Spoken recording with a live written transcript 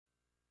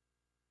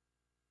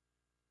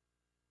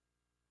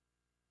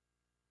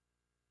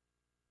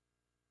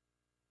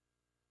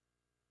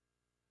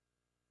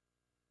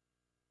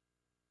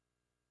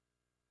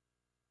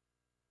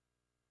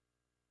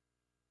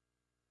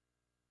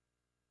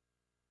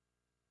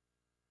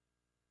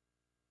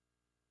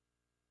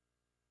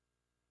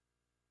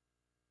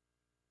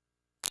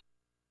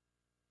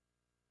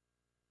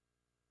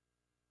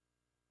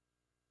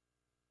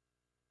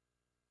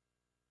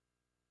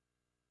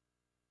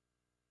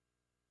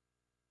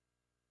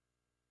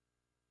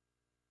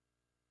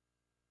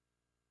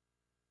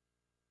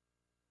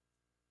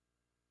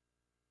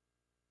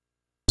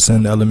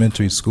Jefferson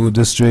Elementary School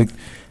District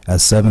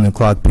at 7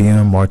 o'clock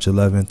p.m., March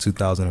 11,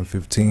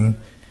 2015.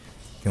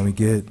 Can we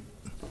get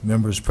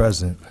members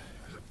present?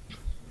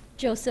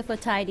 Joseph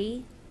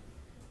Otaidi,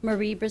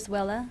 Marie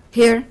Brizuela,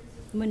 Here.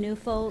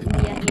 Manufo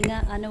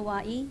Liainga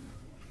Anawai,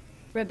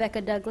 Rebecca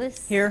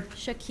Douglas. Here.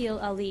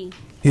 Shaquille Ali.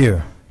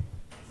 Here.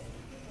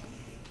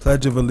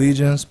 Pledge of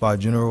Allegiance by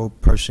General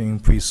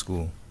Pershing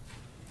Preschool.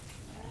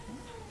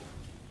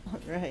 All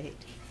right.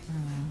 Oh,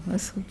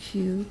 that's so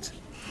cute.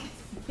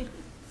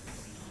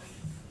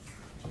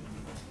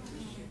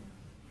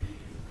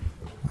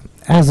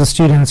 As the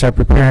students are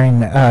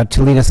preparing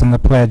to lead us in the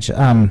pledge,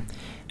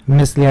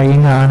 Ms.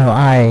 Liainga Ano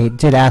I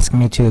did ask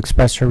me to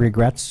express her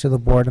regrets to the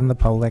board and the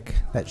public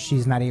that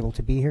she's not able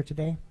to be here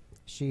today.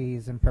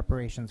 She's in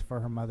preparations for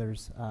her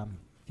mother's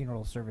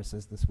funeral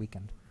services this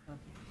weekend.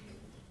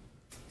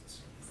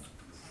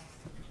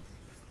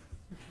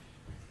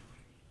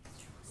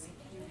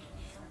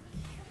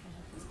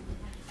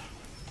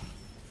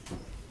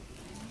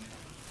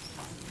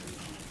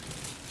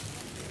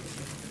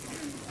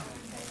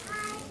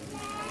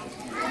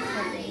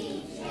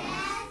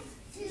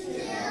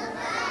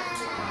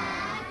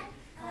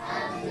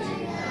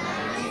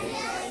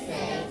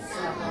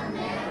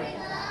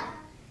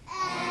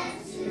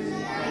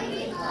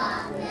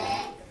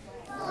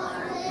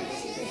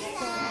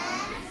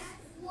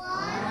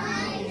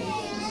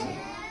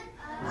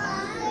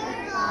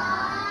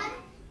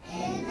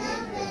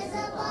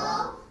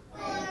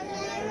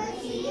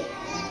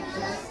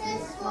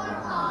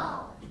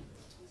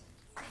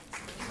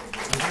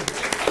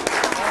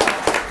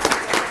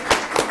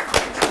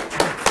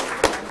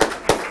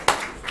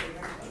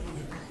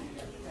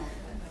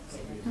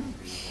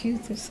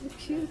 Cute, they're so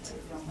cute.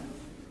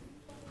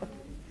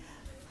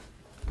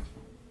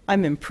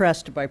 I'm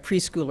impressed by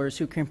preschoolers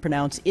who can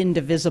pronounce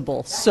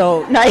indivisible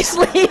so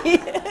nicely.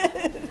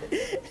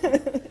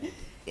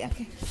 Yeah,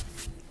 okay.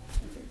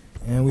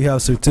 And we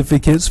have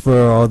certificates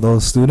for all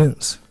those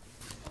students.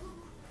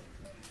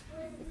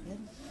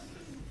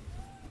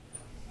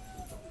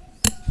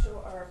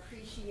 Show our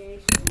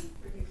appreciation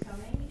for you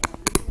coming and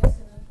leading us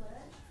in the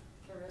pledge.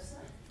 Marissa?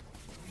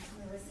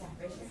 Marissa,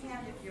 raise your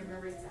hand if you're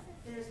Marissa.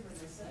 There's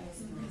Marissa.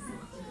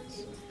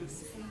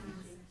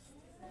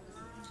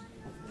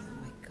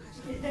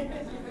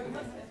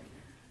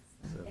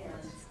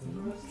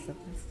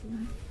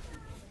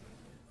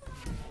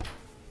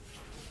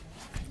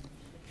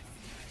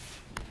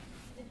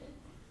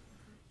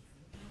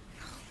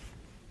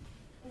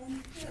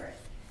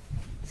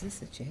 Is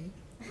this a J?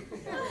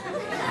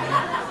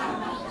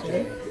 J?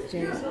 J?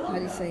 How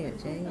do you say it?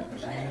 J?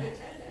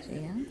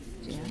 Jan?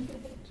 Jan?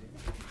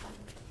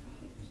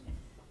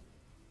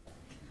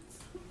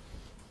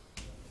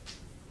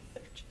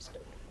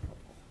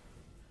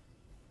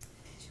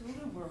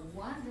 Children were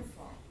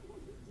wonderful.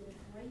 Did a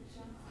great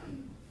job.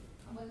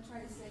 I'm going to try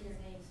to say your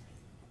names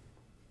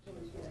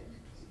really good.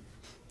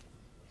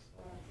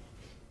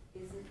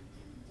 Is it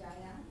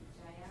Diane?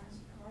 Diane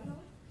Carlo?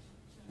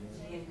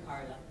 Diane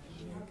Carla.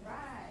 All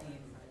right.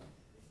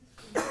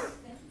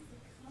 Thank you for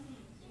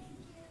coming.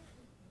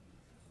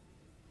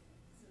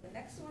 So the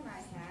next one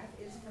I have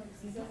is from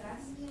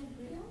Sebastian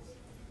Rios.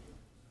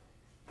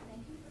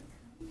 Thank you for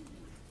coming.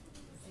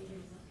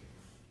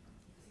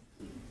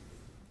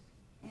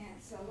 And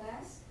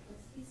Celeste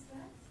Batista.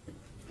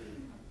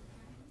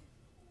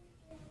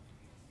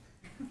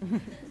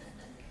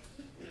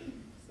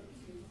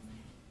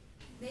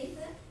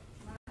 Nathan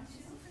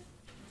Machu.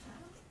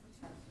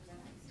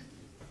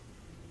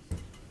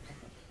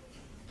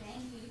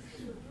 Thank you.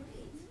 You were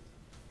great.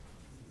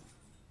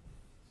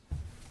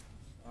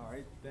 All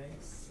right,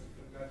 thanks.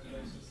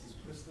 Congratulations,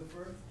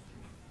 Christopher.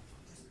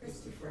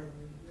 Christopher.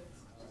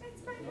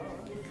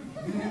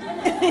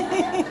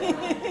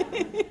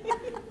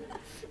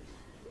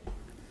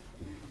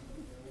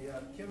 We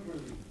have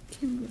Kimberly.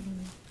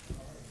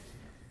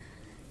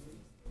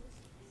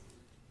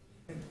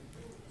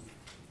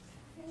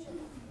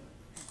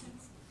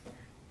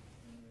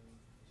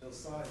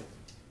 Josiah.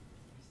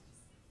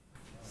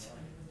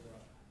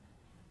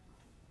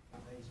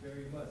 Thanks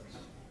very much.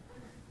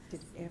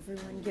 Did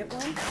everyone get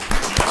one?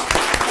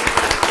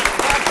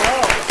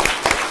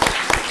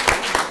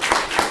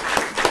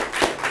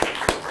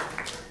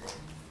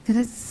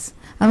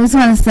 I just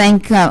want to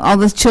thank all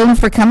the children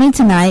for coming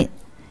tonight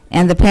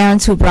and the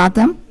parents who brought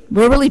them.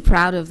 We're really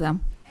proud of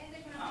them.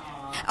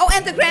 Oh,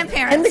 and the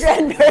grandparents. And the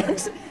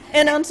grandparents.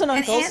 And aunts and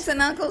And uncles. aunts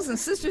and uncles and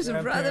sisters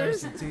and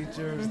brothers. Grandparents, the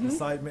teachers, the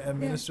site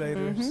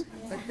administrators.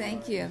 But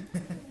thank you.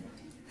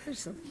 They're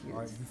so cute. All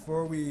right,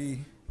 before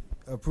we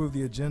approve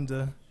the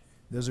agenda,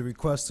 there's a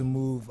request to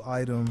move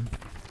item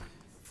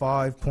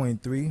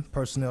 5.3,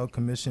 Personnel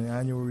Commission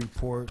Annual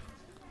Report,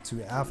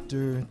 to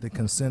after the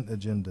consent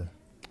agenda.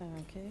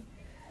 Okay.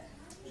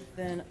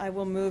 Then I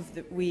will move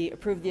that we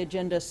approve the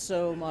agenda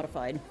so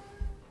modified.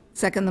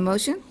 Second the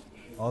motion?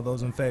 All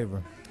those in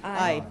favor?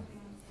 Aye.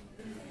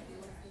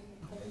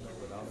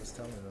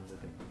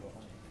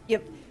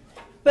 Yep.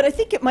 But I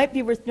think it might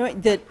be worth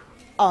noting that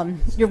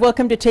You're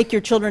welcome to take your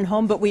children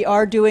home, but we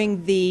are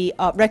doing the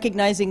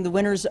recognizing the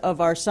winners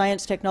of our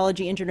Science,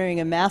 Technology,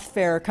 Engineering, and Math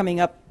Fair coming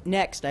up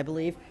next, I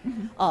believe.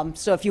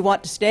 So if you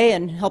want to stay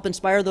and help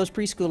inspire those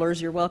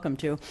preschoolers, you're welcome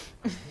to.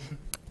 I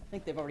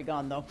think they've already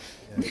gone, though.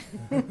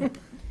 Yeah.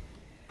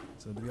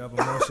 So do we have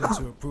a motion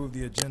to approve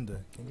the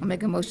agenda? I'll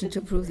make a motion to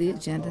approve the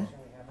agenda.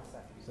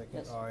 Second?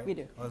 Yes, All right. we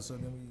do. So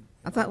then we,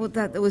 I thought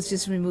that was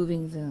just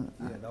removing the.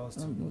 yeah, that was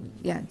two.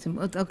 Yeah,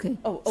 okay.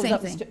 Oh, Same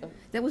that was thing. to-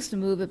 That was to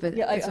move it, but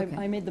Yeah, it's I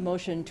okay. made the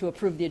motion to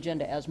approve the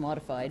agenda as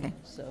modified, Okay.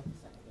 so,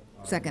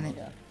 Second it.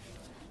 yeah.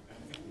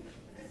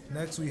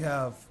 Next, we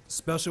have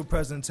special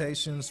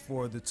presentations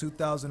for the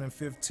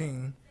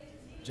 2015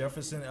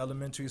 Jefferson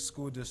Elementary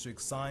School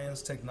District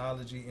Science,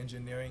 Technology,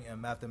 Engineering,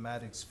 and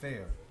Mathematics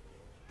Fair.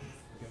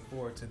 Looking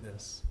forward to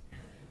this.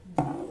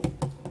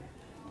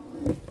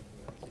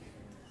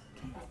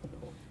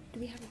 Do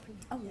we have a pre?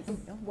 Oh,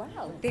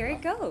 wow, there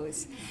it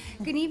goes.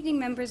 Good evening,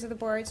 members of the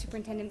board,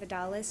 Superintendent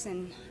Vidalis,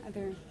 and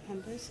other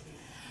members.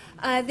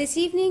 This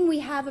evening, we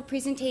have a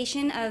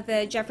presentation of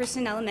the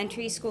Jefferson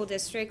Elementary School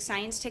District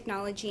Science,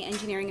 Technology,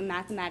 Engineering, and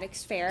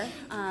Mathematics Fair.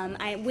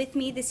 With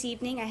me this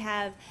evening, I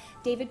have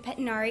David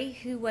Pettinari,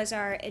 who was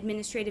our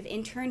administrative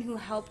intern, who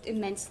helped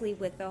immensely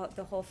with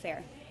the whole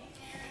fair.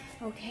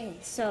 Okay,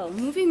 so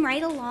moving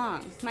right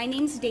along. My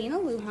name's Dana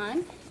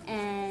Lujan,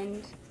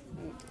 and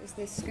is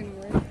this going to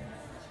work?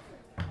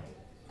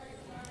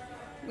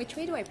 Which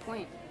way do I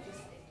point?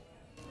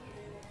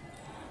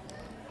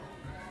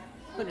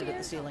 Put it at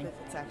the ceiling.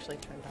 It's actually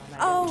turned on.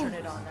 Oh. Turn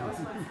it on now.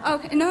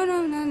 Okay, no,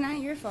 not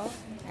your fault.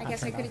 I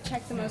guess I could have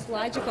checked the most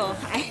logical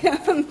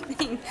item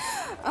thing.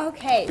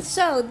 Okay,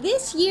 so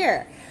this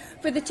year,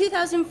 for the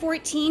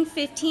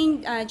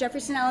 2014-15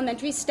 Jefferson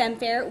Elementary STEM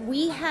Fair,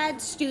 we had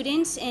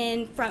students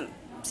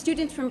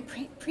from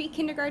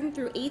pre-kindergarten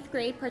through 8th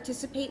grade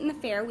participate in the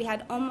fair. We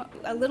had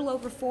a little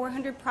over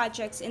 400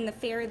 projects in the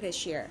fair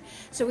this year.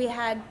 So we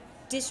had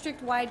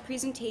district-wide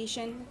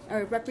presentation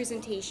or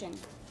representation.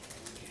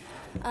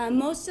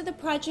 Most of the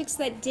projects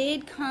that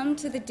did come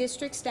to the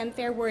district STEM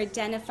fair were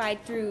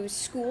identified through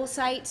school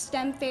site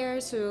STEM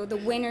fairs, so the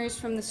winners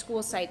from the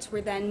school sites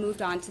were then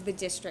moved on to the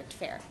district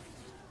fair.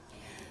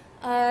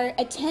 Our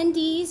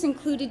attendees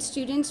included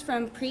students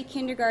from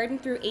pre-kindergarten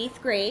through 8th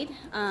grade.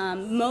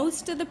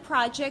 Most of the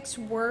projects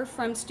were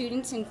from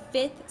students in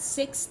 5th,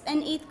 6th,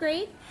 and 8th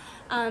grade.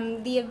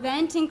 The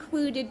event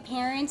included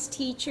parents,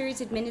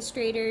 teachers,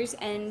 administrators,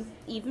 and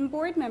even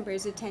board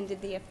members attended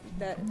the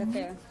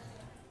fair.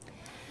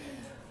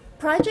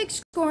 Project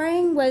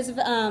scoring was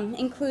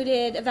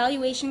included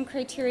evaluation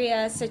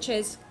criteria such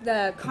as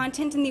the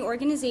content and the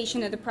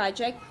organization of the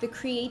project, the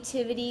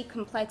creativity,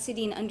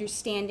 complexity, and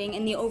understanding,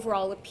 and the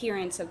overall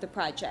appearance of the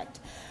project.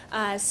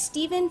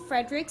 Stephen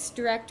Fredericks,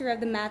 Director of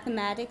the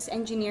Mathematics,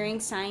 Engineering,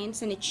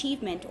 Science, and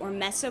Achievement, or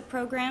MESA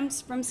programs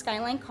from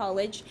Skyline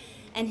College,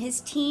 and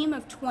his team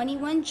of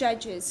 21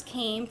 judges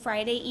came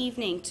Friday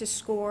evening to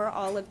score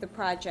all of the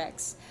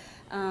projects.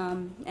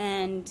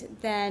 And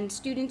then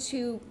students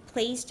who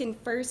placed in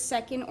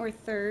 1st, 2nd, or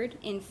 3rd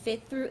in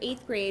 5th through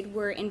 8th grade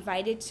were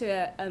invited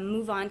to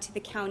move on to the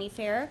county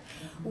fair.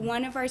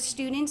 One of our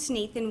students,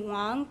 Nathan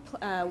Wong,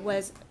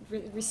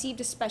 received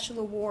a special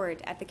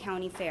award at the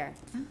county fair.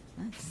 Oh,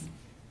 nice.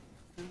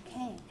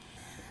 Okay.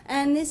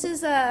 And this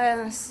is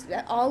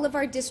all of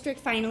our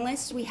district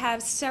finalists. We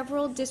have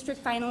several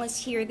district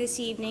finalists here this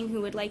evening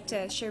who would like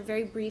to share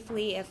very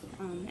briefly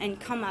and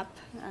come up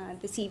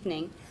this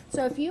evening.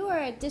 So if you are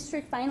a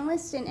district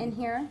finalist and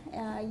here,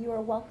 you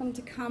are welcome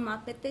to come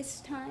up at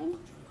this time.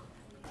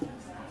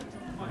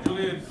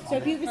 So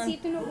if you've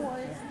received an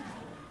award,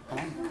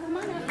 come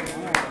on up.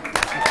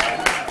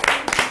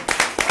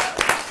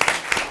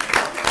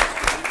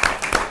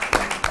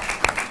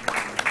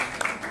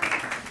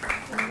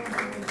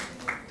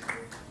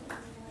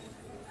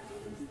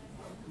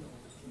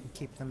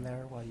 Keep them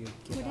there while you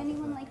give Would out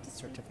anyone the like to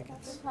speak about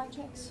certificates. the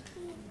projects?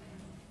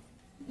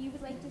 You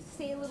would like to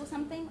say a little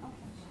something? Oh,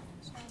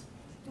 sorry.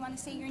 Do you want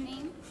to say your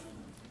name?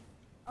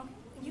 Oh,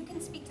 you can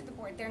speak to the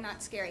board. They're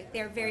not scary.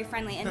 They're very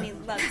friendly and they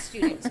love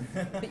students.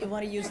 But you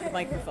want to use the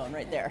microphone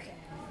right there.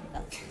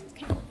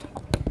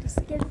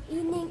 Good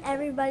evening,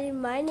 everybody.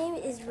 My name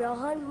is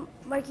Rohan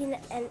Markin,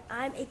 and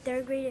I'm a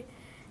 3rd grader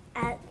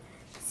at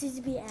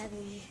Susby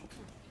Avenue.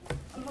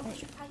 What was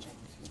your project?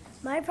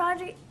 My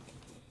project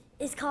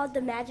is called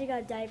The Magic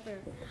of Diaper.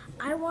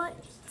 I want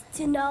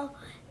to know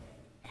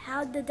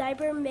how the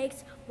diaper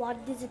makes water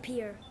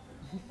disappear.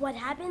 What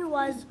happened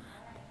was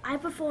I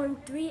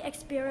performed 3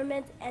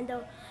 experiments and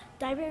the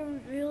diaper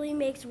really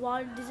makes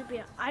water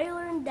disappear. I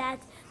learned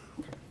that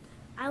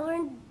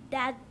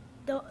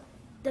the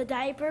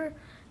diaper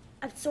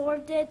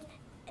absorbed it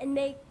and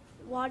make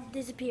water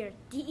disappear.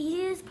 The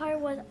easiest part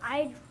was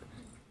I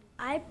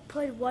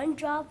put 1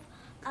 drop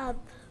of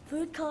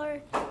food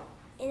color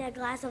in a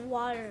glass of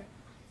water.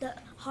 The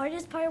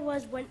hardest part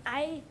was when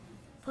I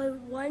put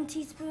 1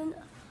 teaspoon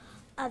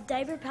of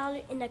diaper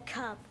powder in a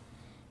cup.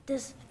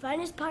 The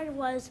finest part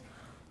was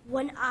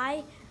when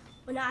I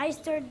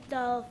stirred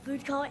the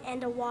food color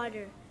and the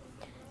water.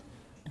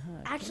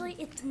 Actually,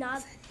 it's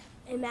not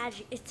and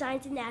magic. It's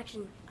science in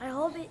action. I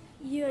hope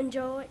you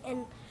enjoy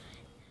and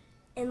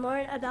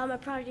learn about my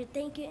project.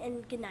 Thank you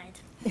and good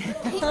night.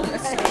 Thank you so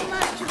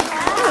much.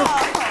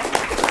 Wow.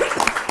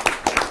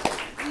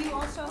 You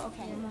also,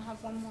 okay, I'm gonna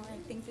have one more, I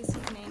think this is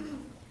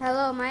name.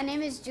 Hello, my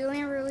name is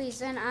Julian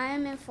Ruiz and I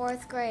am in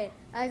 4th grade.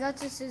 I go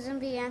to Susan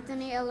B.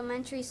 Anthony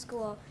Elementary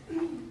School.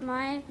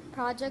 My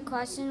project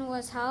question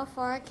was how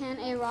far can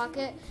a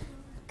rocket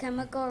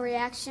chemical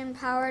reaction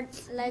powered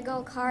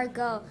Lego car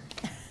go?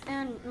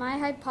 And my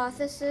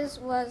hypothesis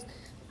was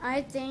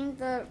I think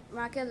the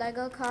rocket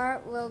Lego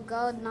car will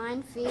go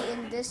 9 feet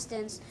in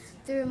distance.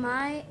 Through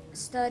my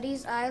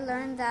studies, I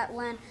learned that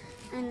when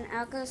an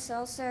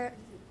Alka-Seltzer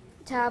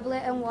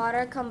tablet and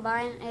water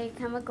combine, a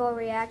chemical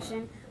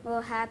reaction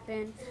will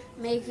happen,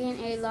 making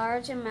a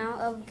large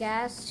amount of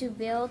gas to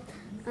build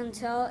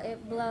until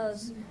it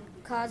blows,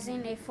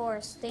 causing a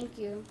force. Thank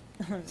you.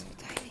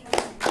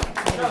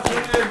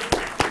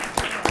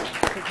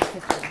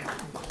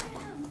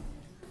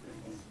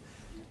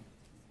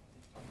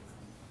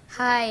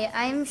 Hi,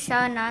 I'm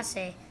Shah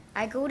Nase.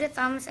 I go to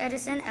Thomas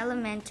Edison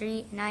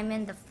Elementary and I'm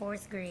in the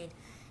 4th grade.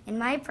 In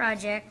my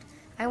project,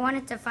 I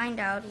wanted to find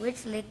out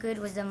which liquid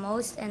was the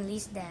most and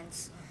least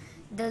dense.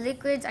 The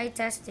liquids I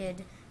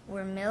tested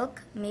were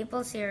milk,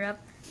 maple syrup,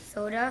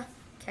 soda,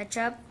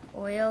 ketchup,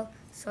 oil,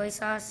 soy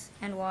sauce,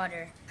 and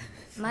water.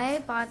 My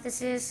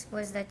hypothesis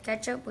was that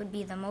ketchup would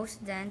be the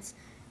most dense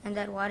and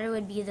that water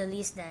would be the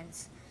least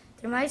dense.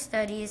 Through my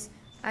studies,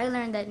 I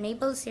learned that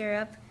maple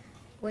syrup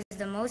was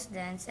the most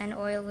dense and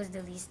oil was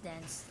the least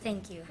dense.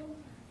 Thank you.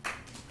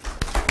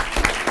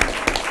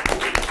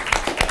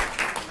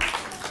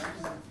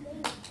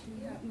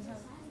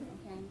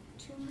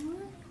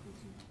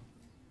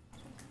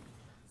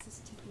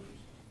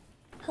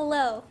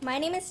 Hello, my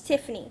name is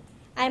Tiffany.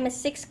 I'm a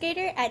 6th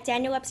grader at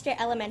Daniel Webster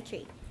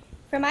Elementary.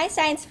 For my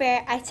science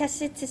fair, I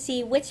tested to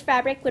see which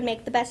fabric would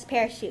make the best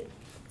parachute: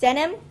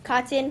 denim,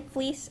 cotton,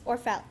 fleece, or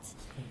felt.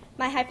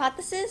 My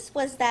hypothesis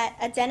was that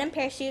a denim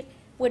parachute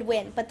would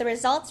win, but the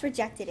results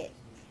rejected it.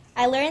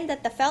 I learned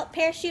that the felt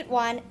parachute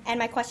won, and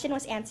my question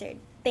was answered.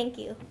 Thank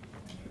you.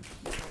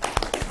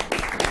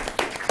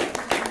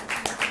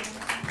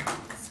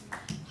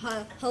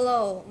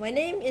 Hello, my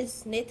name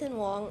is Nathan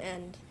Wong,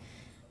 and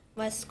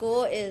my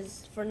school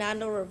is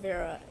Fernando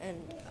Rivera,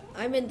 and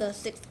I'm in the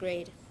 6th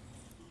grade.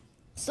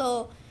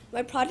 So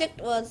my project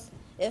was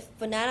if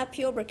banana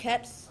peel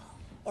briquettes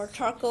or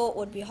charcoal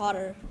would be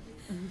hotter.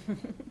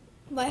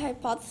 My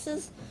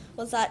hypothesis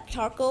was that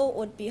charcoal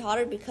would be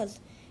hotter because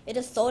it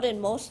is sold in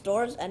most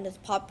stores and is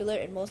popular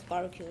in most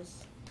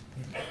barbecues.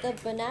 The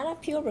banana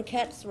peel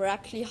briquettes were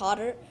actually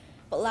hotter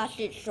but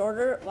lasted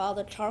shorter, while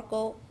the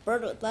charcoal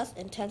burned with less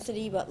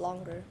intensity but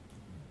longer.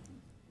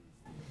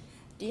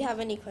 Do you have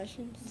any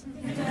questions?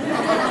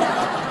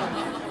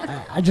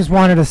 I just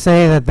wanted to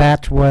say that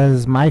that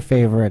was my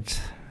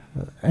favorite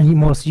and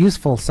most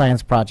useful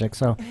science project,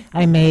 so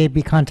I may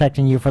be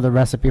contacting you for the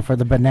recipe for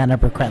the banana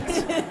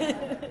briquettes.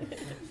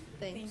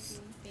 Thanks.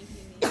 Thank you.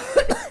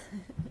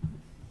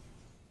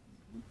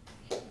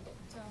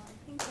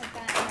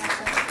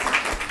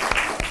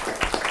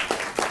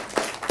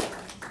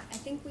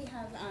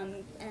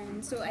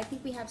 So I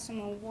think we have some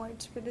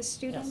awards for the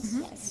students.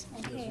 Yes. Yes.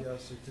 Okay. Yes, we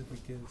have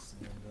certificates,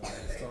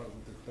 and start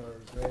with the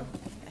 3rd grade.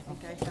 I think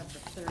I have the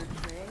 3rd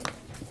grade.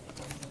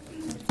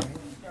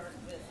 Start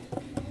with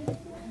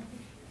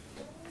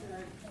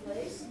 3rd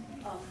place,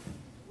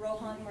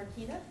 Rohan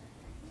Marquita.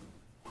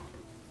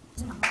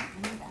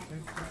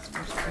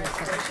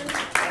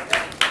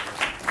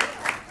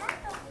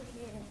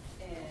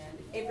 And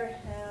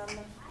Abraham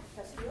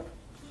Castillo.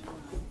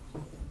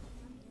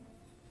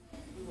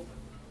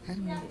 How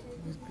do we,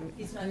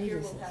 He's not here,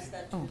 we'll pass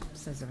that to oh,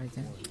 says it right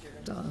there.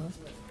 Duh.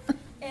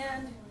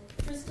 And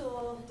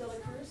Crystal De La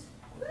Cruz.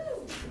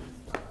 Woo!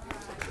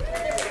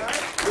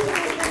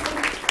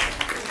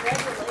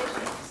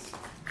 Congratulations.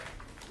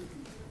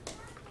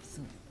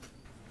 So,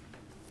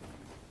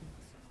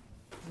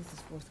 this is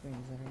 4th grade,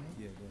 is that right?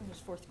 Yeah, It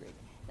was 4th grade.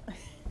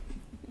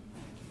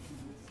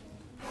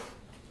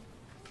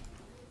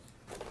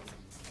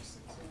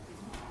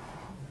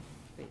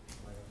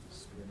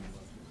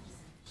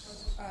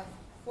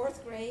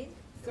 Fourth grade,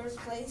 3rd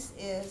place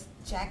is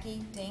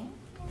Jackie Dang.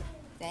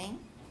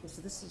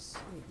 So this is,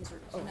 wait, these are,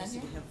 Not this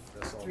here? we have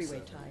a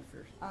 3-way tie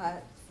for.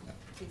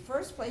 The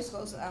first place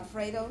goes to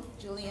Alfredo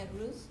Julian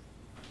Ruth.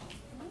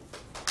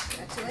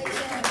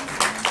 Congratulations.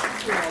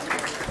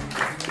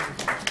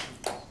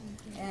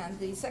 And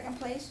the second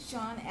place,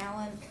 Sean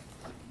Allen,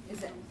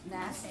 is it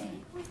Nasse?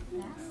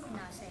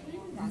 Nasse.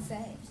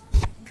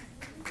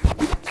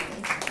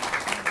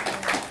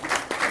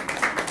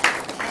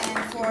 And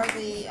for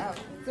the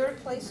 3rd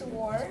place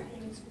award,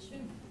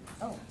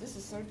 oh, this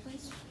is 3rd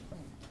place?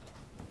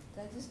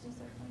 Did I just do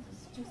 3rd place?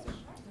 It's 2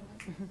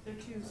 3rd. They're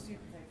 2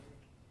 student.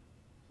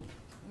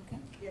 Okay.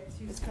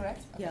 Is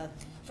correct? Okay. Yeah.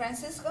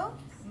 Francisco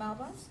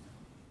Malbas.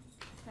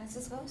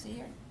 Francisco, see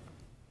here.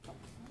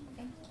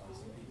 Okay.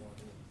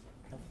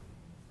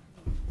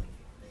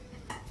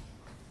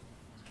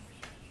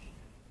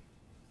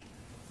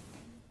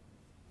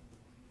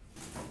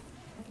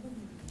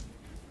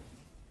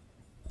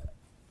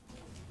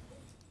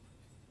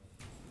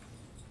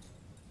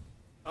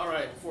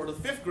 for the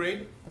 5th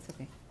grade, That's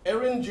okay.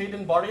 Erin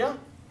Jaden Baria.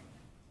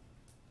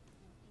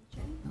 Oh,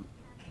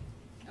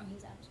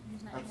 he's absent.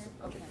 He's not here.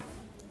 Okay.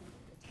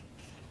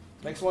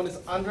 Next one is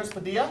Andres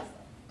Padilla.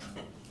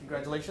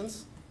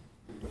 Congratulations.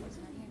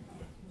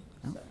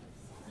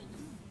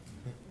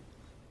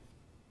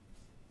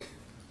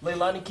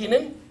 Leilani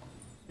Keenan.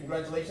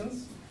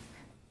 Congratulations.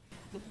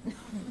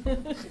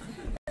 It's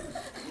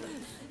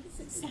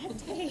a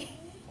sad day.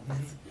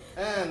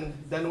 And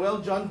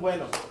Danuel John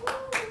Bueno.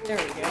 There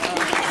we go.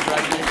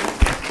 Congratulations.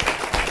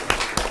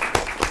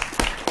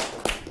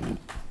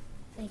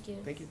 Thank you.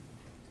 Thank you.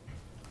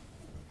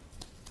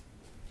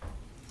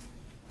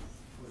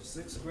 For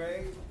 6th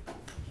grade,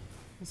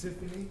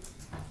 Tiffany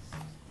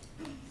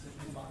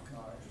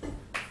Mockar.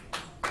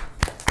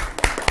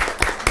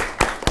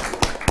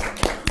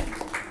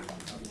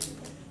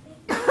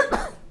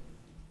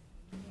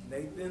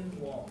 Nathan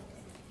Wong.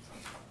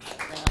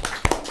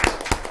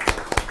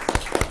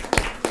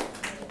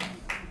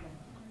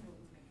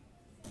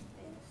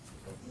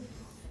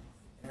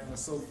 And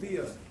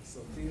Sophia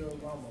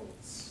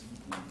Ramos.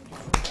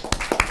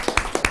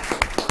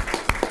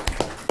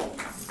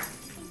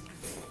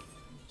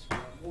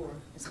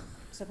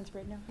 Seventh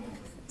grade now?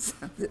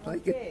 Sounded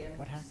like Okay, it.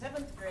 in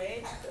 7th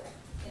grade,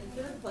 in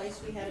 3rd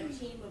place, we had a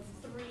team of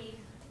 3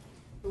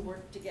 who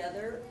worked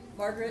together.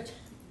 Margaret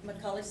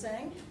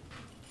McCullisang,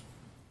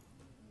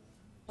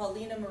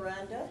 Paulina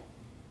Miranda,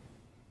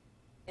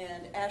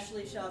 and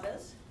Ashley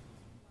Chavez.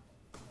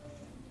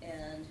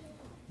 And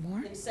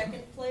More? in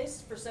 2nd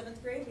place for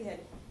 7th grade, we had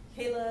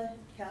Kayla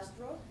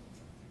Castro.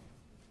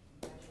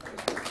 For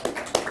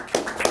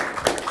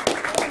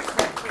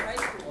high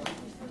school.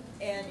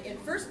 And in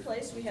 1st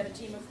place, we had a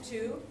team of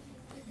 2,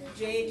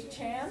 Jade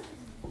Chan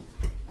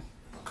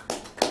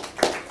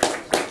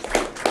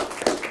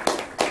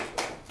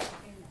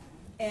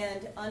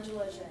and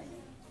Angela Zhang.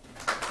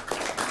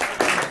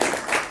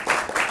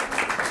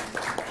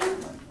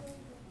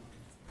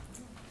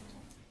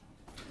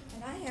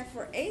 And I have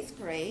for 8th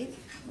grade,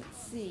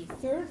 let's see,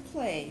 3rd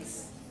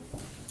place.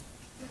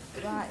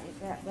 Right,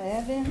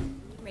 Evan.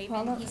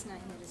 Raven, he's not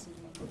here this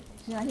evening.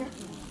 She's not here?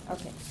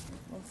 Okay,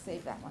 we'll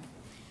save that one.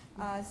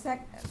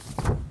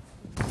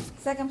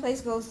 Second place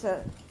goes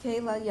to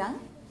Kayla Young.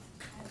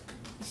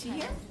 Is she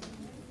here?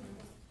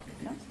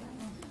 No?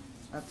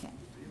 Okay,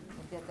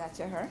 we'll get that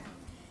to her.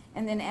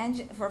 And then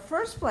for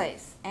 1st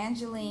place,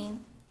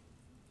 Angeline.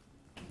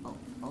 Can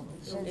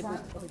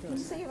you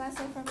say your last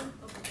name for me?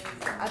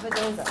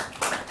 Abadoza.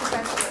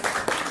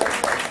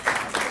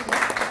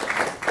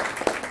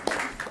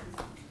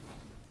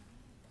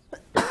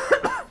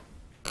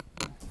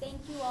 Thank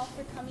you all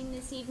for coming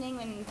this evening,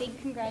 and big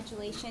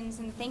congratulations,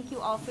 and thank you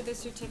all for the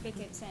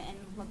certificates and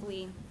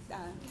lovely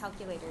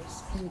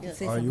calculators.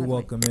 Are you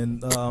welcome?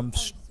 And I'm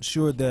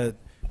sure that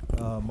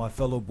my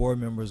fellow board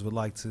members would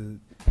like to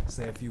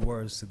say a few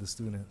words to the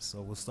students. So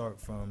we'll start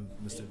from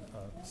Ms.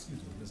 Douglas.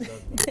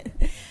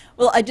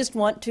 Well, I just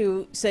want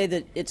to say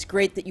that it's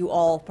great that you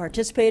all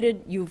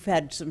participated. You've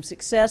had some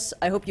success.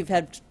 I hope you've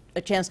had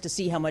a chance to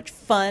see how much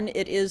fun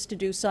it is to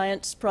do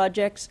science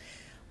projects,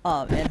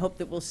 and hope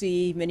that we'll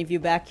see many of you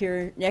back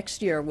here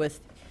next year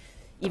with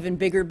even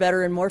bigger,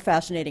 better, and more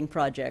fascinating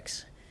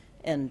projects.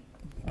 And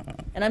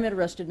I'm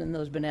interested in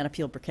those banana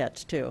peel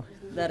briquettes too.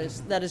 That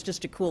is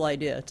just a cool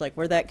idea. It's like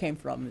where that came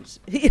from.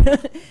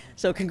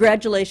 So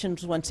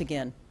congratulations once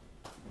again.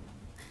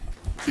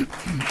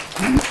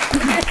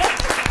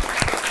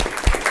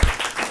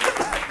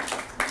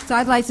 So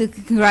I'd like to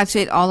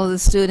congratulate all of the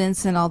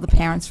students and all the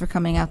parents for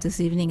coming out this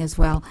evening as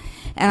well.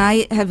 And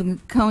I have been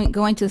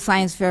going to the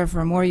science fair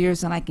for more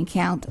years than I can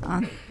count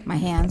on my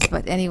hands.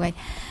 But anyway,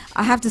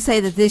 I have to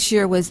say that this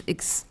year was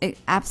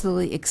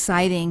absolutely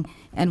exciting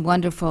and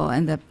wonderful,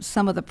 and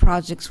some of the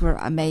projects were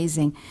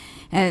amazing.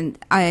 And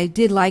I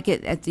did like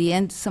it at the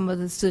end, some of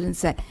the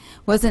students that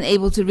wasn't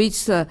able to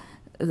reach the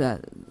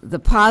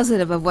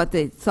positive of what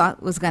they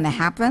thought was going to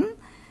happen,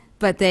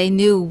 but they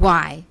knew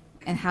why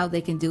and how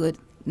they can do it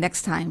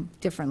next time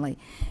differently.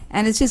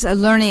 And it's just a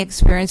learning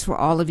experience for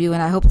all of you,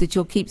 and I hope that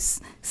you'll keep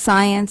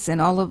science and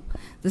all of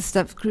the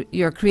stuff,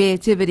 your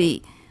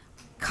creativity,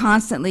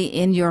 constantly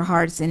in your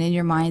hearts and in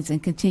your minds,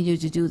 and continue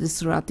to do this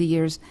throughout the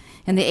years.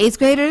 And the 8th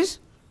graders,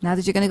 now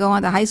that you're going to go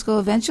on to high school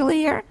eventually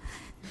here,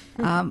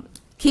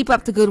 keep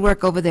up the good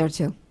work over there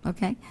too,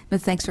 okay?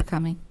 But thanks for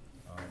coming.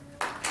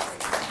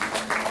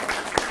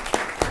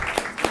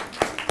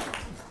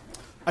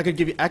 I could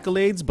give you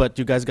accolades, but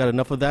you guys got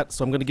enough of that,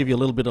 so I'm going to give you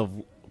a little bit of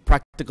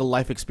practical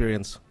life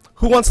experience.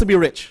 Who wants to be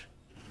rich?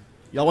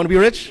 Y'all want to be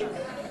rich?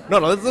 No,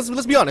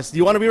 let's be honest. Do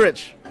you want to be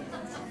rich?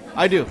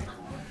 I do.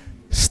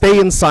 Stay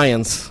in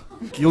science.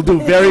 You'll do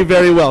very,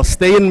 very well.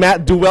 Stay in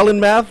math, do well in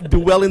math, do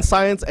well in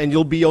science, and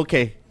you'll be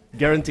okay.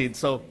 Guaranteed.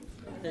 So,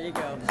 there you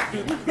go.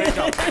 Great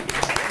job.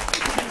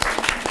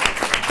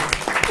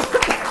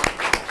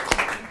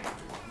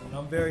 And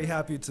I'm very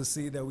happy to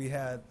see that we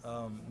had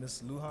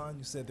Ms. Lujan.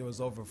 You said there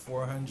was over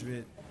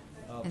 400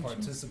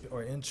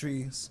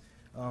 entries.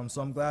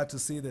 So I'm glad to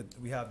see that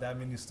we have that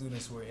many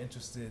students who are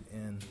interested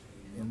in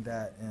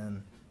that.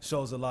 And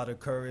shows a lot of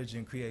courage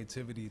and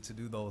creativity to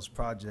do those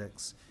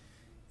projects.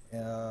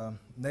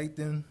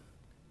 Nathan,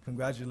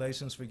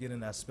 congratulations for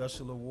getting that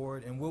special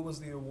award. And what was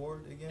the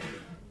award again?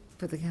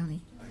 For the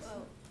county.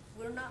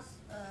 We're not.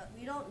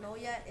 We don't know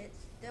yet.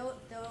 They'll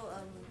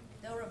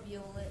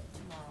reveal it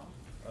tomorrow.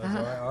 All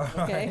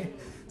right. Okay.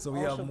 So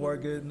we have more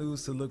good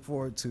news to look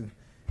forward to.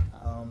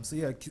 So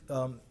yeah,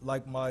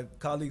 like my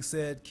colleague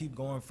said, keep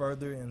going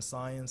further in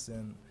science,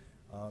 and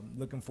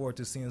looking forward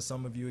to seeing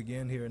some of you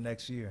again here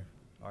next year.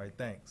 All right,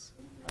 thanks.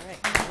 All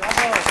right.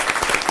 Bravo.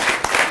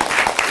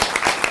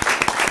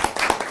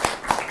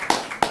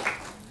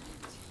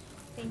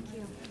 Thank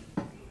you.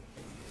 All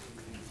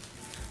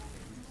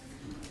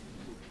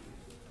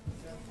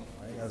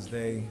right, as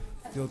they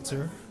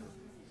filter,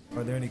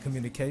 are there any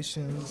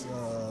communications,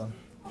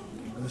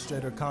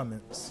 administrator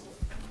comments?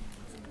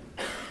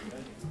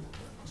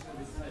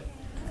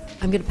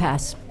 I'm going to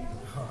pass.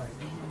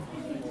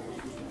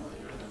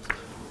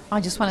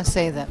 I just want to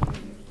say that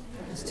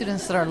the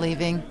students that are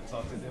leaving,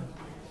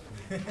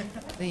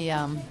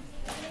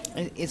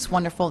 it's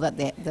wonderful that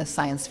the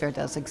science fair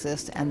does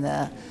exist, and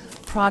the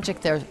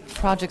projects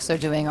they're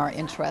doing are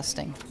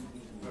interesting.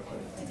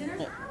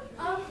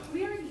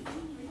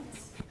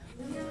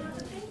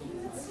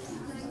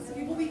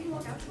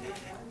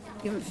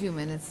 Give it a few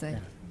minutes.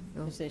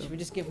 Should we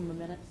just give them a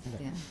minute?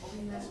 Yeah.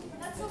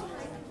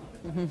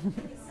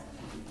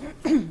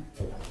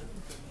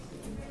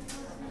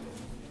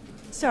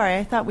 Sorry,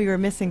 I thought we were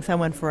missing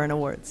someone for an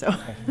award, so.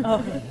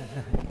 Oh.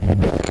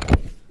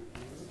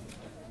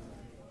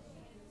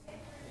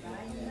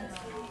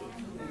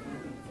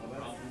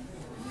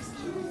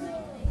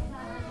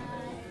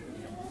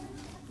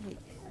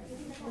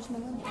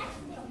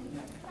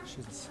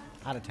 She's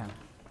out of town.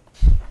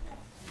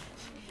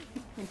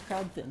 I'm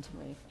crowd thin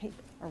tonight. Hey,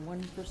 our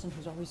one person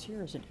who's always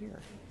here isn't here.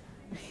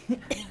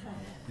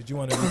 Did you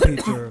want to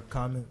repeat your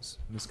comments,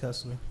 Ms.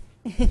 Kessler?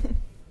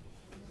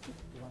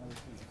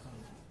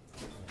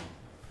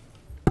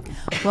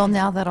 Well,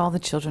 now that all the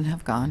children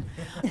have gone,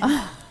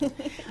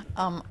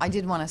 I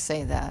did want to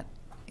say that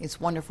it's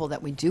wonderful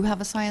that we do have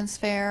a science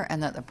fair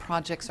and that the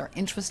projects are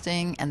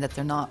interesting and that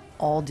they're not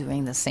all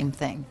doing the same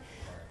thing,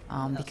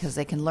 because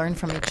they can learn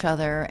from each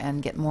other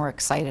and get more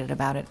excited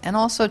about it. And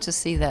also to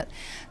see that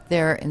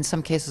there, in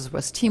some cases,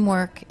 was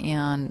teamwork,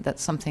 and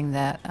that's something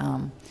that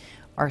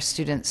our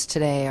students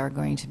today are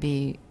going to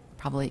be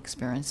probably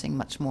experiencing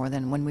much more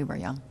than when we were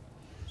young.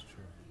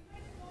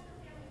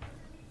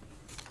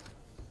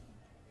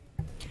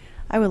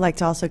 I would like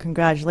to also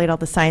congratulate all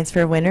the science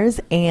fair winners,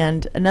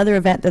 and another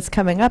event that's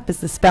coming up is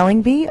the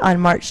spelling bee on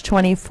March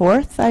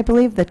 24th, I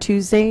believe, the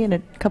Tuesday in a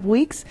couple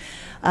weeks.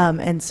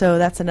 And so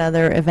that's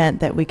another event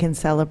that we can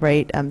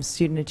celebrate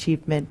student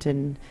achievement,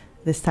 and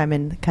this time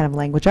in kind of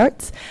language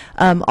arts.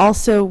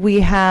 Also,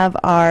 we have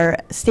our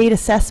state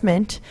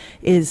assessment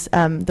is,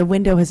 the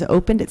window has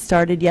opened. It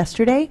started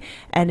yesterday,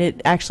 and it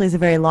actually is a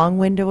very long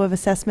window of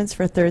assessments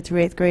for 3rd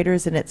through 8th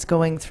graders, and it's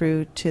going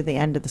through to the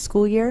end of the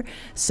school year.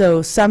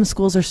 So some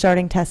schools are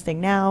starting testing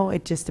now.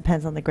 It just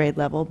depends on the grade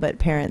level, but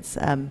parents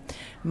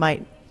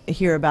might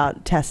hear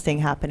about testing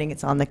happening.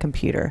 It's on the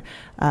computer.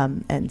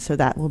 And so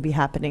that will be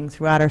happening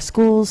throughout our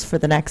schools for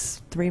the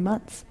next 3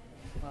 months.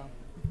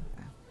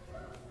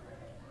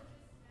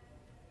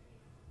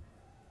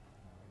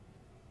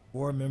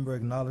 Board member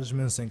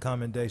acknowledgements and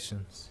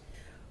commendations.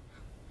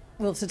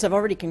 Well, since I've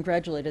already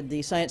congratulated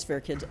the science fair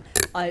kids,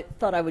 I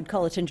thought I would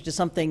call attention to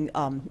something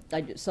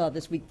I saw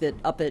this week, that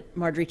up at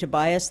Marjorie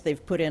Tobias,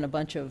 they've put in a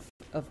bunch of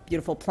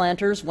beautiful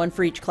planters, one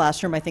for each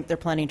classroom. I think they're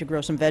planning to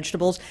grow some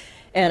vegetables.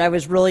 And I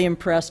was really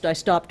impressed. I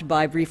stopped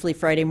by briefly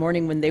Friday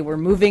morning when they were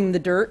moving the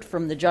dirt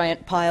from the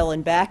giant pile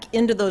and back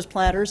into those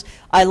planters.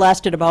 I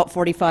lasted about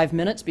 45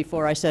 minutes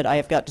before I said I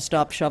have got to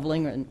stop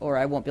shoveling or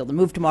I won't be able to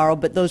move tomorrow.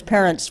 But those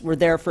parents were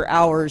there for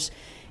hours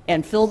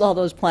and filled all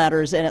those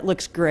planters, and it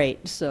looks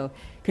great. So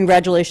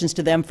congratulations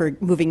to them for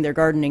moving their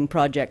gardening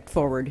project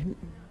forward.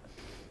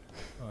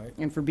 All right.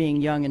 And for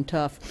being young and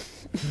tough.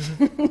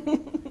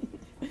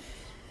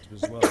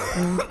 As well.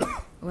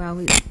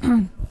 Well,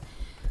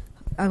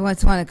 I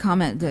just want to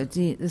comment that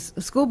the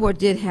school board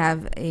did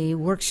have a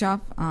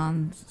workshop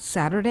on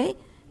Saturday,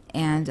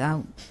 and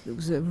it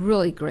was a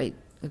really great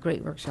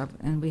workshop.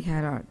 And we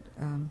had our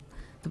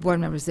the board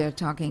members there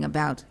talking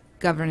about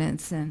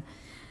governance and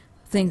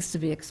things to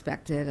be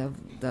expected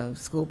of the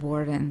school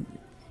board, and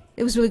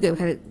it was really good. We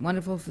had a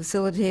wonderful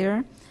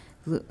facilitator,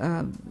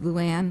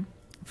 Luann,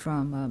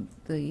 from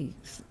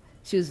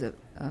she was a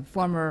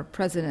former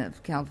president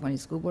of California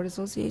School Board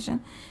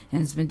Association and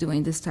has been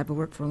doing this type of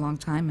work for a long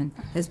time and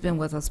has been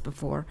with us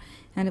before.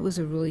 And it was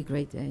a really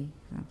great day.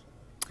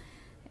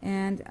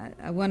 And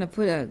I want to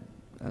put a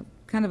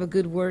kind of a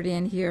good word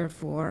in here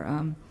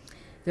for,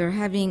 they're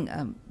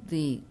having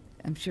the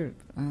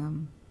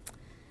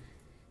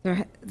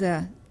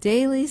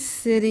Daly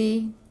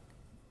City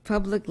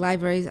Public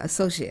Library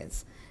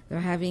Associates. They're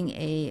having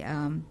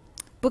a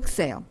book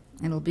sale.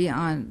 And it'll be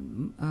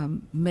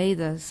on May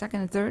the 2nd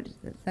and 3rd.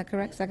 Is that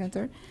correct? 2nd and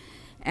 3rd?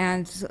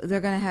 And so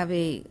they're going to have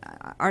a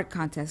art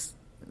contest.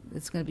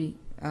 It's going to be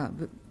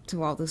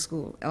to all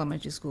the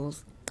elementary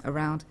schools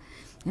around,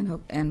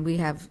 and we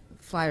have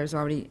flyers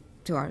already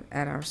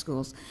at our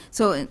schools.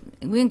 So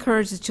we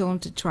encourage the children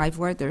to try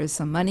for it. There is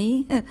some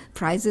money,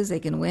 prizes they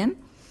can win,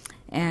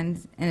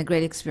 and a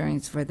great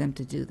experience for them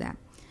to do that.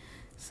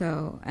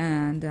 So,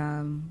 and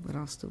what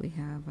else do we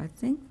have? I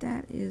think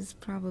that is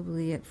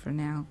probably it for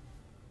now.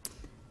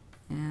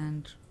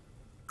 And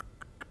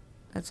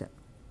that's it.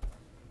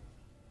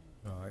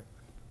 All right.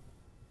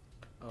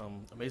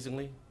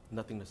 Amazingly,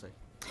 nothing to say.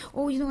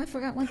 Oh, I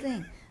forgot one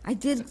thing. I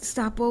did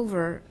stop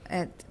over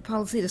at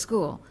Policita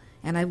School,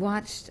 and I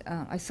watched,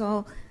 I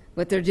saw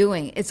what they're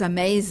doing. It's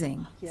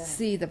amazing to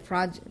see the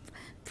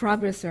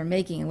progress they're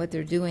making and what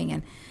they're doing.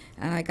 And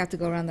I got to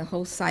go around the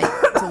whole site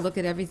to look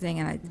at everything,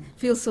 and it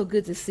feels so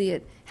good to see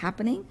it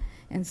happening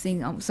and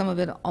seeing some of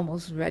it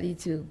almost ready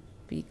to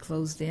be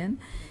closed in.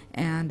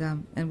 And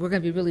we're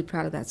going to be really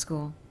proud of that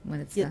school when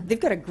it's done. They've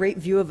got a great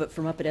view of it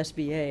from up at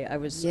SBA. I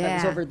was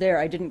over there.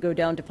 I didn't go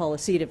down to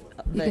Policita,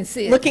 You can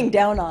see it. looking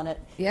down on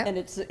it. Yep. And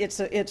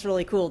it's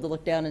really cool to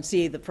look down and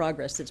see the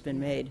progress that's been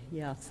made.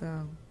 Yeah.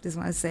 So just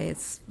want to say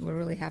we're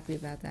really happy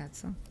about that.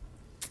 So.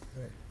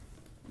 Great.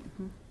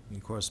 Any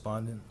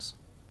correspondence?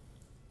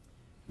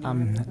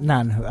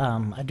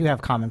 None. I do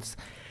have comments.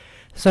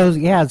 So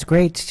yeah, it's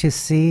great to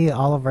see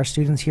all of our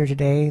students here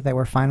today that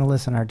were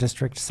finalists in our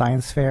district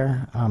science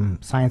fair,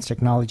 science,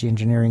 technology,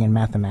 engineering, and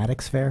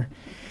mathematics fair.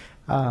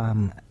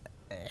 And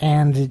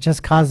it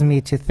just caused me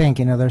to think,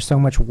 there's so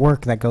much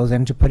work that goes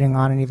into putting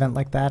on an event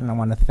like that, and I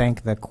want to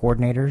thank the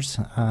coordinators,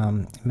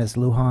 Ms.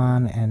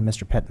 Lujan and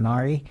Mr.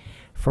 Pettinari,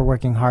 for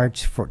working hard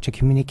to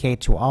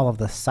communicate to all of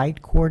the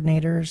site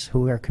coordinators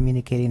who are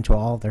communicating to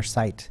all of their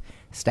site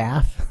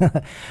staff,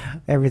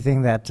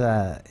 everything that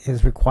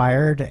is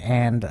required,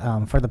 and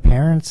for the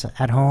parents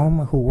at home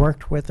who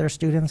worked with their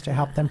students to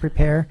help them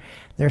prepare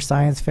their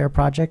science fair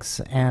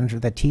projects, and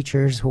the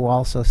teachers who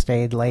also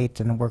stayed late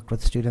and worked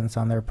with students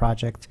on their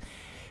project.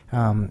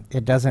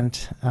 It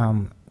doesn't,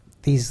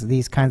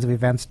 these kinds of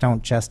events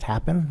don't just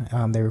happen.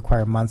 They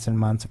require months and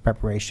months of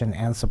preparation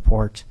and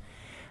support.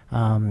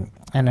 And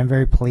I'm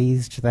very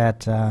pleased that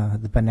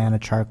the banana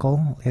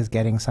charcoal is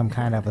getting some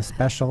kind of a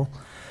special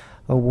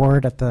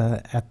award at the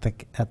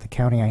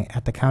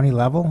county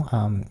level.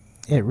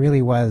 It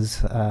really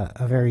was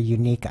a very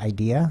unique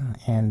idea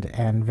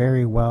and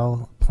very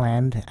well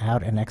planned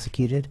out and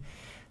executed.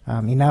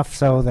 Enough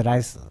so that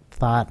I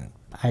thought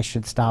I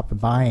should stop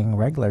buying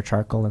regular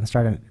charcoal and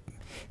started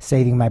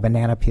saving my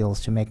banana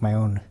peels to make my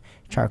own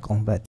charcoal.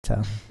 But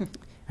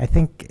I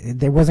think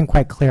it wasn't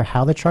quite clear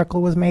how the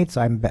charcoal was made, so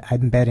I'm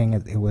betting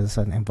it was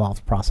an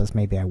involved process.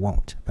 Maybe I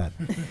won't, but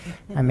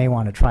I may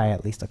want to try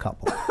at least a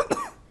couple.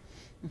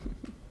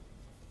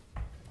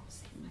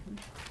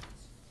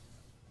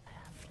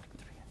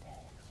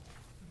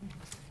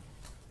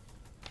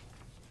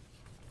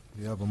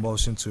 You have a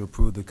motion to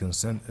approve the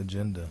consent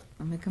agenda.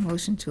 I'll make a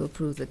motion to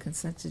approve the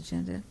consent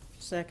agenda.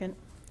 Second.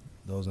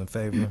 Those in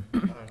favor?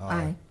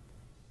 Aye.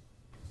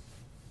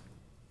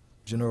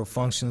 General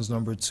functions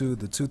number 2,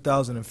 the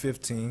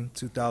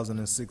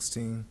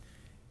 2015-2016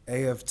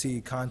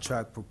 AFT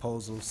contract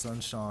proposal,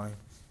 Sunshine.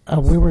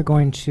 We were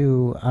going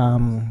to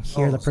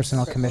hear the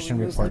Personnel Commission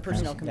The report.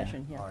 Personnel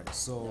Commission, yeah. All right,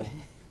 so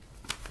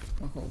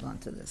We'll hold on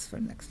to this for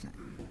next time.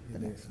 The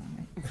It next is.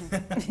 one,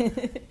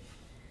 right?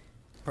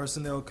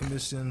 Personnel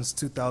Commission's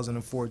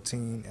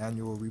 2014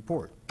 annual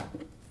report.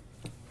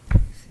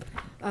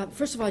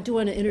 First of all, I do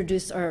want to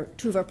introduce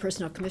two of our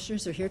personnel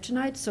commissioners who are here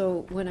tonight.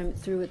 So when I'm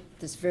through with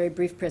this very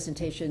brief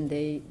presentation,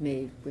 they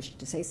may wish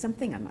to say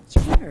something. I'm not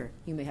certain, or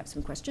you may have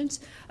some questions.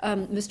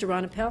 Mr.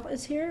 Ron Appel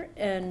is here,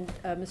 and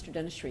Mr.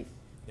 Dennis Shreve.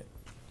 Yep.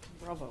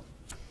 Bravo.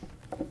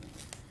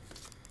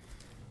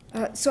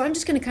 So I'm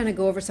just going to kind of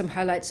go over some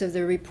highlights of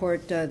the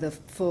report. The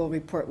full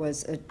report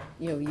was,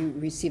 you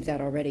received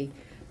that already.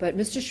 But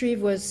Mr.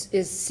 Shreve is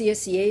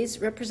CSEA's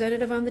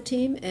representative on the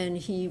team, and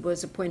he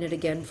was appointed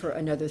again for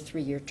another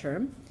 3-year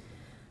term.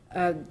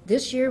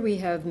 This year we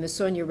have Ms.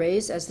 Sonia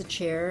Reyes as the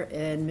chair,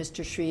 and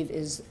Mr. Shreve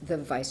is the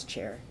vice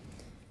chair.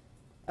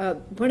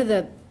 One of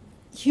the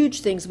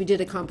huge things we did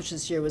accomplish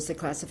this year was the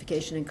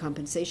classification and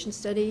compensation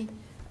study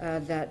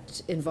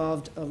that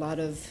involved a lot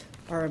of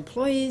our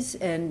employees,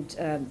 and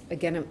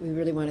again, we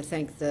really want to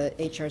thank the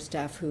HR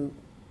staff who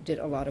did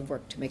a lot of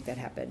work to make that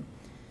happen.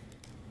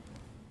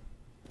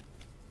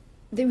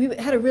 We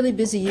had a really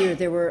busy year.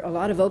 There were a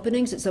lot of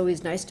openings. It's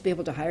always nice to be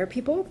able to hire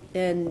people,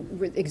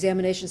 and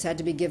examinations had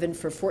to be given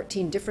for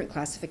 14 different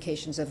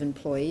classifications of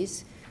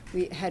employees.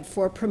 We had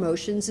 4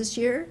 promotions this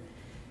year,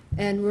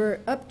 and we're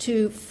up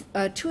to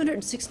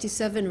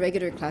 267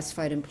 regular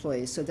classified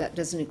employees, so that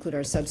doesn't include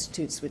our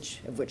substitutes,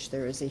 of which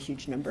there is a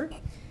huge number.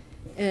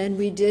 And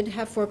we did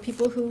have 4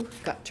 people who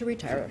got to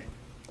retire.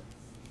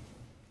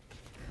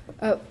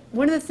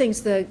 One of the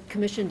things the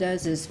commission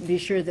does is be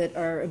sure that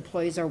our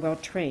employees are well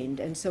trained,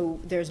 and so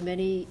there's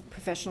many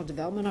professional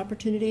development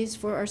opportunities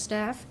for our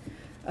staff.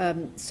 A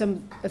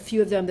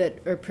few of them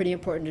that are pretty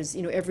important is,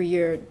 every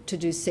year to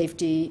do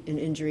safety and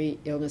injury,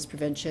 illness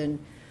prevention.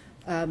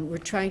 We're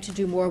trying to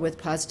do more with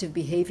positive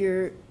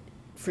behavior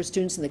for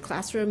students in the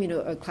classroom,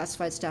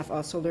 classified staff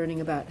also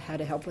learning about how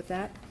to help with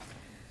that.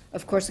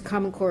 Of course, the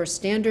Common Core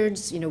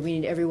standards, we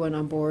need everyone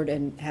on board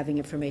and having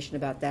information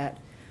about that.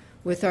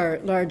 With our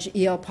large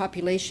EL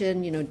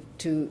population,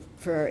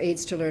 for our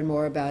aides to learn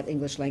more about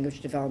English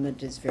language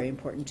development is very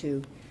important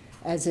too,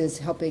 as is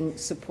helping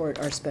support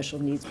our special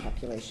needs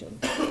population.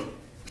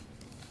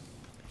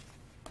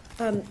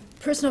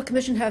 Personnel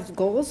Commission has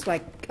goals,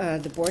 like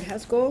the board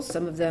has goals,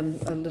 some of them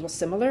a little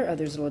similar,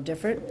 others a little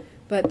different,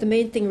 but the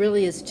main thing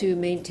really is to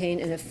maintain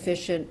an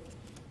efficient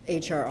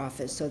HR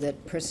office so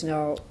that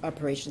personnel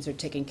operations are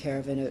taken care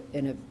of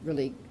in a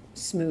really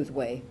smooth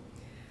way.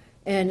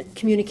 And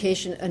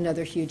communication,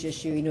 another huge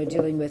issue,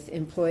 dealing with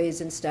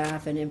employees and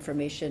staff and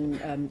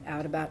information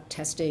out about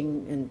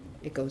testing, and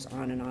it goes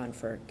on and on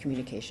for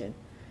communication.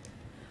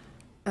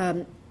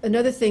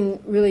 Another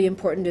thing really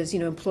important is,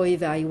 employee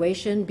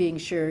evaluation, being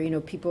sure,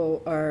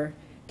 people are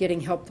getting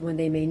help when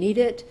they may need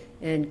it,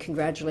 and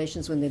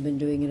congratulations when they've been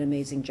doing an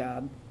amazing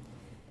job.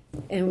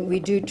 And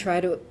we do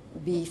try to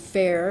be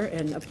fair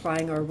in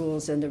applying our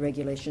rules and the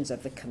regulations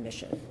of the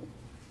commission.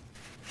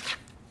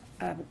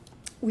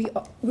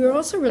 We're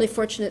also really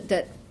fortunate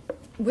that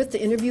with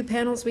the interview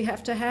panels we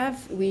have to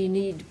have, we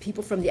need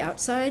people from the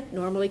outside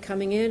normally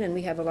coming in, and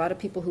we have a lot of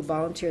people who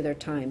volunteer their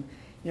time.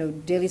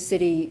 Daly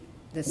City,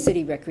 the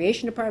city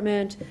recreation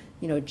department,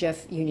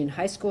 Jeff Union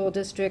High School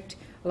district,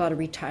 a lot of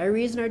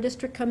retirees in our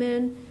district come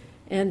in,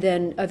 and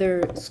then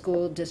other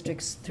school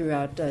districts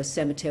throughout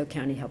San Mateo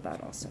County help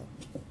out also.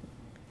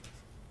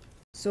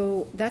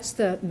 So that's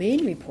the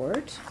main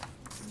report.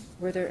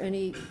 Were there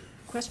any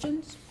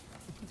questions?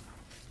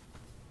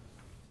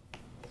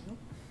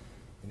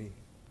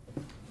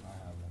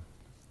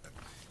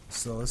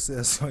 So it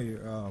says so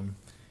your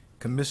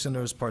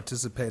commissioners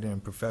participated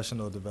in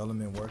professional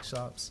development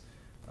workshops.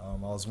 I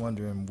was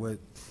wondering what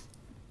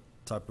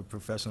type of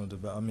professional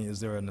development,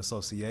 is there an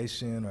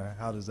association or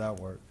how does that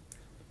work?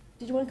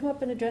 Did you want to come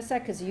up and address that?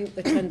 Because you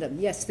attend them.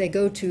 Yes, they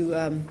go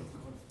to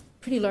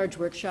pretty large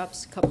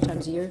workshops a couple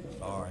times a year.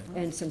 All right.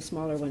 And some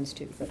smaller ones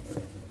too. But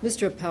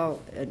Mr.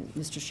 Appel and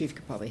Mr. Shreve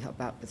could probably help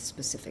out with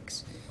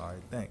specifics. All right,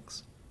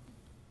 thanks.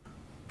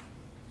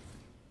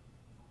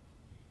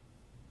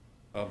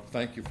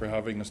 Thank you for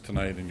having us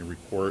tonight, and your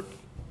report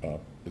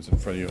is in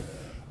front of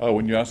you.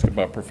 When you ask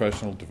about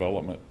professional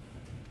development,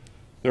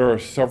 there are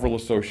several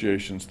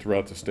associations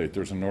throughout the state.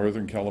 There's a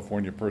Northern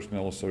California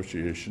Personnel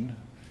Association,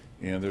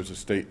 and there's a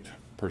State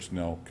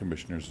Personnel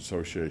Commissioners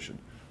Association.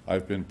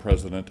 I've been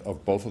president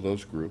of both of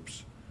those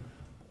groups,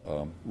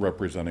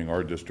 representing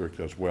our district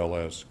as well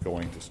as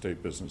going to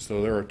state business.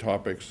 So there are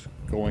topics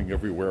going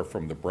everywhere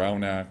from the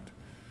Brown Act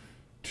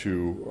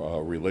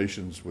to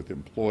relations with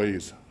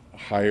employees,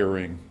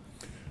 hiring,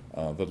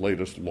 the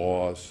latest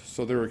laws.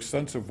 So there are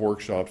extensive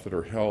workshops that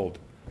are held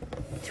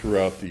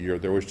throughout the year.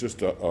 There was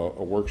just a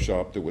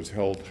workshop that was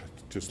held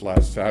just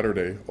last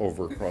Saturday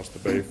over across the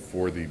bay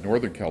for the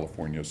Northern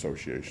California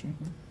Association.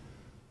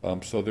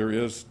 So there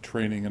is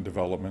training and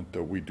development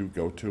that we do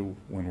go to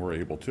when we're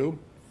able to,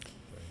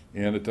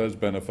 and it does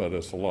benefit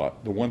us a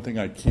lot. The one thing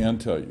I can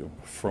tell you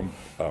from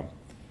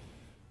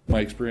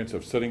my experience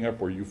of sitting up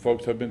where you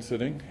folks have been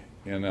sitting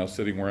and now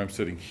sitting where I'm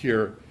sitting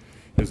here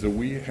is that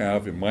we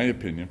have, in my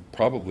opinion,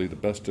 probably the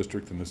best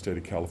district in the state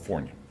of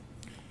California.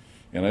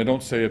 And I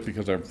don't say it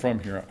because I'm from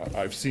here.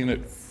 I've seen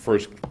it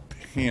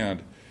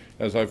firsthand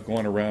as I've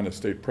gone around as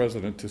state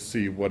president to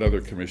see what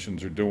other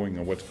commissions are doing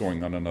and what's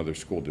going on in other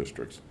school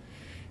districts.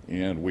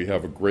 And we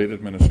have a great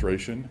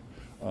administration.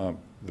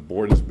 The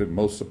board has been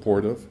most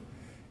supportive.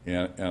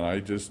 And I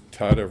just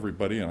tout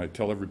everybody and I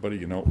tell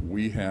everybody,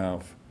 we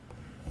have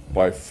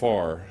by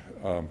far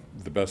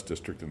the best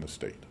district in the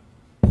state.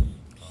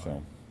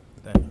 So.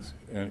 Thanks.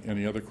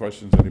 Any other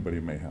questions anybody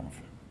may have?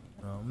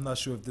 I'm not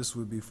sure if this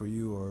would be for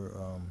you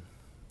or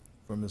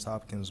for Ms.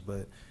 Hopkins,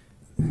 but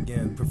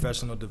again,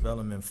 professional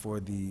development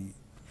for the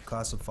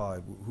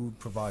classified, who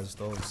provides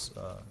those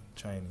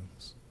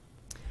trainings?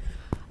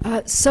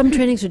 Some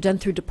trainings are done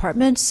through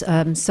departments,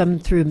 some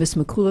through Ms.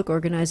 McCulloch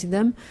organizing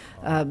them.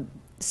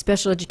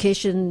 Special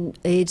education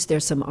aides,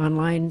 there's some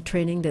online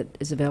training that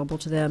is available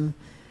to them.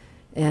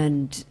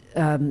 And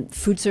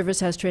food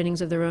service has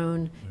trainings of their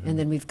own, and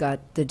then we've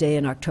got the day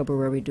in October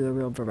where we do a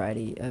real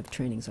variety of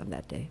trainings on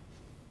that day.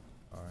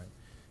 All right.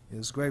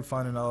 It's great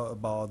finding out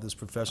about all this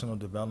professional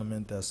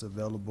development that's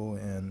available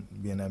and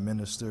being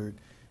administered,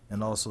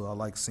 and also I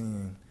like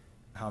seeing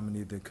how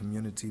many of the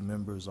community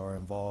members are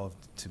involved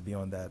to be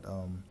on that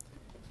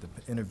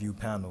the interview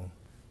panel.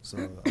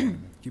 So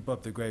keep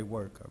up the great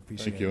work. I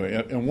appreciate it.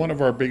 Thank you. And one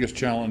of our biggest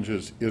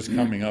challenges is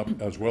coming up,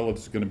 as well as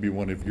it's going to be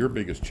one of your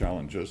biggest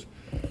challenges,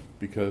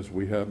 because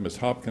we have Ms.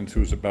 Hopkins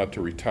who's about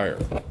to retire.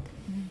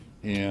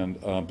 And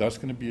that's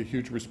going to be a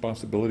huge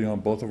responsibility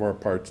on both of our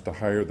parts to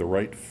hire the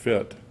right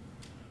fit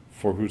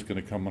for who's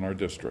going to come in our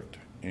district.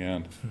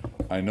 And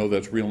I know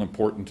that's real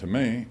important to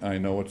me. I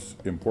know it's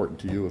important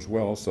to you as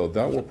well. So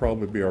that will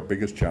probably be our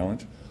biggest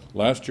challenge.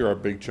 Last year, our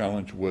big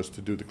challenge was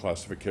to do the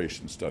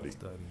classification study.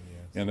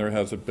 And there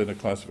hasn't been a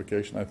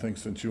classification, I think,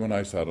 since you and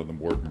I sat on the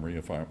board, Marie,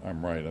 if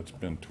I'm right. It's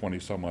been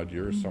 20-some-odd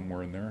years,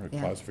 somewhere in there, a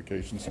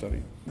classification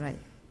study. Right.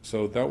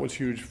 So that was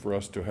huge for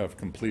us to have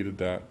completed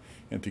that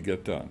and to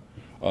get done.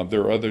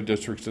 There are other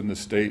districts in the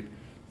state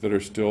that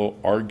are still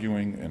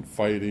arguing and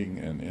fighting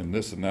and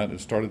this and that, and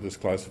started this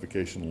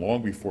classification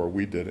long before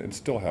we did and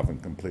still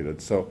haven't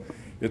completed. So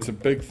it's a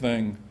big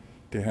thing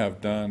to have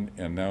done,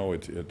 and now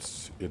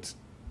it's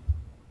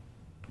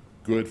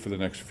good for the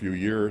next few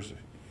years,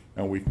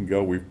 and we can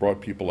go. We've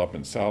brought people up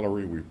in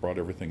salary, we've brought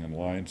everything in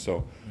line.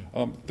 So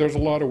there's a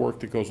lot of work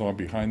that goes on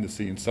behind the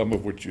scenes, some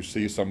of which you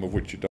see, some of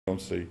which you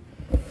don't see.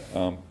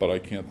 But I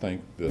can't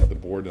thank the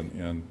board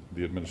and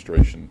the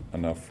administration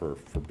enough for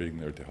being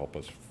there to help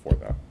us for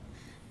that.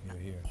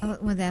 I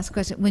want to ask a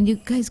question. When you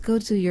guys go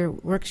to your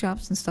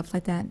workshops and stuff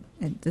like that,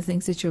 and the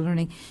things that you're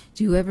learning,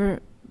 do you ever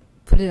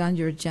put it on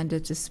your agenda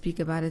to speak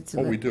about it?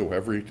 We do.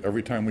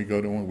 Every time we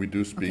go to one, we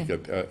do speak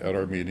at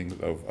our meetings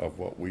of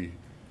what we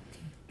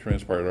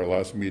transpired. Our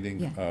last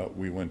meeting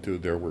we went to,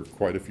 there were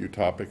quite a few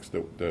topics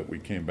that we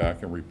came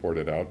back and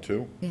reported out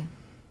to.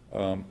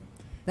 Yeah.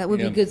 That would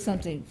be good,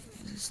 something,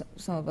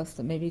 some of us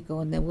to maybe go,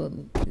 and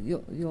then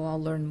you'll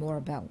all learn more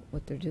about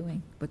what they're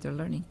doing, what they're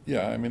learning.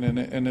 Yeah, I mean,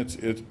 and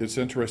it's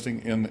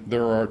interesting, and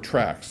there are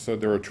tracks. So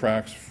there are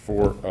tracks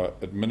for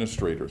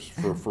administrators,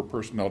 for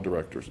personnel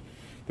directors.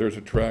 There's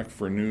a track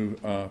for new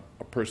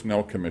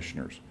personnel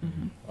commissioners.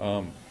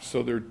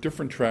 So there are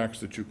different tracks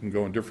that you can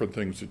go and different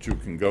things that you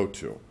can go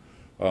to.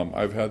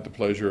 I've had the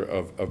pleasure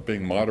of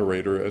being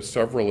moderator at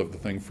several of the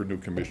things for new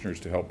commissioners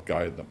to help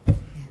guide them.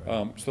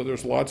 So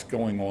there's lots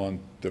going on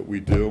that we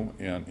do,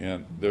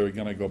 and they're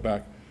going to go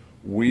back.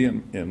 We,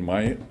 in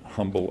my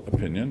humble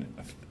opinion,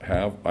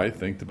 have, I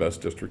think, the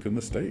best district in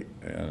the state.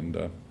 And,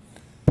 you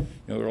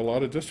know, there are a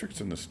lot of districts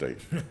in the state.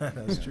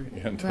 That's true.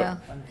 And, well,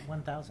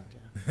 1,000,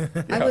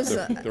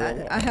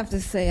 yeah. I have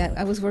to say,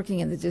 I was working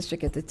in the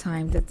district at the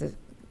time that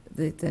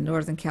the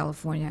Northern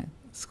California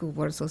School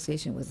Board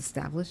Association was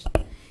established.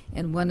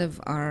 And one of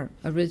our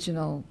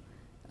original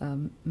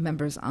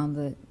members on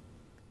the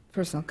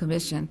Personnel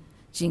Commission,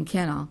 Jean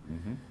Kennel,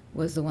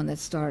 was the one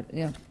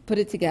that put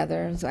it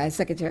together. So as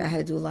secretary, I had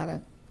to do a lot of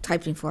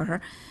typing for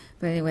her.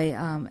 But anyway,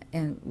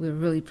 and we're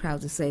really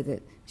proud to say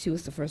that she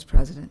was the first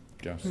president.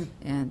 Yes.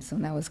 And so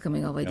now it's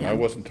coming all the way down. And I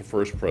wasn't the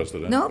first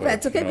president. No,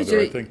 that's okay. You know,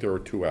 I think there were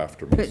two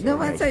after me. But so, no, you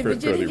know, I'm sorry,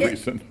 but you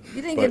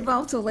didn't get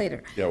involved till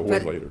later. Yeah, way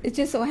later. It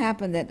just so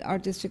happened that our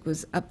district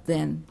was up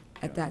then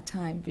at that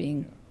time,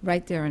 being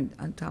right there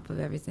on top of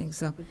everything.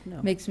 So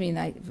makes me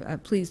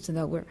pleased to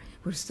know we're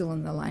still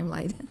in the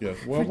limelight. Yes,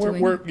 well,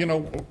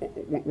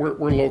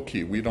 we're low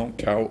key. We don't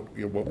tout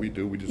what we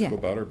do. We just go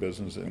about our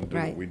business and do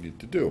what we need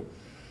to do.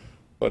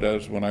 But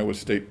as when I was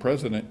state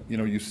president, you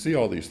know, you see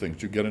all these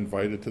things. You get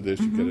invited to this,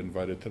 you get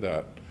invited to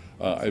that.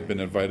 I've been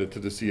invited to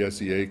the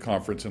CSEA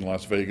conference in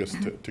Las Vegas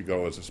to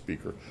go as a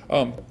speaker.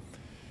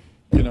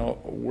 You know,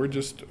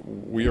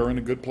 we are in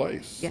a good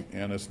place,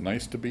 and it's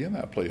nice to be in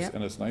that place,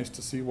 and it's nice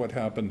to see what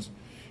happens.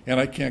 And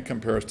I can't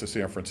compare us to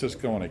San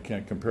Francisco, and I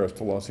can't compare us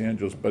to Los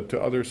Angeles, but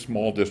to other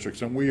small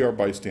districts, and we are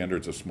by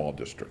standards a small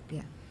district.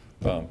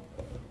 But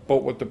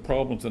what the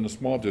problems in a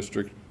small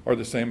district are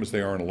the same as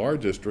they are in a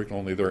large district,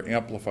 only they're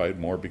amplified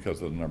more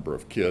because of the number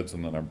of kids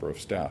and the number of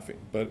staffing.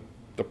 But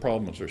the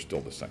problems are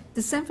still the same.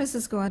 The San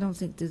Francisco, I don't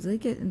think, do they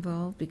get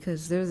involved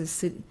because they're the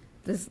city?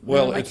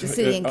 Well, like the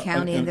city and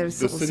county, and there's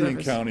civil service. The city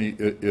and county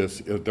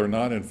they're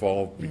not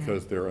involved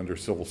because they're under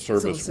civil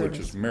service, which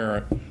is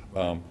merit.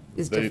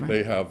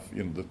 They have,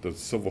 you know, the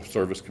Civil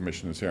Service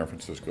Commission in San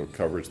Francisco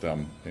covers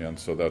them, and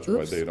so that's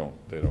why they don't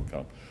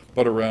come.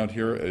 But around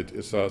here,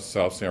 it's us,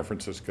 South San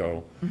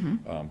Francisco,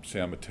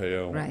 San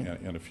Mateo,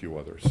 and a few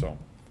others. So,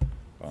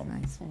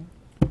 nice. All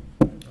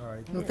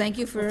right. Well, thank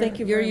you for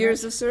your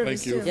years of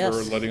service. Thank you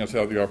for letting us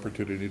have the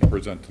opportunity to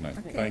present tonight.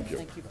 Thank you.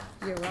 Thank you.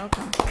 You're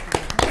welcome.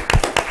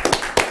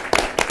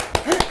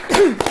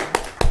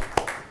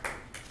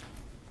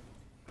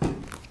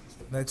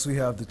 Next, we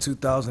have the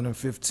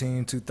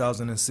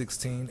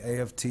 2015-2016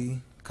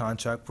 AFT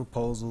contract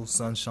proposal,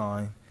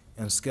 Sunshine,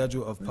 and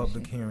schedule of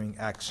public hearing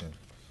action.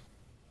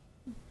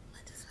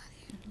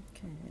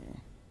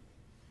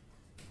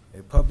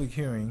 A public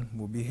hearing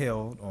will be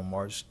held on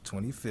March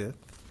 25th,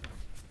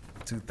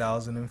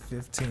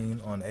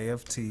 2015 on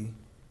AFT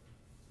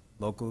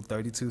Local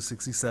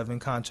 3267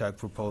 contract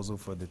proposal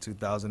for the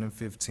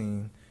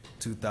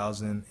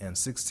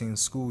 2015-2016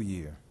 school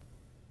year.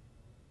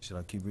 Should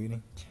I keep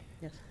reading?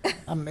 Yes.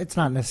 It's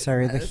not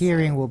necessary. The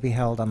hearing will be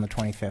held on the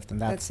 25th,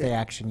 and that's the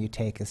action you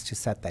take is to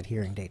set that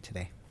hearing date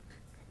today.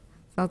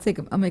 I'll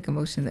make a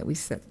motion that we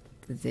set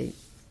the date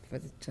for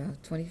the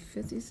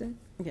 25th, you said?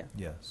 Yeah.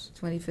 Yes.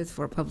 25th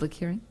for a public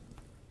hearing?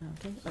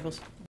 Okay.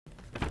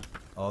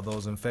 All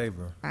those in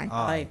favor? Aye.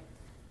 Aye.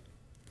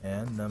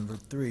 And number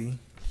 3,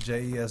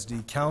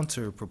 JESD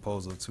counter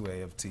proposal to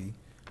AFT,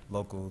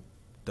 Local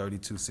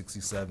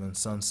 3267,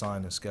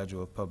 Sunshine and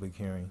schedule of public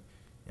hearing,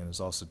 and it's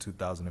also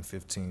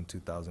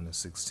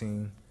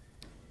 2015-2016.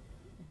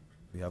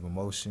 We have a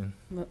motion.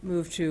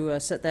 Move to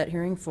set that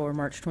hearing for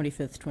March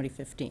 25th,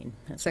 2015.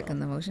 Second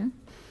the motion.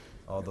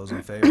 All those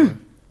in favor?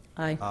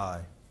 Aye.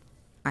 Aye.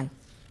 Aye.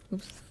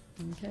 Oops.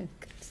 Okay.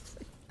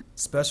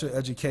 Special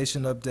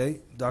education update.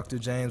 Dr.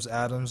 James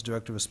Adams,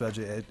 Director of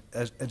Special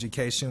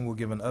Education, will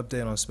give an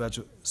update on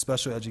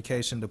special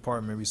education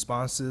department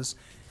responses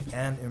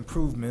and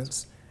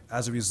improvements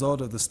as a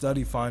result of the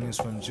study findings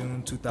from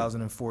June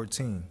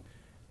 2014.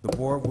 The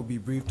board will be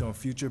briefed on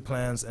future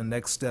plans and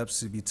next steps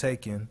to be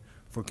taken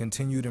for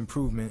continued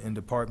improvement in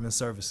department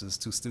services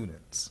to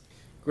students.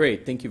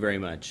 Great, thank you very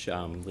much,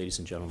 ladies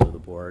and gentlemen of the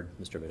board,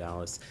 Mr.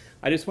 Vidalis.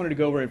 I just wanted to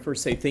go over and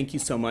first say thank you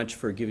so much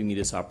for giving me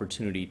this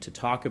opportunity to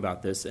talk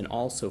about this and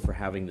also for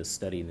having this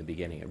study in the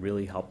beginning. It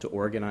really helped to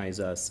organize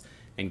us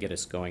and get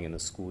us going in the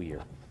school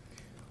year.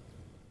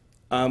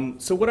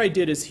 So what I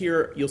did is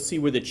here, you'll see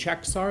where the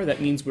checks are. That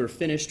means we're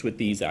finished with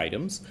these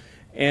items.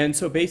 And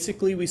so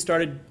basically we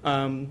started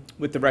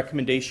with the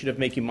recommendation of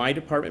making my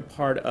department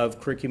part of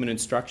curriculum and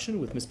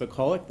instruction with Ms.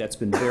 McCulloch. That's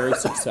been very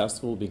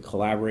successful. We've been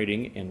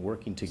collaborating and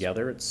working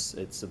together. It's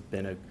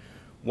been a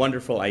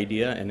wonderful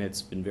idea and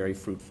it's been very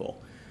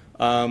fruitful.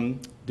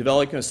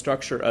 Developing a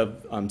structure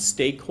of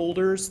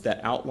stakeholders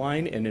that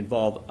outline and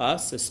involve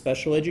us as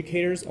special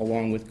educators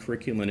along with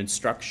curriculum and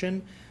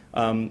instruction.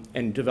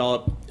 And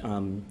develop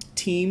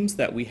teams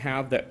that we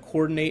have that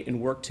coordinate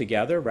and work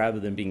together rather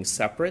than being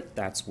separate.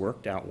 That's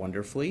worked out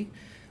wonderfully.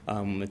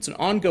 It's an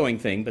ongoing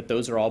thing, but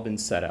those are all been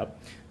set up.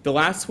 The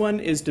last one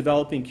is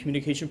developing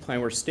communication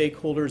plan where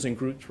stakeholders and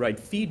groups provide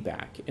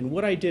feedback. And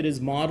what I did is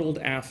modeled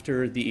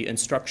after the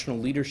instructional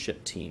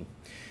leadership team.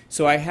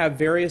 So I have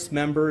various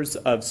members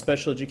of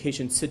special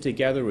education sit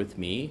together with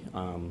me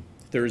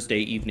Thursday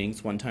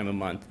evenings, one time a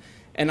month,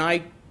 and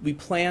we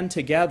plan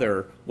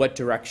together what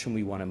direction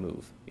we want to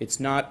move. It's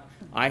not,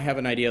 I have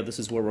an idea, this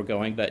is where we're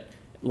going, but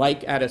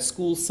like at a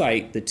school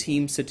site, the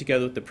teams sit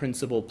together with the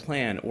principal,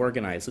 plan,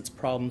 organize, let's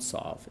problem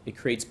solve. It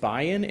creates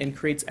buy-in and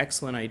creates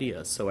excellent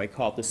ideas. So I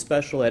call it the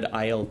Special Ed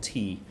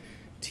ILT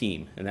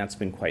team, and that's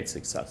been quite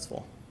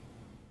successful.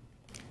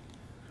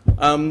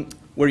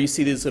 Where you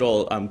see these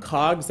little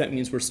cogs, that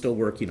means we're still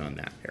working on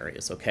that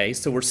areas, okay?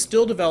 So we're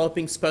still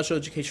developing special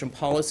education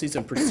policies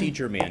and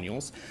procedure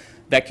manuals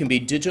that can be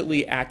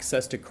digitally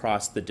accessed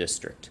across the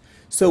district.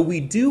 So we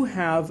do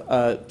have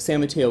a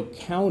San Mateo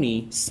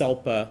County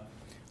SELPA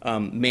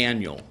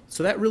manual.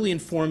 So that really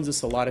informs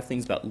us a lot of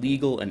things about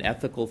legal and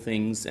ethical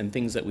things and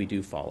things that we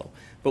do follow.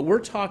 But we're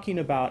talking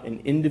about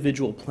an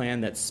individual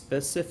plan that's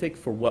specific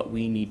for what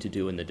we need to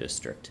do in the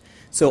district.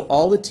 So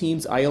all the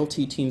teams,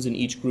 ILT teams in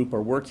each group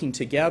are working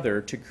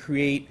together to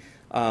create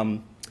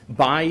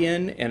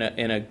buy-in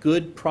and a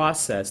good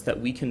process that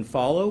we can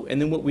follow.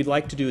 And then what we'd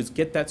like to do is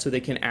get that so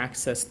they can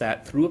access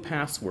that through a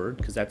password,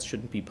 because that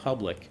shouldn't be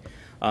public,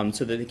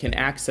 so that they can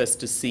access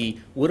to see,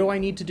 what do I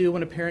need to do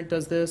when a parent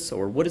does this,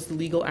 or what is the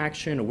legal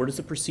action, or what is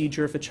the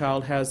procedure if a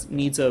child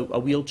needs a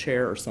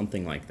wheelchair or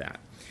something like that.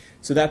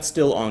 So that's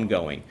still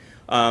ongoing.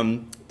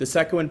 The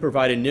second one,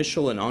 provide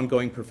initial and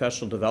ongoing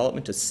professional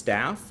development to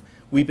staff.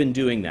 We've been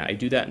doing that. I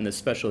do that in the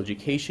special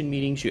education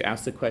meetings. You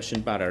ask the question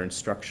about our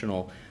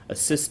instructional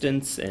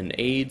assistants and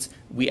aides.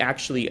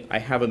 I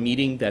have a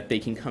meeting that they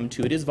can come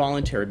to. It is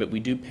voluntary, but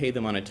we do pay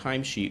them on a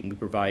timesheet, and we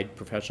provide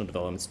professional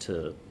developments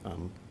to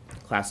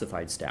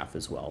classified staff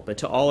as well. But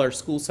to all our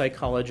school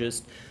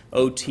psychologists,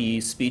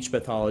 OTs, speech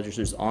pathologists,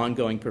 there's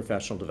ongoing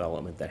professional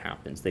development that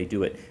happens. They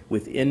do it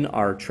within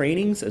our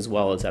trainings as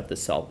well as at the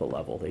SELPA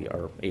level. They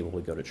are able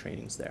to go to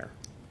trainings there.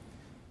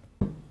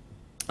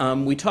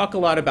 We talk a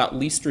lot about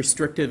least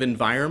restrictive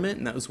environment,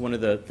 and that was one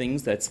of the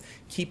things that's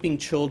keeping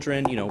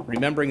children,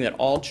 remembering that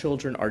all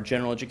children are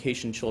general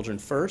education children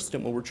first,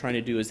 and what we're trying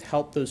to do is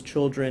help those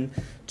children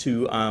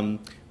to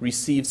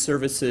receive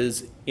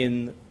services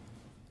in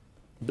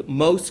the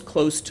most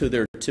close to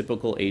their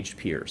typical age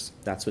peers.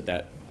 That's what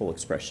that whole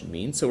expression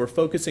means. So we're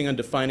focusing on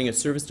defining a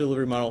service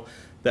delivery model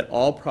that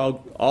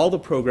all the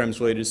programs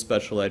related to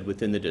special ed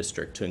within the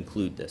district to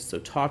include this. So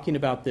talking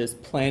about this,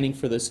 planning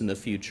for this in the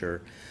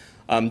future,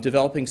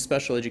 developing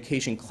special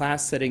education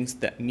class settings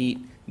that meet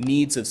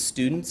needs of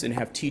students and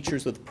have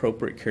teachers with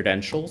appropriate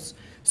credentials.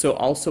 So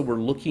also we're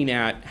looking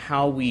at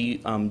how we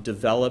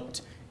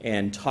developed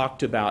and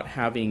talked about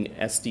having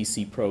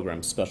SDC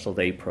programs, special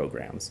day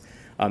programs.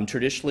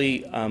 Traditionally,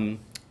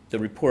 the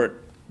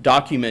report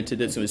documented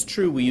this. It was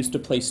true, we used to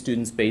place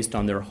students based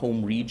on their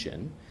home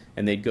region,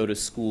 and they'd go to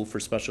school for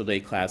special day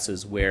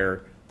classes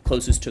where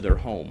closest to their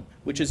home,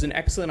 which is an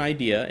excellent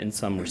idea in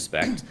some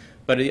respect.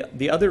 But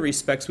the other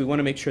respects, we want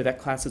to make sure that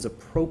class is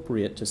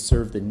appropriate to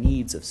serve the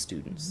needs of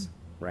students,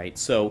 right?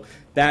 So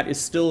that is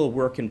still a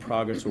work in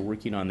progress. We're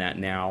working on that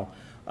now.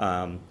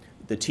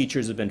 The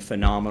teachers have been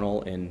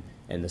phenomenal, and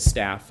the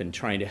staff, in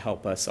trying to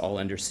help us all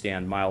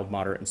understand mild,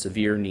 moderate, and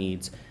severe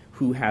needs.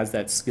 Who has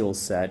that skill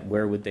set?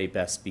 Where would they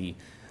best be?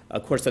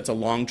 Of course, that's a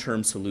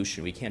long-term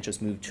solution. We can't just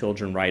move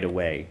children right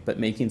away, but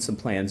making some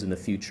plans in the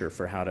future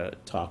for how to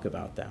talk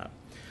about that.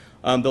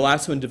 The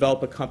last one,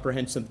 develop a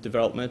comprehensive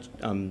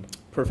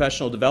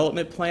professional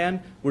development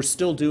plan. We're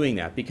still doing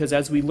that because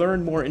as we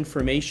learn more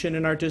information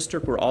in our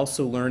district, we're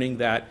also learning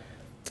that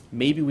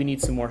maybe we need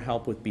some more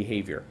help with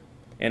behavior.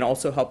 and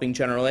also helping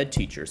general ed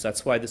teachers.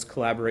 That's why this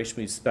collaboration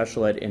between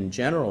special ed and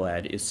general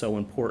ed is so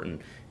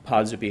important.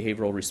 Positive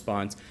behavioral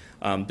response.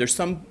 There's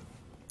some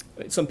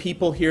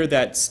people here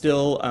that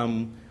still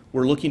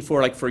we're looking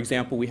for, like for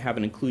example, we have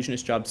an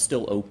inclusionist job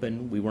still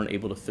open. We weren't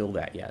able to fill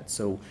that yet.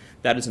 So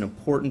that is an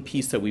important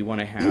piece that we want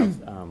to have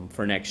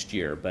for next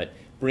year, but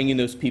bringing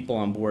those people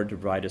on board to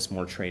provide us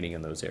more training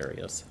in those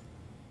areas.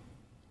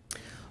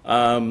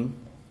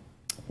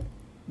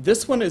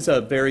 This one is a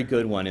very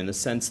good one in the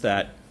sense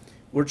that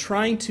we're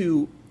trying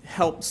to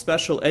help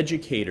special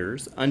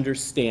educators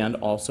understand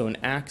also and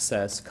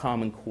access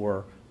Common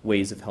Core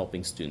ways of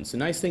helping students. The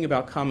nice thing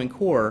about Common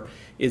Core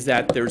is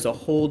that there's a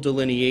whole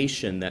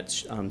delineation that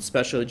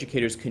special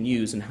educators can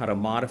use in how to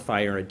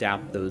modify or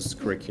adapt those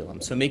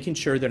curriculums. So making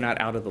sure they're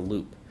not out of the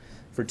loop.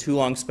 For too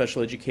long,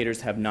 special educators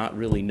have not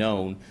really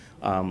known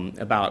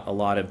about a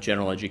lot of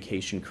general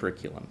education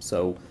curriculum.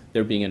 So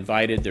they're being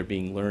invited, they're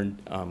being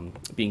learned,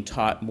 being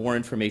taught more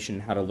information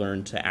on how to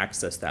learn to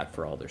access that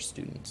for all their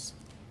students.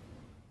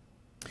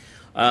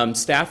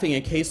 Staffing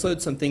and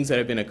caseload, some things that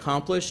have been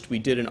accomplished. We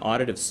did an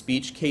audit of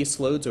speech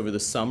caseloads over the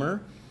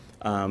summer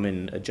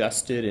and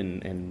adjusted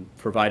and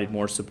provided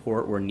more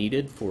support where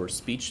needed for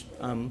speech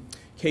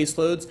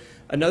caseloads.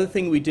 Another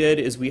thing we did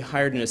is we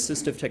hired an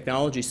assistive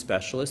technology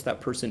specialist. That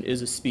person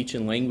is a speech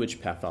and language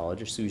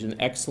pathologist, so she's an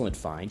excellent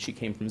find. She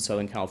came from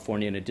Southern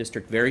California in a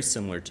district very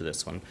similar to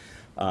this one.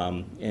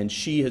 And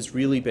she has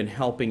really been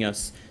helping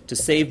us to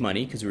save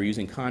money because we were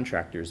using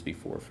contractors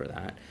before for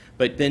that.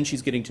 But then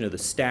she's getting to know the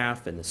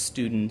staff and the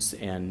students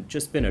and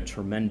just been a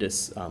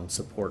tremendous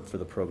support for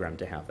the program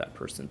to have that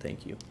person.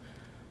 Thank you.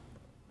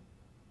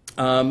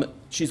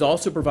 She's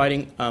also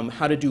providing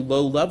how to do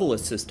low-level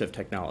assistive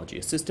technology.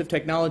 Assistive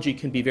technology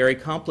can be very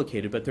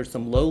complicated, but there's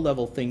some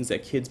low-level things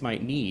that kids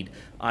might need.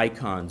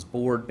 Icons,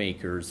 board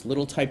makers,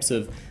 little types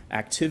of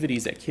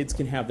activities that kids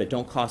can have that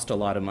don't cost a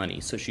lot of money.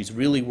 So she's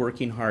really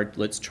working hard.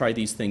 Let's try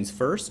these things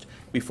first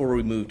before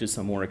we move to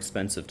some more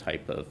expensive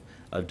type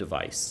of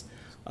device.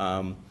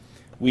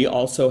 We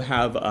also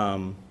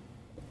have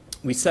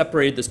we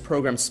separated this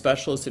program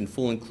specialist and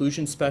full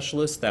inclusion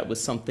specialist. That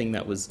was something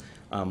that was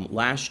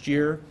last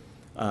year.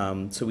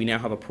 So we now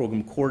have a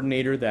program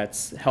coordinator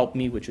that's helped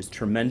me, which is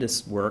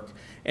tremendous work.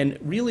 And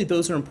really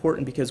those are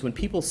important because when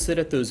people sit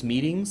at those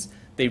meetings,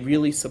 they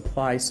really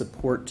supply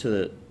support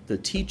to the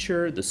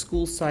teacher, the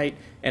school site,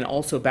 and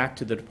also back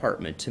to the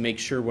department to make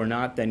sure we're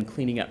not then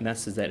cleaning up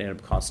messes that end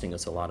up costing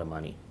us a lot of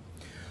money.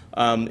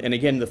 And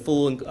again, the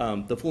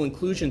full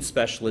inclusion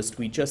specialist,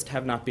 we just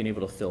have not been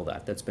able to fill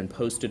that. That's been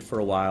posted for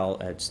a while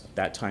at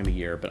that time of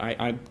year, but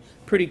I'm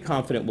pretty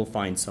confident we'll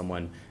find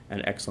someone,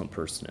 an excellent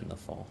person in the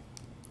fall.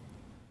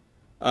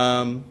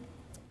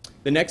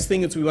 The next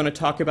thing is we want to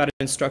talk about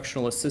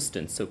instructional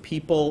assistance. So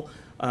people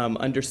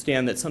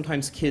understand that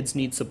sometimes kids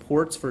need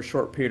supports for a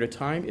short period of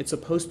time. It's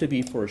supposed to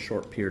be for a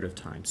short period of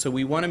time. So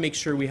we want to make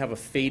sure we have a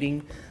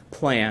fading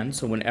plan.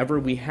 So whenever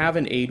we have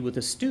an aid with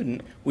a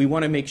student, we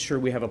want to make sure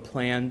we have a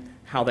plan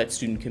how that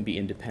student can be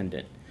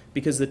independent.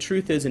 Because the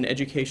truth is, in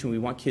education, we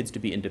want kids to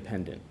be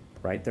independent,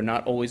 right? They're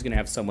not always going to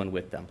have someone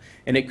with them.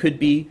 And it could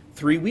be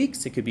 3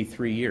 weeks, it could be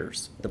 3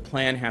 years. The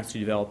plan has to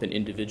develop and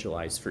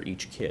individualize for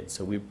each kid.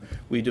 So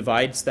we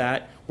divide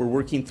that. We're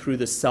working through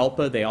the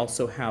SELPA. They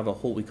also have a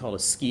whole, we call a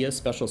SCIA,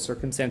 Special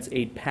Circumstance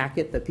Aid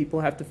Packet that people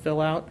have to fill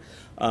out.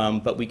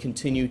 But we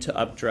continue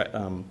to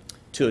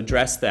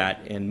address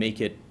that and make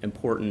it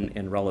important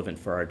and relevant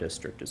for our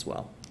district as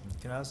well.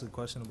 Can I ask a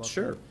question about that?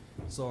 Sure.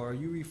 So are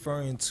you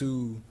referring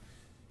to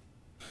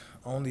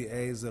only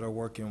aides that are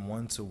working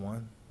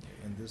one-to-one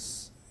in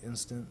this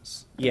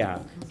instance? Yeah.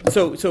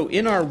 So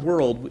in our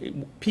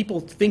world,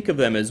 people think of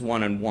them as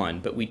one-on-one,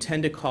 but we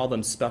tend to call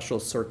them special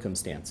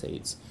circumstance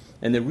aides.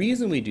 And the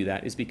reason we do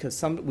that is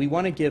because we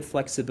want to give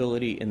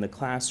flexibility in the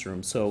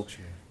classroom. So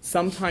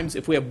sometimes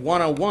if we have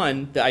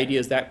one-on-one, the idea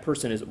is that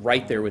person is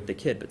right there with the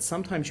kid. But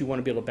sometimes you want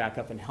to be able to back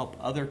up and help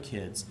other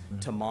kids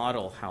to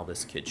model how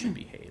this kid should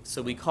behave.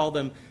 So we call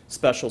them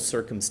special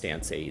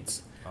circumstance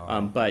aides.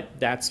 But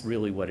that's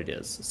really what it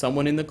is.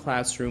 Someone in the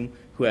classroom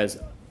who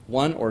has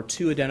 1 or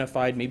 2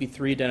 identified, maybe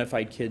 3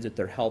 identified kids that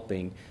they're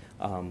helping,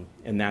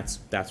 and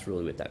that's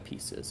really what that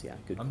piece is. Yeah,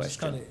 good question. I'm just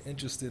kind of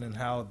interested in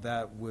how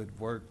that would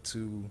work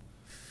to,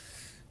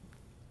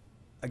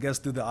 I guess,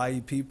 through the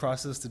IEP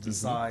process to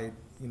decide,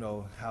 you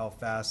know, how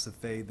fast to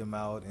fade them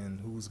out and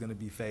who's going to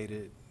be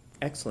faded.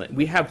 Excellent.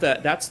 We have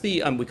that's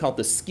the, we call it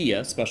the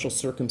SCIA, Special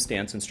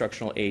Circumstance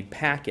Instructional Aid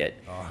Packet.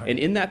 And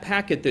in that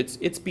packet, it's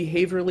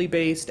behaviorally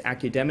based,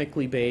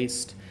 academically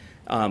based,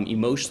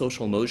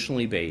 social,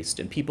 emotionally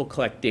based, and people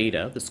collect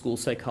data, the school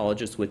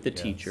psychologist with the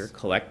teacher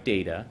collect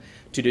data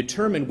to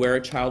determine where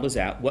a child is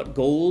at, what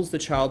goals the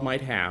child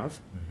might have,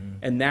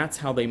 and that's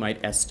how they might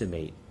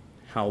estimate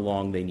how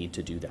long they need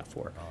to do that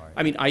for.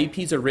 I mean,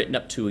 IEPs are written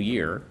up to a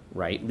year,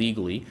 right,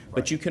 legally,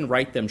 but you can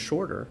write them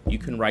shorter. You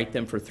can write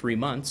them for 3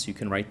 months. You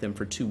can write them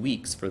for 2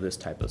 weeks for this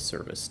type of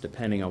service,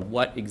 depending on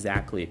what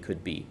exactly it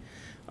could be.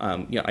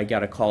 You know, I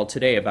got a call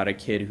today about a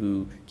kid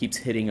who keeps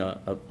hitting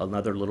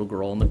another little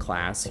girl in the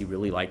class. He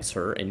really likes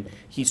her, and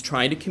he's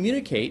trying to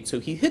communicate, so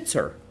he hits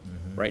her.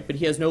 right? But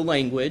he has no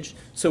language,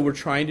 so we're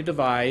trying to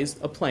devise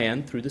a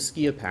plan through the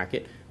SKIA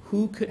packet.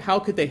 How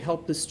could they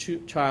help this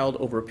child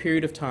over a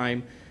period of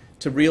time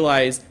to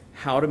realize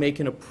how to make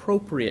an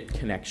appropriate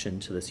connection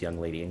to this young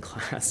lady in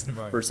class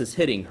versus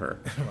hitting her.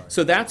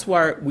 So that's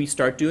why we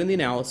start doing the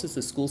analysis.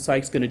 The school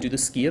psych's going to do the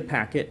SKIA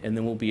packet, and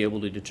then we'll be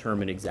able to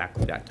determine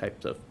exactly that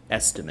type of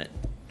estimate.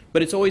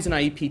 But it's always an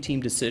IEP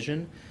team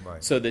decision.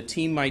 So the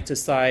team might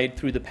decide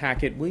through the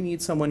packet, we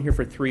need someone here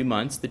for 3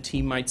 months. The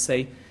team might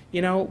say,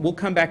 you know, we'll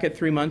come back at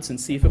 3 months and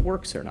see if it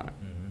works or not.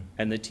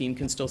 And the team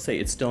can still say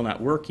it's still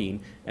not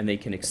working, and they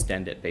can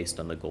extend it based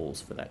on the goals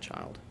for that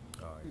child.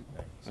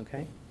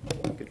 Okay?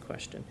 Good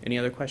question. Any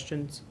other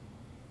questions?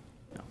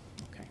 No.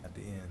 Okay. At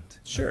the end.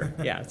 Sure.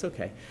 Yeah, it's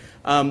okay.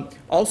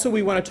 Also,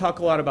 we want to talk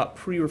a lot about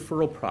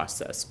pre-referral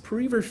process.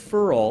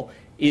 Pre-referral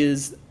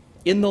is,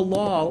 in the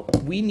law,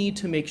 we need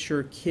to make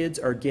sure kids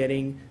are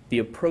getting the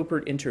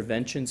appropriate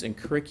interventions and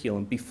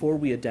curriculum before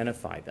we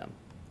identify them.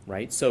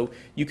 Right? So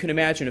you can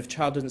imagine if a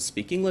child doesn't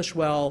speak English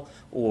well,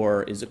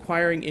 or is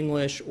acquiring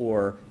English,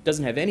 or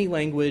doesn't have any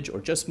language, or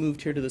just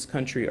moved here to this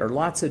country, or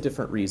lots of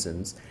different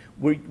reasons,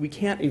 we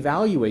can't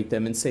evaluate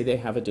them and say they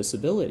have a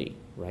disability.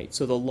 Right?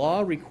 So the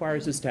law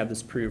requires us to have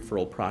this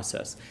pre-referral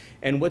process.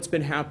 And what's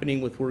been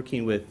happening with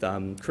working with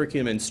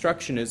curriculum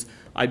instruction is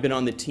I've been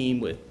on the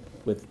team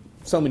with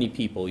so many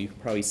people. You can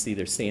probably see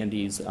there's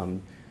Sandy's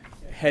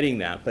heading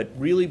that, but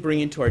really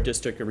bringing to our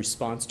district a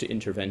response to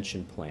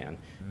intervention plan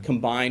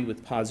combined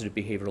with positive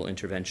behavioral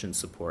intervention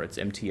supports,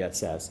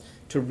 MTSS,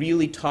 to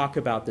really talk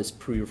about this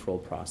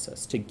pre-referral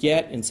process, to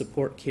get and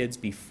support kids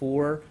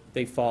before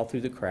they fall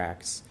through the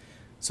cracks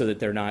so that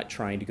they're not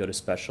trying to go to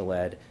special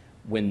ed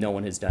when no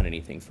one has done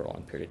anything for a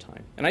long period of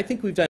time. And I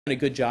think we've done a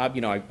good job.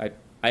 You know,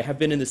 I have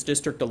been in this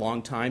district a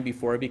long time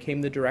before I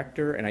became the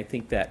director, and I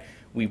think that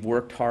we've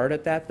worked hard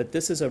at that, but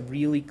this is a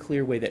really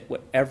clear way that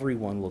what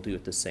everyone will do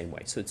it the same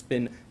way. So it's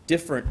been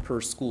different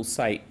per school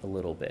site a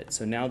little bit.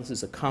 So now this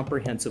is a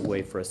comprehensive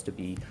way for us to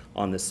be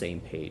on the same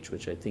page,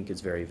 which I think is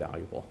very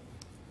valuable.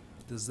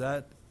 Does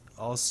that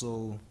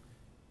also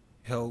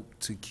help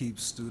to keep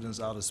students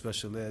out of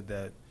special ed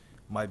that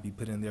might be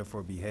put in there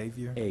for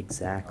behavior?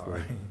 Exactly.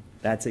 Right.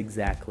 That's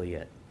exactly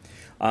it.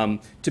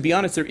 To be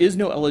honest, there is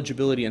no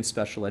eligibility in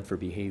special ed for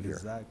behavior.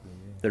 Exactly.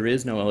 Yeah. There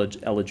is no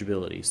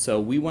eligibility. So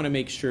we want to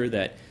make sure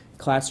that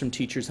classroom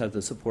teachers have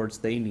the supports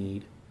they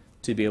need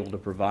to be able to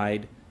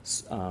provide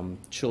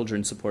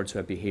children supports who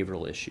have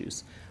behavioral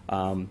issues.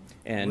 And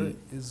what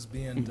is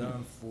being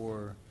done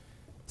for,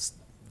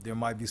 there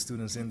might be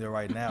students in there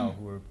right now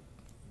who are,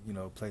 you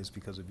know, placed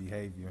because of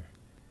behavior.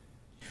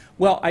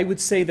 Well, I would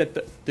say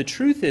that the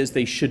truth is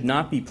they should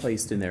not be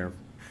placed in there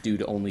due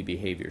to only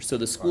behavior. So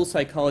the school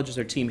psychologist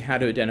or team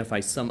had to identify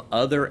some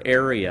other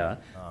area,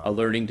 a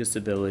learning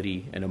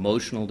disability, an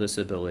emotional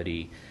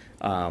disability,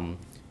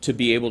 to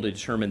be able to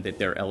determine that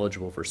they're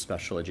eligible for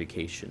special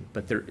education.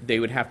 But they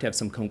would have to have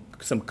some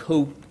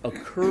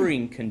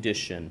co-occurring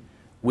condition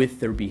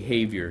with their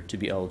behavior to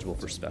be eligible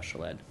for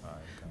special ed.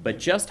 But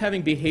just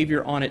having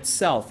behavior on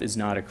itself is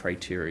not a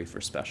criteria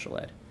for special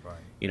ed.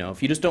 You know,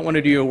 if you just don't want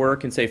to do your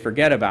work and say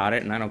forget about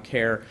it and I don't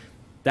care,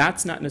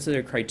 that's not necessarily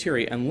a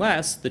criteria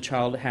unless the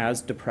child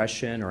has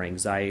depression or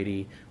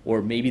anxiety,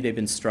 or maybe they've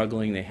been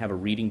struggling, they have a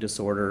reading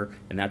disorder,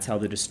 and that's how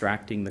they're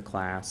distracting the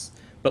class.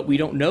 But we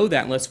don't know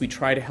that unless we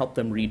try to help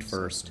them read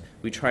first.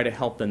 We try to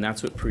help them.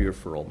 That's what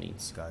pre-referral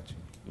means. Gotcha.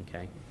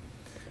 Okay.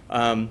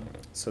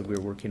 So we're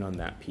working on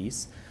that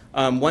piece.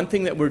 One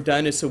thing that we've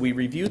done is, so we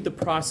reviewed the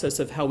process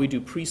of how we do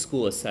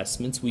preschool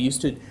assessments. We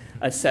used to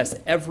assess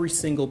every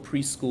single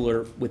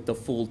preschooler with the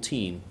full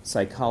team,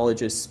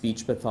 psychologist,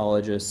 speech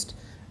pathologist,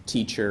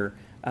 teacher,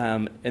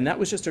 and that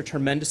was just a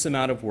tremendous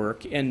amount of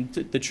work. And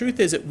the truth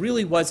is it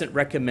really wasn't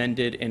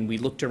recommended, and we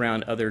looked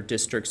around other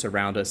districts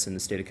around us in the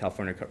state of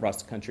California,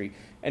 across the country,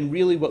 and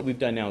really what we've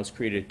done now is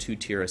created a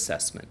two-tier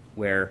assessment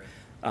where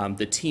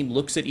the team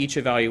looks at each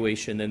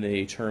evaluation, then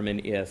they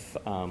determine if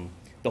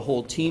the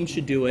whole team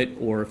should do it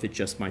or if it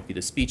just might be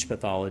the speech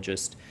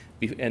pathologist,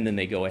 and then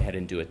they go ahead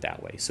and do it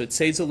that way. So it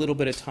saves a little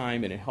bit of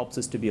time, and it helps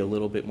us to be a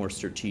little bit more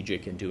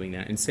strategic in doing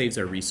that, and saves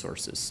our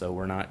resources. So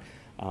we're not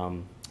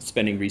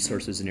spending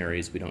resources in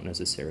areas we don't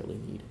necessarily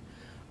need.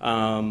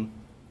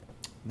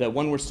 The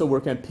one we're still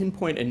working on,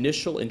 pinpoint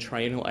initial and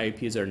triennial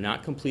IEPs are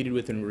not completed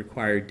within a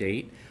required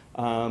date.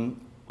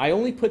 I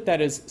only put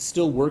that as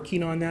still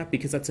working on that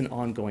because that's an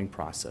ongoing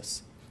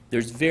process.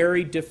 There's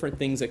very different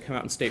things that come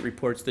out in state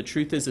reports. The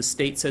truth is the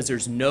state says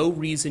there's no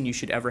reason you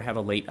should ever have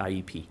a late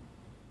IEP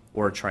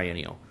or a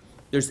triennial.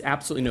 There's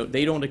absolutely no,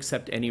 they don't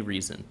accept any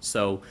reason.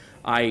 So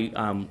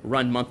I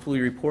run monthly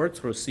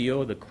reports.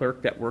 Rocio, the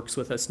clerk that works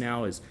with us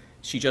now,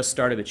 she just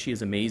started, but she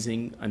is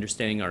amazing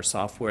understanding our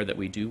software that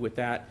we do with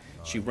that.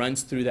 She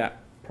runs through that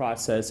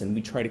process, and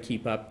we try to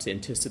keep up to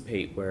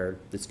anticipate where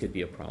this could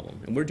be a problem.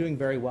 And we're doing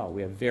very well.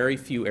 We have very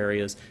few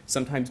areas.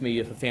 Sometimes maybe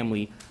if a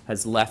family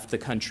has left the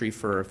country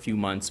for a few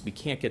months, we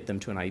can't get them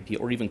to an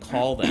IEP or even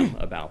call them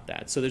about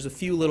that. So there's a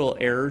few little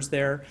errors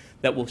there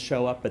that will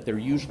show up, but they're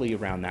usually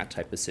around that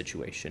type of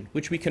situation,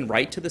 which we can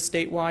write to the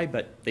statewide,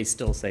 but they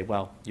still say,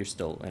 well, you're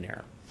still in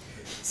error.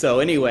 So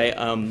anyway,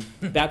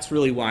 that's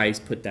really why I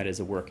put that as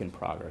a work in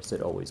progress.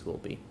 It always will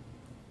be.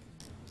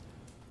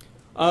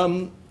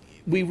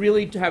 We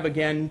really have,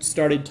 again,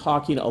 started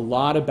talking a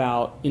lot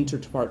about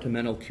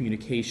interdepartmental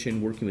communication,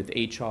 working with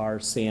HR,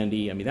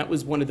 Sandy. I mean, that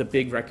was one of the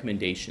big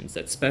recommendations,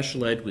 that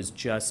special ed was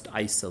just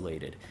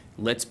isolated.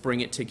 Let's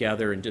bring it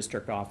together in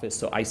district office.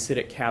 So I sit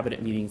at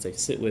cabinet meetings. I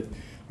sit with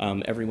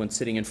everyone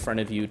sitting in front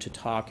of you to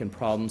talk and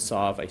problem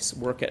solve. I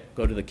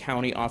go to the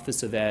county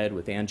office of ed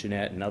with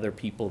Anjanette and other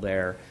people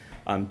there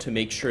to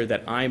make sure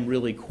that I'm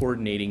really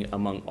coordinating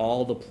among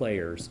all the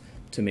players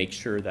to make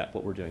sure that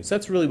what we're doing. So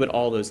that's really what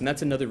all those, and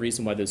that's another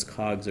reason why those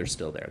cogs are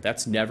still there.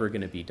 That's never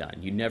going to be done.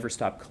 You never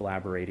stop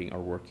collaborating or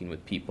working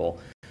with people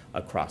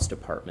across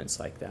departments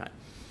like that.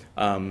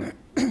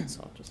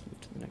 So I'll just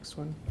move to the next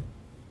one.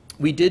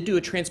 We did do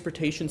a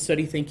transportation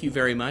study. Thank you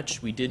very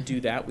much. We did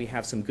do that. We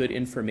have some good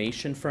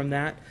information from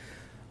that.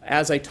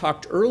 As I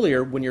talked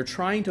earlier, when you're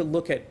trying to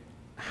look at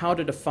how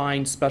to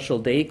define special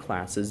day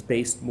classes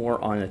based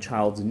more on a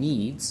child's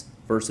needs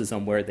versus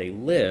on where they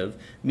live,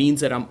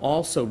 means that I'm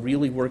also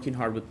really working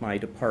hard with my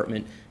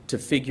department to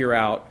figure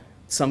out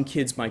some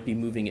kids might be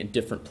moving in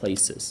different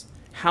places.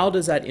 How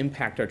does that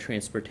impact our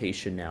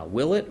transportation now?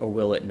 Will it or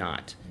will it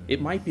not?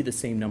 It might be the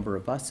same number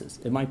of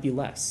buses. It might be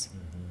less.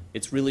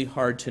 It's really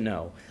hard to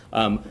know.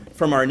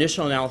 From our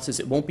initial analysis,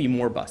 it won't be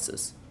more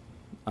buses.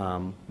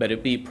 But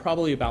it'd be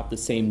probably about the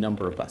same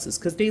number of buses.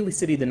 Because Daly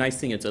City, the nice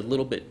thing, it's a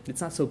little bit,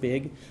 it's not so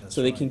big,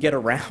 so they can get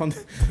around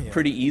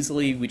pretty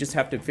easily. We just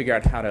have to figure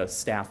out how to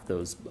staff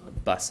those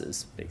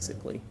buses,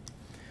 basically.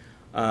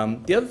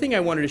 The other thing I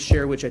wanted to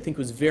share, which I think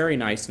was very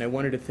nice, and I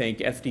wanted to thank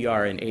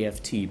FDR and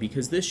AFT,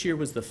 because this year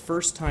was the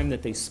first time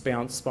that they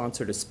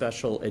sponsored a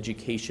special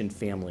education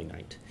family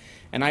night.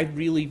 And I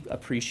really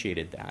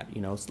appreciated that.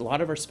 You know, a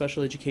lot of our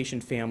special education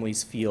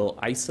families feel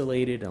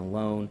isolated and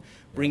alone.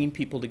 Bringing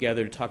people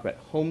together to talk about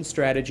home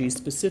strategies,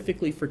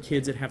 specifically for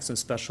kids that have some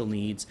special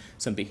needs,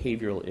 some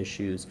behavioral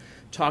issues.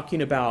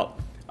 Talking about,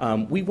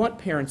 we want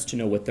parents to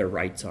know what their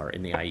rights are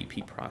in the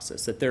IEP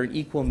process, that they're an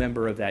equal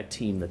member of that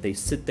team, that they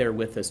sit there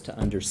with us to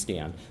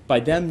understand. By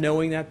them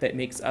knowing that, that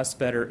makes us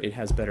better, it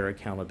has better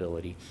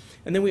accountability.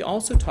 And then we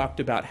also talked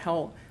about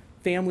how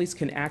families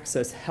can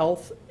access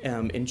health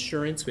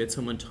insurance. We had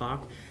someone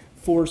talk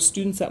for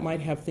students that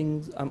might have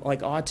things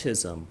like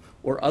autism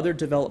or other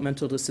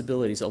developmental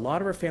disabilities. A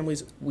lot of our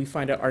families, we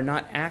find out, are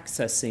not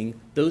accessing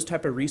those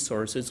type of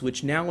resources,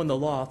 which now in the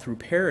law, through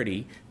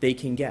parity, they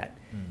can get.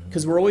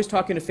 Because we're always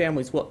talking to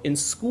families, well, in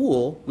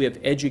school, we have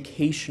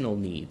educational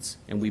needs,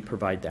 and we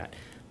provide that.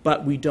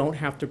 But we don't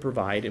have to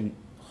provide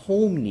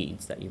home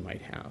needs that you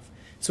might have.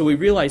 So we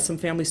realize some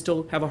families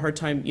still have a hard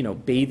time, you know,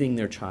 bathing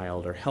their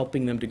child or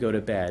helping them to go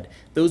to bed.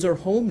 Those are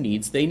home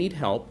needs. They need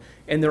help,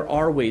 and there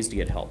are ways to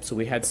get help. So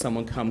we had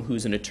someone come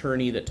who's an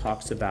attorney that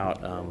talks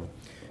about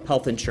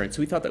health insurance.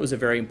 So we thought that was a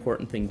very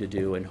important thing to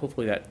do, and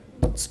hopefully that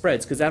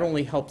spreads, because that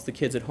only helps the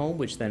kids at home,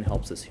 which then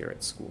helps us here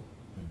at school.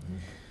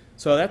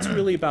 So that's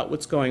really about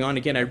what's going on.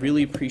 Again, I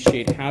really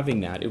appreciate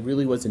having that. It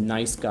really was a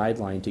nice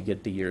guideline to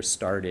get the year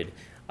started,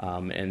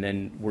 and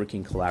then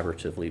working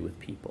collaboratively with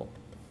people.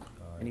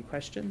 Any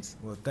questions?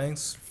 Well,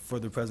 thanks for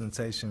the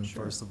presentation,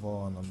 first of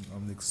all, and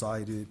I'm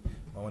excited.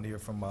 I want to hear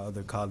from my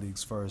other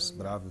colleagues first,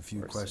 but I have a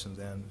few questions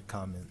and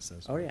comments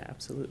as well. Oh, yeah,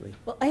 absolutely.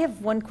 Well, I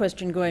have one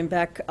question going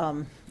back,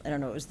 I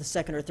don't know, it was the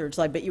second or third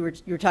slide, but you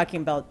were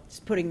talking about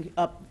putting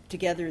up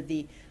together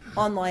the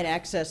online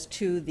access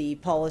to the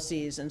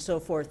policies and so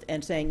forth,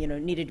 and saying, you know,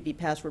 needed to be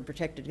password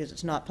protected because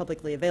it's not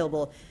publicly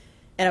available.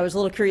 And I was a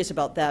little curious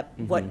about that,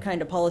 what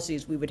kind of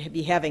policies we would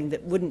be having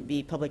that wouldn't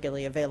be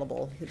publicly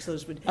available.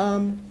 Those would, I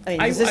mean,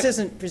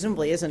 this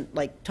presumably isn't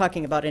like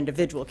talking about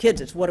individual kids,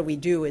 it's what do we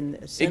do in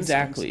this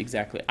instance.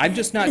 Exactly. I'm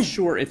just not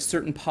sure if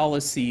certain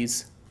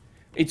policies,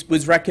 it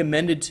was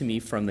recommended to me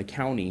from the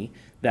county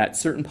that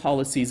certain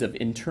policies of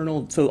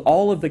internal, so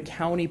all of the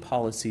county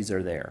policies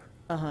are there,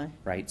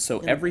 right? So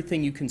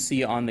everything you can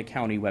see on the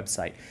county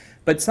website.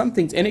 But some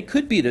things, and it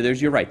could be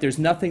that you're right, there's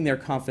nothing there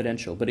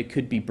confidential, but it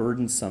could be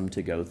burdensome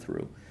to go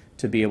through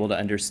to be able to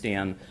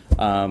understand.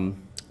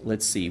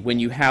 Let's see, when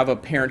you have a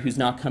parent who's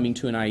not coming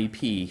to an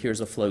IEP,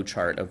 here's a flow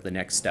chart of the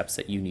next steps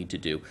that you need to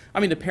do.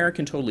 I mean, the parent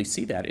can totally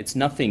see that. It's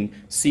nothing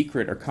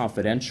secret or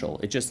confidential.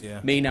 It just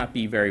may not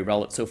be very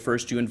relevant. So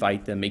first you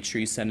invite them, make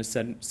sure you send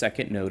a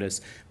second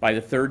notice. By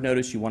the third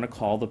notice, you want to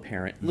call the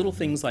parent. Little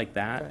things like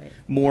that,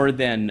 more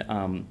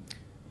than,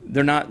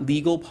 they're not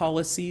legal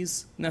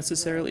policies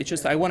necessarily. It's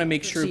just I want to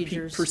make sure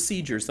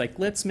procedures, like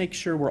let's make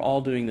sure we're all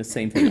doing the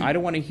same thing. I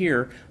don't want to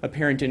hear a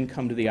parent didn't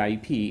come to the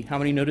IEP. How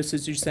many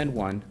notices did you send?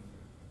 One,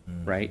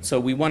 right? So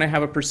we want to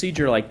have a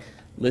procedure like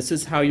this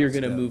is how you're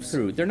going to move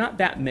through. They're not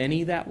that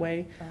many that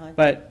way,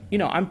 but you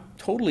know, I'm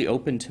totally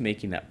open to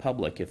making that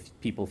public if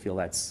people feel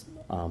that's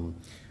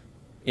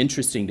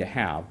interesting to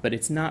have, but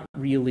it's not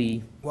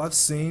really. Well, I've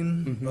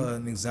seen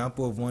an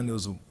example of one that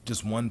was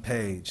just one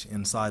page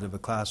inside of a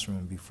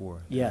classroom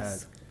before. Yes. It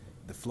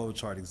had the flow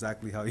chart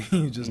exactly how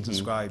you just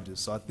described it.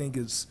 So I think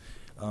it's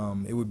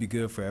it would be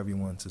good for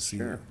everyone to see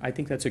Sure, it. I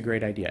think that's a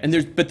great idea. And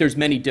there's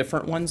many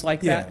different ones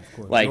like Yeah, that. of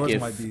course. Like Yours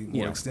if, might be you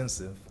more know,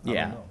 extensive. I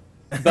Yeah. don't know.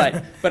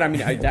 but I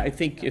mean, I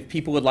think if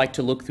people would like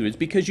to look through it,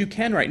 because you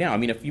can right now. I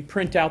mean, if you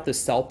print out the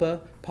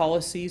SELPA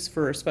policies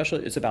for a special,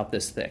 it's about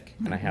this thick,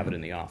 and I have it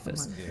in the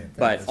office. Yeah.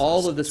 But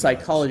all of the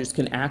psychologists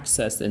can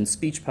access, and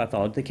speech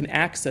pathologists, they can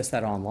access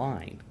that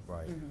online.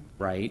 Right.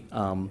 Right?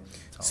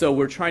 So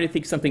we're trying to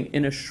think something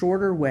in a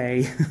shorter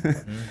way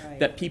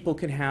that people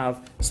can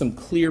have some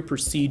clear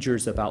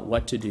procedures about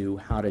what to do,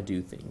 how to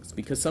do things.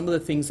 Because some of the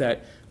things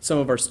that some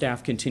of our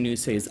staff continue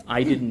to say is,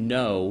 I didn't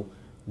know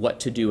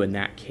what to do in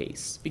that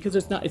case. Because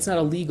it's not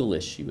a legal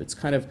issue. It's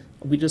kind of,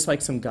 we just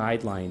like some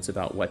guidelines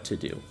about what to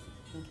do.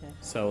 Okay.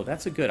 So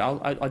that's a good, I'll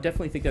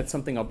definitely think that's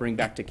something I'll bring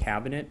back to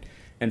cabinet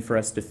and for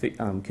us to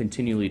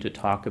continually to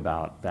talk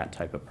about that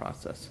type of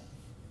process.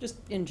 Just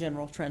in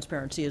general,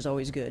 transparency is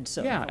always good,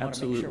 so Yeah, I want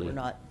to make sure absolutely. we're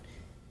not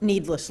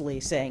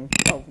needlessly saying,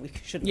 oh, we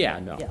shouldn't. Yeah,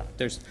 no.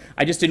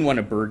 I just didn't want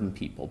to burden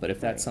people, but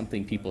if that's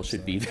something people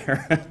should be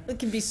there. It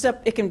can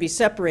be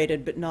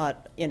separated, but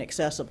not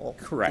inaccessible.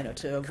 Correct, You know,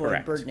 to avoid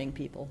correct. burdening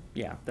people.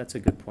 Yeah, that's a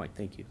good point.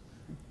 Thank you.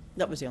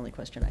 That was the only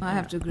question I had. I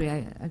have to agree.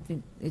 I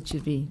think it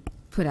should be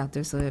put out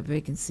there so everybody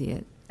can see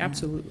it.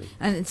 Absolutely.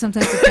 And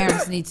sometimes the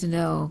parents need to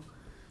know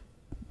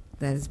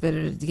that it's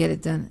better to get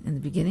it done in the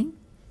beginning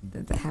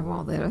than to have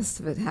all the rest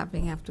of it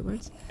happening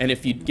afterwards. And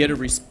if you get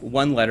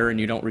one letter and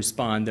you don't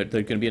respond, there's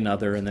going to be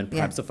another, and then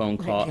perhaps a phone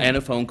call, and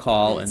a phone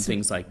call, and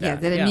things like that. Yeah,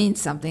 that it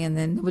means something, and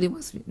then nobody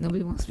wants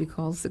to be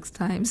called 6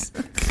 times.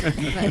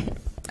 But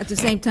at the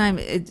same time,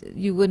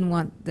 you wouldn't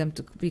want them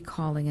to be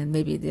calling, and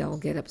maybe they'll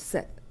get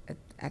upset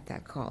at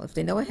that call. If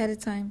they know ahead of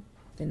time,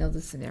 they know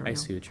the scenario. I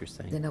see what you're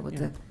saying. They know what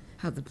Yeah.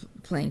 how the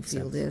playing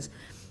field is.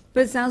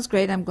 But it sounds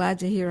great. I'm glad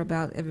to hear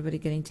about everybody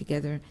getting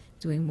together,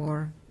 doing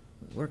more,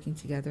 working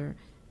together.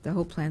 The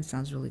whole plan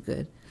sounds really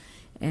good,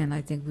 and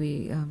I think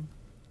we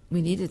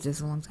needed this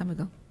a long time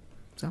ago.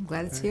 So I'm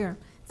glad it's here.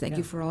 Thank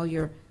you for all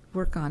your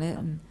work on it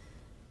and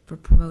for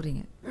promoting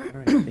it.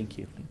 All right, thank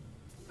you.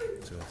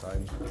 So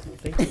exciting.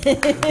 Thank you.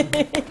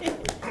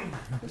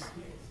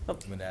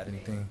 Want to add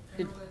anything?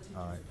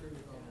 All right.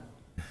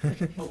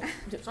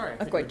 Sorry,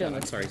 I'm quite done.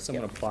 I'm sorry,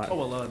 someone applied.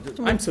 Oh, well,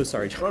 I'm so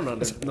sorry.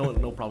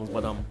 No problems.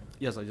 But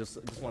yes, I just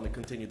want to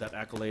continue that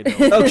accolade.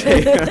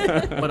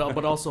 Okay.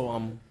 but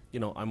also, you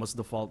know, I must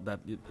default that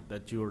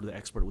you're the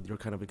expert with your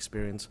kind of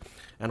experience,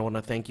 and I want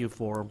to thank you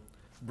for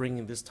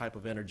bringing this type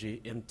of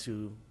energy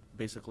into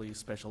basically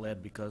special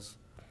ed, because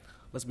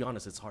let's be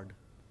honest, it's hard,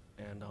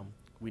 and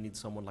we need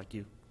someone like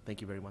you.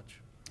 Thank you very much.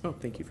 Oh,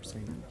 thank you for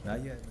saying that.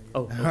 Not yet.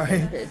 Oh, All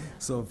right.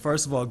 So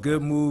first of all,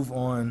 good move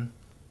on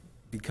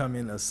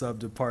becoming a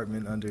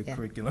sub-department under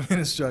curriculum and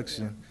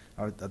instruction.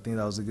 I think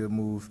that was a good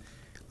move.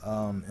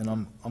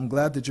 And I'm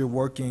glad that you're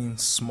working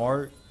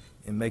smart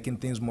and making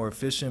things more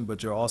efficient,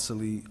 but you're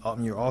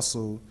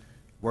also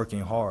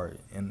working hard.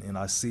 And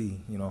I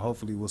see, you know,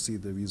 hopefully we'll see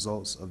the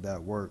results of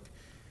that work.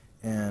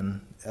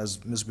 And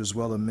as Ms.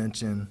 Brizuela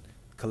mentioned,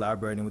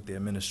 collaborating with the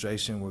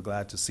administration, we're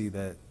glad to see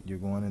that you're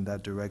going in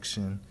that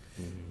direction.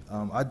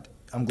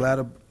 I'm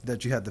glad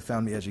that you had the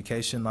family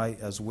education night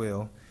as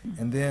well.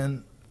 And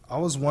then I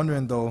was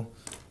wondering, though,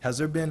 has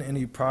there been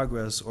any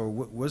progress, or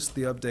what's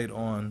the update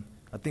on,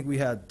 I think we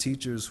had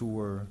teachers who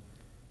were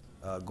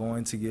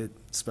going to get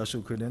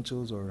special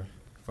credentials or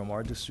from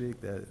our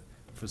district that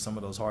for some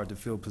of those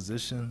hard-to-fill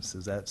positions.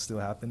 Is that still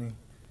happening?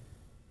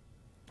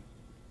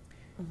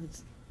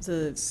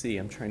 Let's see,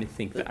 I'm trying to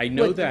think. I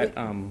know that...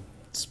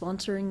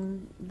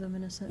 sponsoring them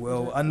in a sense?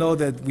 Well, I know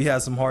that we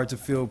had some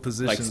hard-to-fill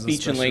positions. Like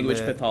speech and language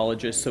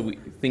pathologists, so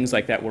things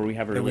like that, where we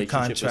have a That we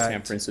relationship with San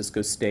contract.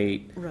 Francisco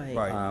State.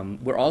 Right.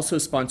 We're also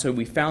sponsored,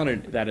 we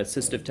found that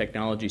assistive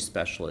technology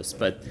specialist,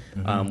 but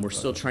we're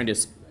still trying to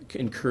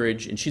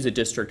encourage, and she's a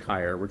district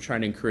hire, we're trying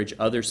to encourage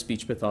other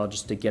speech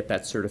pathologists to get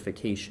that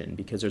certification,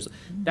 because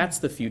that's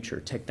the future.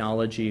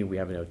 Technology, we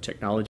have a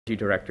technology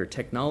director.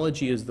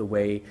 Technology is the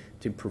way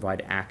to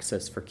provide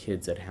access for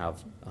kids that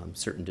have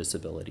certain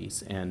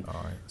disabilities. And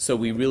so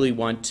we really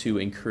want to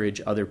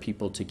encourage other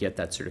people to get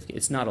that certificate.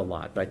 It's not a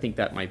lot, but I think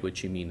that might be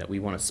what you mean, that we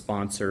want to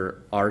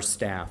sponsor our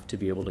staff to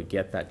be able to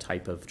get that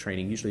type of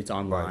training. Usually it's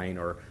online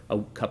or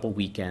a couple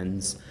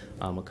weekends,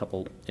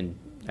 and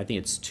I think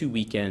it's 2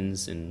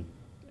 weekends in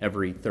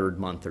every 3rd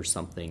month or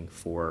something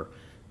for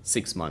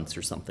 6 months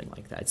or something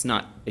like that. It's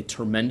not a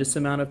tremendous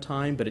amount of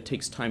time, but it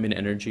takes time and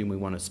energy, and we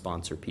want to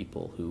sponsor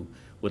people who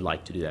would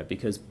like to do that,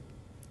 because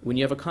when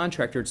you have a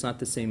contractor, it's not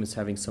the same as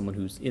having someone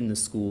who's in the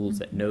schools,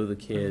 that know the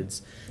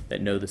kids,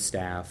 that know the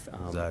staff.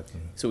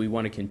 Exactly. So we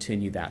want to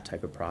continue that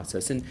type of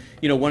process. And,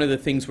 you know, one of the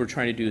things we're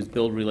trying to do is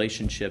build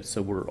relationships,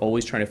 so we're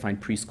always trying to find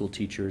preschool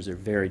teachers. They're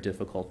very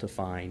difficult to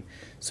find.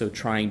 So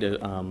trying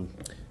to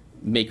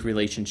make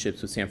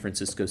relationships with San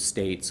Francisco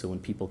State, so when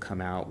people come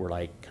out, we're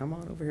like, come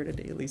on over here to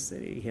Daly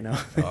City, you know.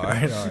 All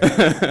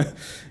right.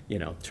 You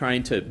know,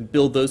 trying to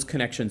build those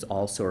connections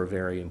also are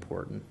very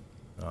important.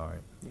 All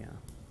right. Yeah.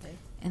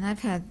 And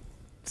I've had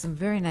some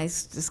very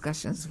nice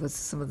discussions with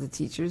some of the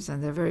teachers,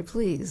 and they're very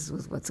pleased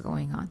with what's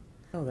going on.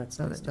 Oh, that's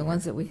so nice to the hear.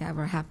 ones that we have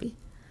are happy.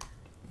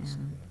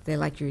 And they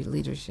like your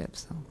leadership,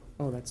 so.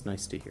 Oh, that's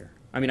nice to hear.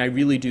 I mean, I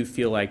really do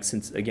feel like,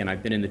 since, again,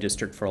 I've been in the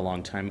district for a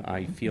long time,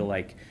 I feel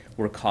like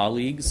we're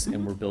colleagues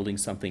and we're building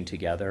something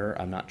together.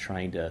 I'm not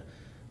trying to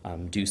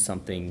do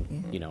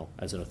something, you know,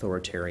 as an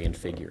authoritarian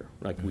figure.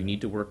 Like, we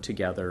need to work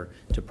together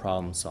to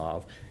problem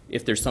solve.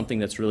 If there's something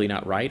that's really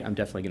not right, I'm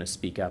definitely going to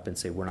speak up and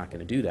say, we're not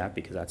going to do that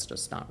because that's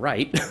just not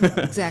right.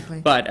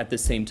 Exactly. But at the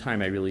same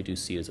time, I really do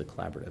see it as a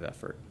collaborative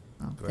effort.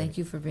 Well, thank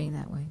you for being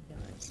that way.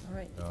 All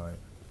right. All right,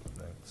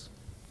 thanks.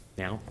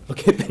 Now?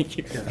 Okay, thank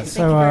you.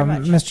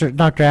 So,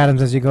 Dr.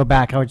 Adams, as you go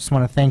back, I would just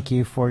want to thank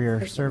you for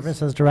your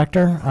service as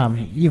director.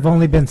 You've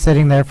only been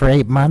sitting there for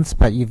 8 months,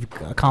 but you've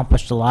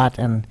accomplished a lot,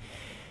 and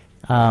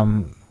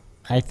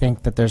I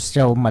think that there's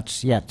still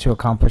much yet to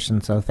accomplish,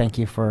 and so thank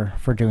you for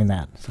doing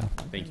that. So.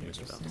 Thank you,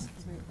 Mr. Phelps.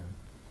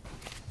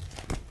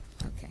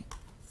 Okay.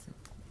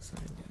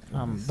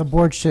 The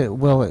board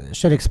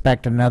should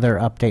expect another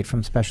update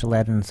from special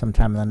ed in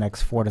sometime in the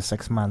next 4 to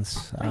 6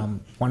 months.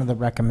 One of the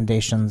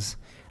recommendations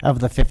of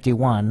the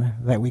 51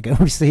 that we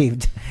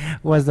received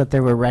was that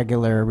there were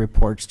regular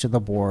reports to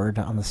the board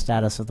on the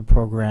status of the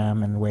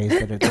program and ways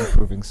that it's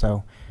improving.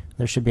 So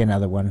there should be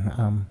another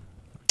one,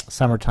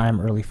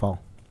 summertime, early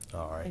fall.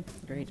 All right.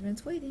 Great.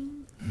 Benjamin's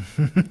waiting.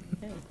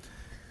 Okay.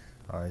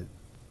 All right.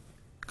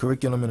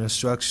 Curriculum and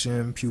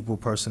instruction, pupil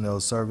personnel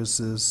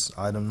services.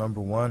 Item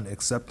number 1,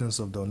 acceptance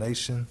of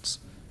donations.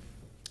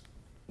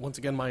 Once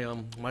again,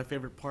 my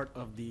favorite part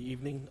of the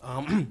evening.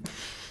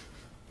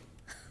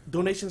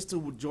 Donations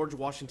to George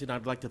Washington,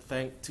 I'd like to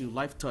thank to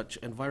Life Touch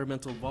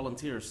Environmental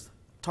Volunteers,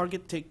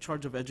 Target Take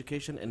Charge of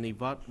Education, and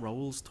Nevat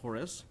Raul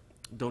Torres.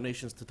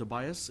 Donations to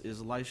Tobias is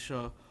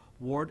Elisha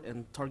Ward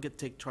and Target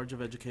Take Charge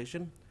of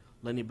Education,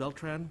 Lenny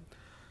Beltran,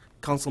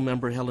 Council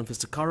Member Helen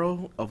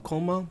Fisicaro of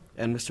Colma,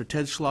 and Mr.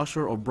 Ted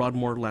Schlosser of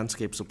Broadmoor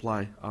Landscape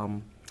Supply.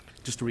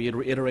 Just to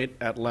reiterate,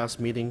 at last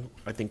meeting,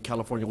 I think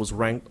California was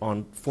ranked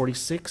on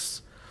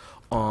 46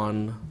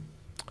 on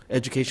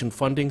education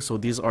funding, so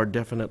these are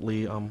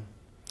definitely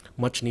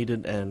much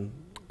needed and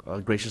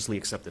graciously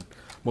accepted.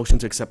 Motion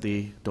to accept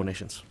the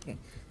donations. Okay.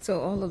 So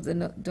all of the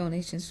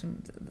donations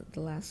from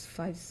the last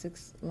 5,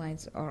 6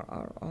 lines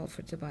are all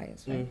for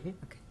Tobias, right? Mhm.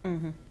 Okay.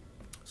 Mm-hmm.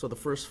 So the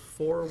first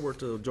 4 were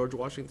to George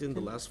Washington,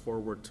 the last 4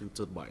 were to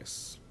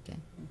Tobias. Okay.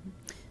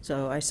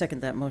 So I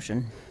second that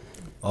motion.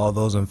 All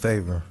those in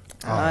favor?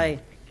 Aye.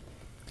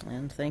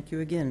 And thank you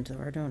again to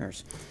our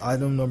donors.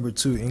 Item number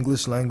 2,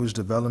 English language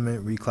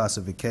development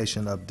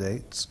reclassification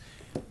updates.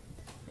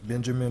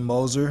 Benjamin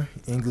Moser,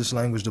 English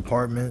Language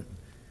Department,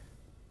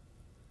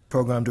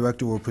 Program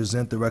Director, will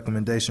present the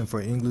recommendation for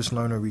English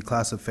learner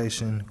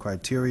reclassification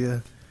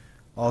criteria.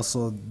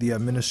 Also, the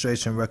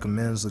administration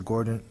recommends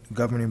the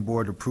governing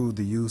board approve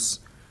the use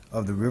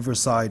of the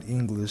Riverside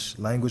English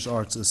Language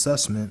Arts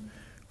Assessment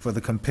for the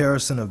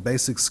comparison of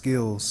basic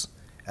skills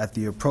at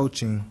the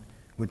approaching,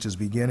 which is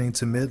beginning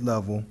to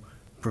mid-level,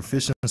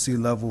 proficiency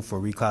level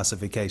for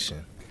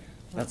reclassification.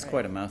 That's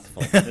quite a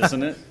mouthful,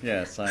 isn't it?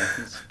 Yes, I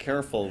was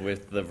careful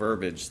with the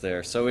verbiage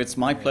there. So it's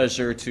my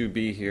pleasure to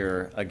be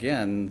here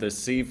again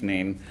this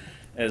evening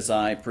as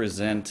I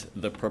present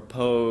the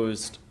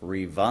proposed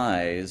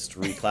revised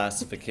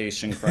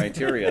reclassification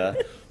criteria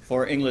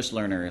for English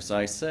learners.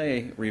 I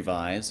say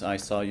revise. I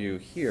saw you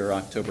here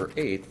October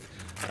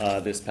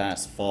 8th this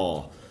past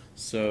fall.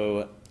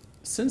 So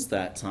since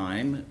that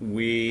time,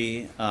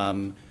 we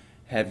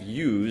have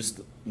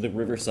used the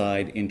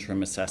Riverside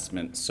Interim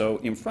Assessment. So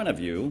in front of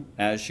you,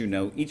 as you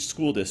know, each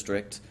school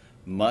district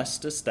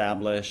must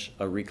establish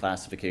a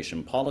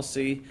reclassification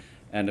policy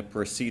and a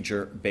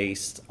procedure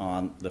based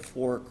on the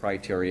 4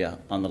 criteria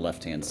on the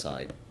left-hand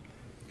side.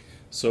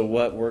 So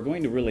what we're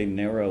going to really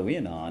narrow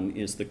in on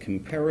is the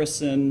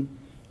comparison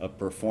of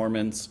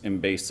performance and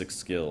basic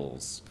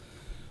skills.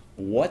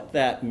 What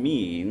that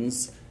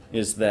means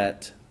is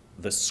that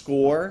the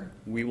score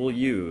we will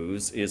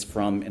use is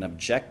from an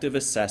objective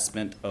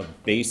assessment of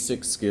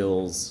basic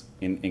skills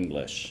in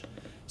English.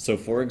 So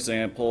for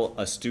example,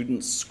 a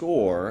student's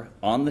score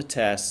on the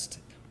test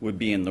would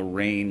be in the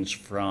range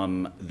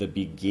from the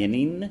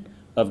beginning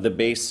of the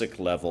basic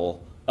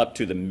level up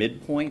to the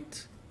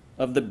midpoint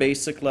of the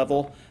basic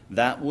level.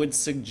 That would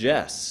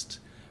suggest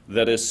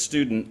that a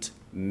student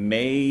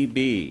may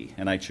be,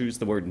 and I choose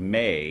the word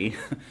may,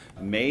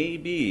 may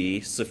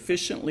be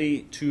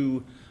sufficiently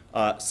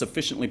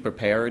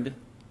prepared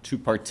to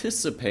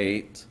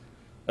participate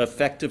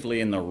effectively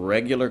in the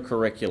regular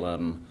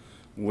curriculum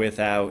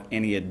without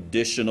any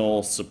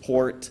additional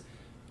support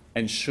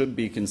and should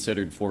be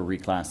considered for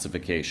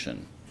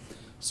reclassification.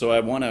 So I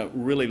want to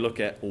really look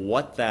at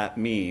what that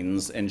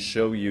means and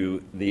show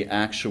you the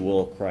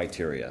actual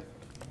criteria.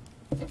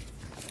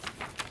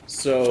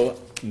 So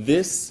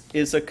this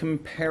is a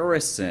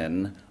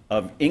comparison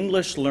of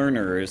English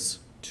learners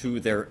to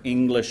their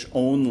English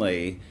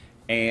only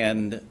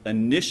and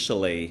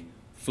initially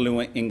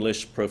fluent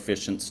English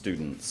proficient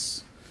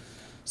students.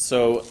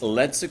 So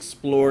let's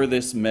explore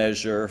this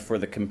measure for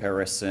the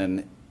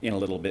comparison in a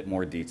little bit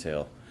more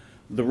detail.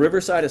 The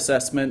Riverside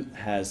assessment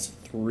has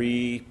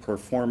 3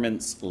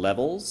 performance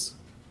levels: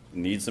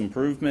 needs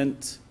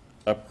improvement,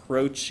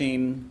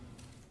 approaching,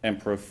 and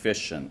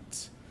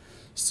proficient.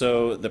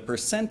 So the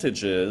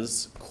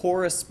percentages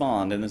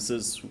correspond, and this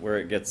is where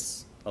it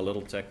gets a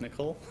little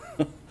technical.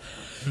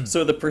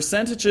 So the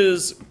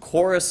percentages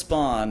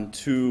correspond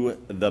to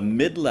the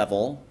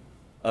mid-level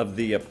of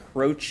the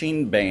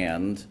approaching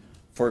band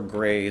for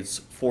grades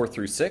 4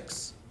 through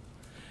 6,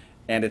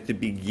 and at the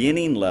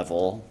beginning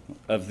level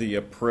of the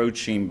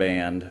approaching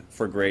band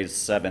for grades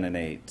 7 and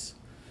 8.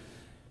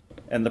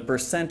 And the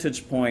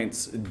percentage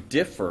points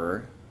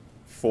differ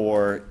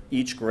for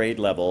each grade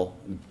level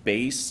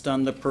based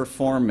on the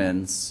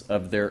performance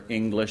of their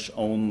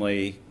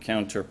English-only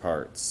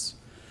counterparts.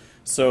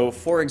 So,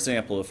 for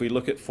example, if we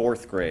look at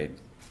 4th grade,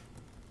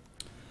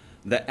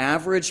 the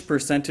average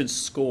percentage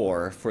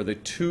score for the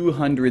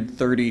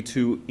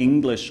 232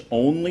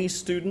 English-only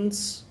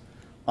students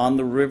on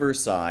the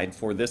Riverside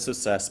for this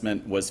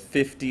assessment was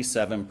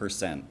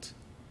 57%,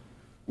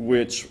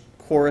 which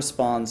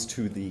corresponds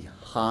to the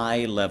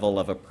high level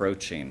of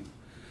approaching.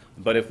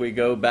 But if we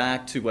go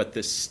back to what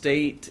the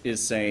state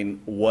is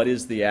saying, what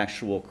is the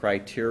actual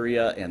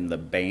criteria and the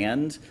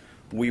band,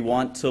 we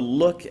want to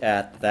look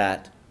at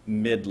that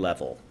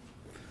mid-level,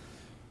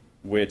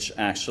 which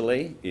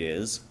actually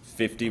is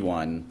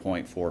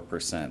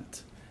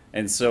 51.4%.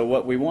 And so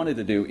what we wanted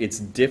to do, it's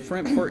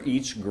different for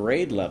each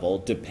grade level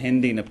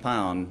depending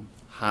upon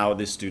how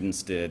the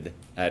students did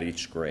at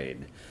each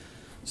grade.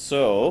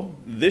 So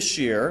this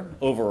year,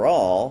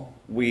 overall,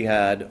 we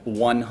had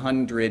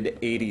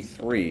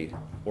 183,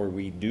 or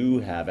we do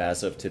have,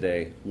 as of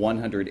today,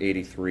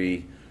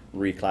 183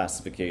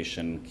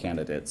 reclassification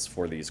candidates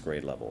for these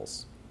grade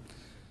levels.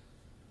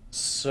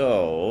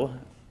 So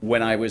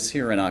when I was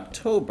here in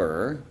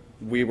October,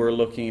 we were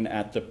looking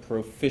at the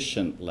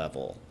proficient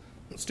level.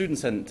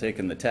 Students hadn't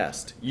taken the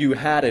test. You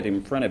had it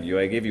in front of you.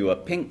 I gave you a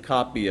pink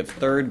copy of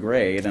 3rd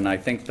grade, and I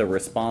think the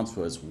response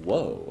was,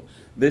 whoa,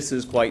 this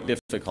is quite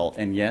difficult.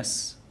 And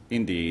yes,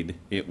 indeed,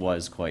 it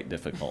was quite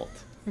difficult.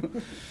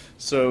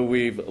 So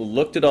we've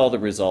looked at all the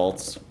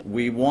results.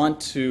 We want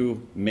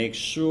to make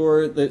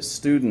sure that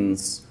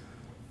students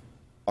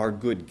are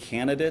good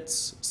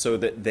candidates so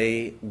that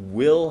they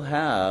will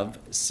have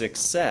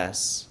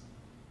success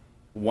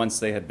once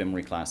they have been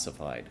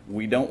reclassified.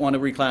 We don't want to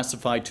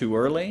reclassify too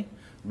early,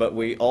 but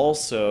we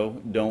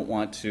also don't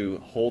want to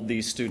hold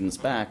these students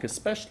back,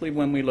 especially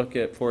when we look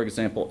at, for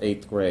example,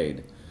 8th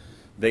grade.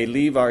 They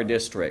leave our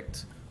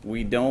district.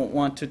 We don't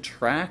want to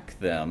track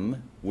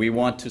them. We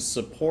want to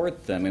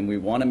support them, and we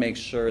want to make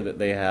sure that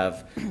they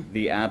have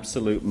the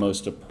absolute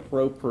most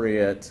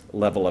appropriate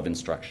level of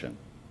instruction.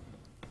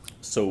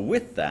 So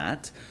with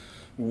that,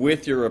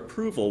 with your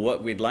approval,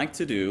 what we'd like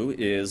to do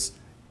is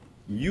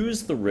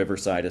use the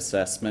Riverside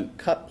assessment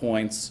cut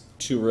points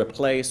to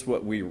replace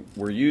what we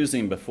were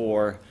using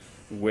before,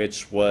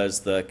 which was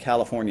the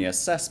California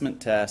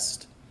assessment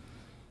test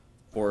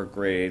for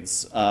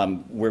grades,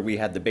 where we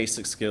had the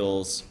basic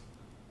skills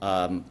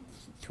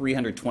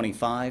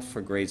 325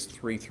 for grades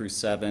 3 through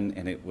 7,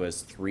 and it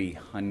was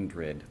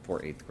 300 for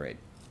 8th grade.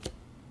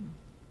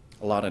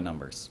 A lot of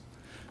numbers.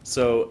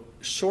 So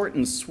short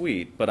and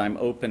sweet, but I'm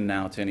open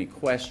now to any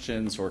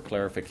questions or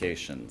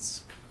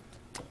clarifications.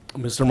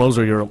 Mr.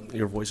 Moser,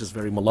 your voice is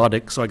very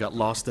melodic, so I got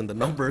lost in the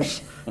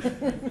numbers.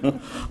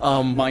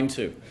 Mine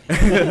too.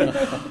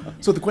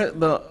 So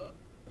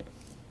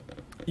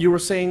you were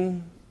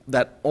saying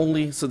that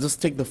only, so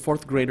just take the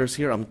 4th graders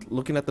here. I'm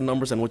looking at the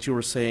numbers and what you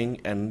were saying,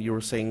 and you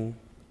were saying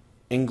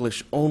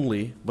English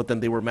only, but then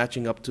they were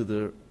matching up to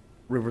the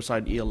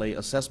Riverside ELA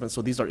assessment.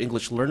 So these are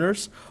English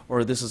learners,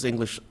 or this is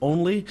English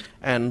only?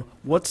 And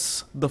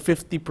what's the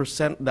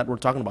 50% that we're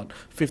talking about?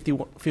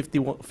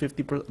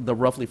 The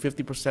roughly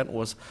 50%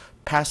 was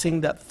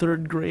passing that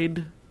 3rd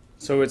grade?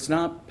 So it's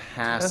not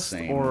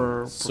passing. Test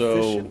or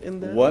proficient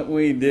in that? What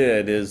we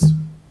did is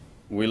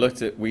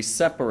we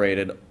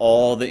separated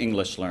all the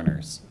English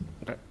learners.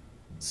 Okay.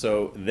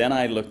 So then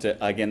I looked at,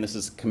 again, this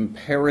is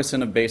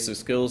comparison of basic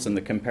skills, and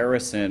the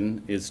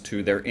comparison is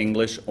to their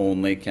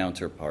English-only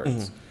counterparts.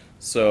 Mm-hmm.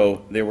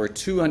 So there were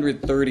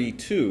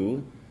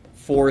 232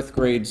 4th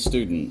grade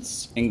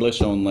students,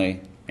 English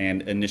only,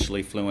 and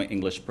initially fluent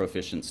English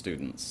proficient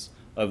students.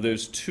 Of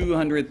those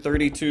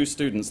 232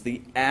 students,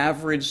 the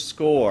average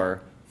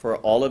score for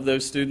all of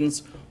those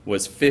students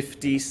was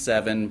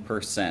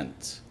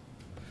 57%.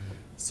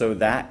 So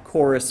that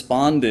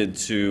corresponded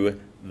to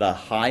the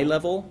high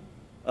level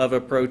of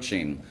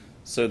approaching.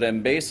 So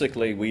then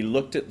basically we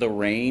looked at the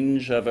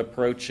range of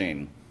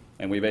approaching,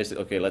 and we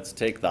basically, okay, let's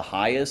take the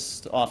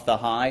highest off the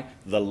high,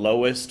 the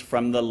lowest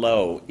from the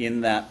low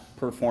in that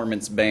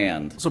performance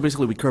band. So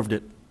basically we curved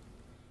it.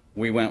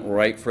 We went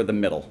right for the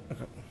middle.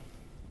 Okay.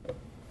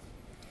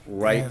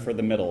 Right for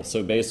the middle.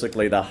 So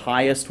basically the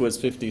highest was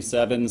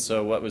 57,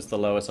 so what was the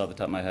lowest off the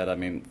top of my head? I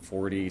mean,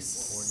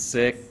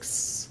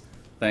 46.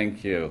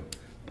 Thank you.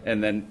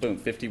 And then, boom,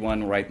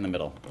 51 right in the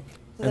middle.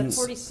 So that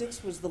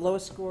 46 was the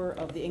lowest score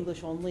of the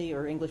English only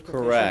or English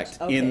proficient? Correct,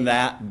 okay. in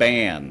that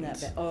band. In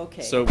that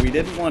okay. So we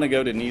didn't want to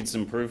go to needs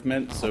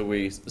improvement, so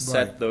we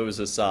set those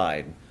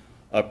aside.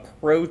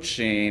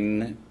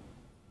 Approaching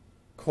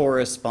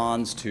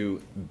corresponds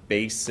to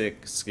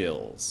basic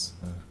skills.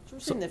 So we're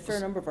seeing that a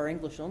fair number of our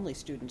English-only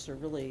students are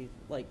really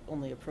like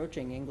only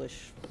approaching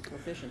English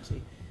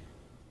proficiency.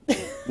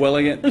 Well,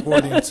 again,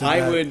 According to I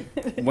that- would,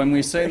 when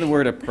we say the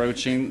word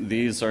approaching,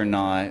 these are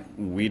not,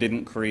 we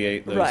didn't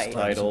create those Right.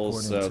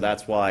 titles, so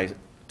that's why,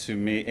 to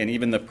me, and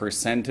even the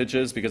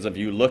percentages, because if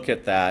you look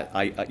at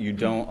that, you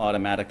don't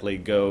automatically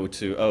go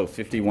to, oh,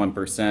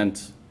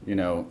 51%, you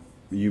know,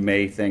 you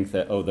may think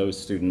that, oh, those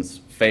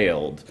students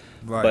failed.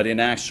 Right. But in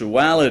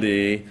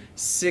actuality,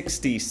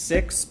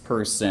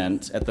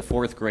 66% at the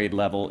 4th grade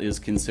level is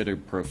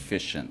considered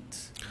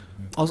proficient.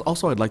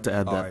 Also, I'd like to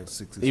add that Alright,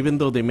 66. even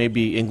though they may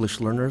be English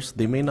learners,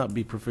 they may not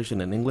be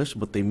proficient in English,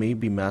 but they may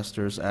be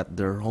masters at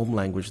their home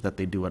language that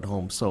they do at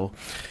home. So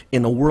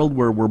in a world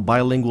where we're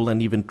bilingual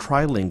and even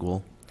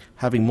trilingual,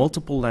 having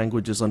multiple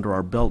languages under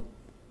our belt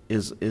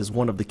is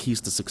one of the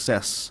keys to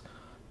success.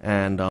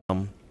 And I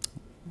you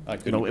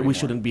couldn't know, agree we more.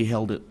 shouldn't be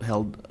held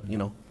you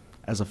know,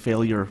 as a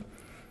failure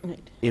Right.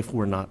 if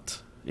we're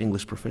not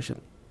English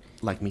proficient,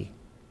 like me.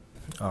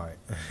 All right.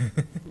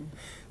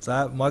 So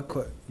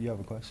you have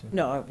a question?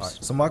 No, I All was.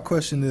 right. So my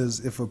question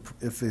is, if a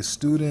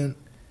student,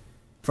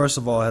 first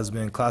of all, has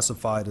been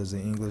classified as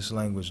an English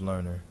language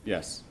learner,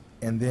 Yes.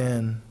 and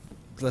then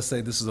let's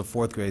say this is a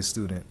 4th grade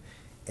student,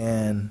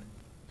 and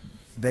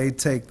they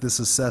take this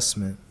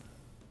assessment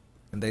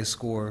and they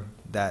score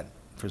that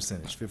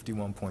percentage,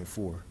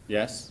 51.4.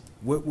 Yes.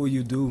 What will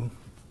you do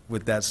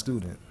with that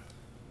student?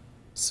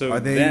 So Are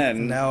they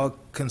then, now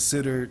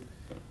considered?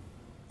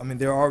 I mean,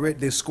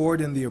 they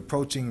scored in the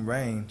approaching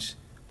range,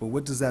 but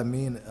what does that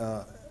mean?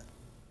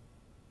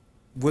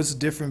 What's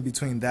different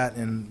between that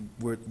and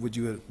what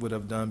you would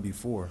have done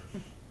before?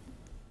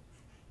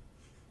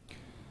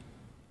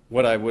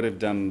 what I would have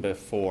done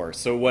before.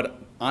 So what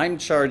I'm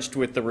charged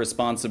with the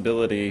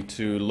responsibility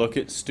to look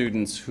at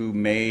students who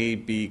may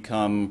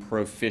become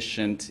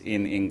proficient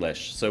in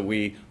English. So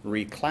we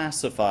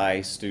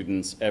reclassify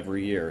students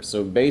every year.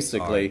 So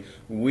basically,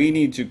 we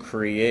need to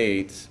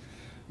create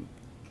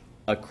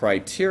a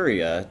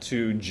criteria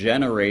to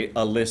generate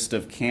a list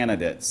of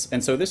candidates.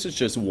 And so this is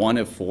just one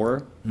of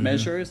 4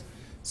 measures.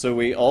 So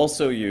we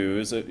also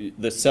use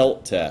the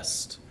CELT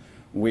test.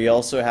 We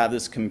also have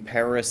this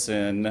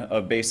comparison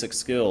of basic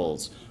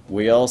skills.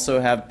 We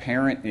also have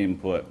parent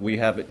input. We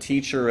have a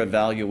teacher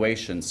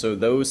evaluation. So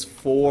those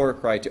 4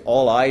 criteria,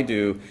 all I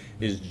do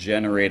is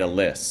generate a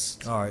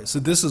list. All right, so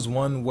this is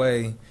one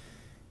way,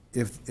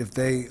 if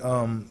they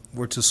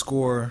were to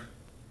score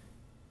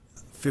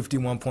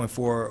 51.4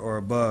 or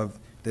above,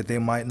 that they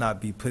might not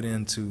be put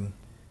into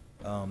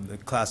the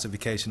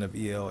classification of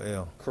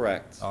ELL.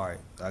 Correct. All right,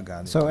 I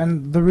got it. So,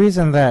 and the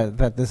reason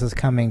that this is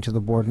coming to the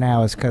board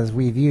now is because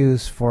we've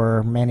used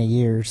for many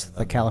years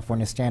the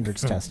California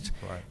Standards Test.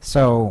 Right.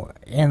 So,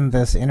 in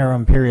this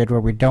interim period where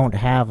we don't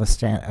have a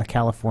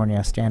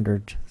California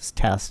Standards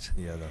Test,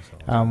 Yeah, that's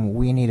all.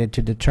 we needed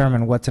to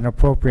determine what's an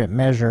appropriate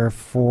measure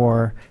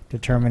for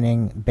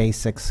determining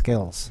basic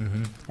skills.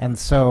 And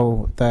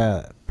so,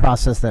 the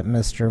process that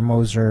Mr.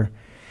 Moser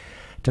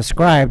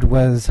described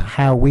was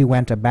how we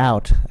went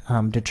about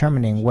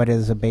determining what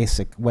is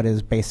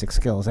basic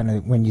skills.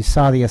 And when you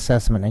saw the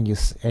assessment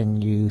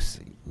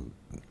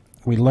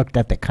we looked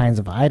at the kinds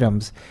of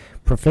items,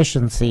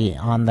 proficiency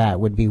on that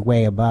would be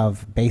way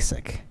above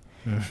basic.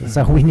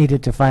 So we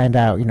needed to find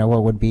out,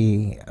 what would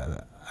be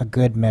a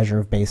good measure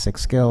of basic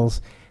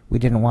skills. We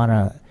didn't want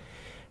to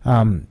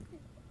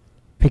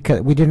because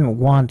we didn't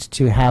want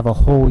to have a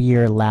whole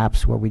year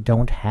lapse where we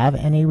don't have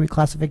any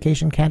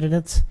reclassification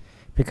candidates,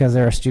 because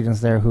there are students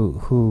there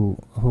who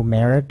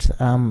merit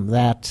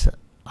that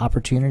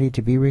opportunity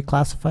to be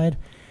reclassified,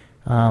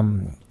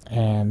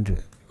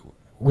 and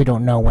we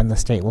don't know when the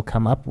state will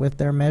come up with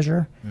their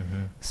measure.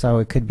 So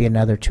it could be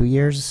another 2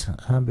 years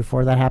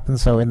before that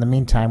happens. So in the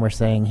meantime, we're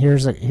saying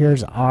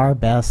here's our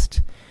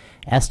best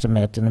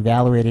estimate in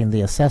evaluating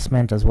the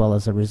assessment as well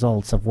as the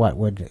results of what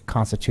would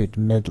constitute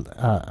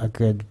a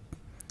good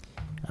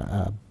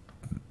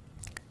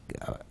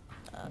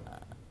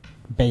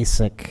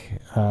basic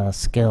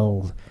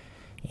skill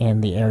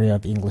in the area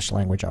of English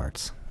language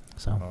arts.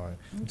 So, All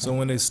right. So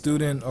when a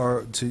student,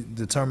 or to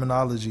the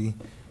terminology,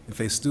 if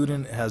a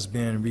student has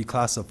been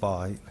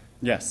reclassified,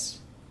 Yes.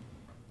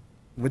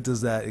 what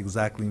does that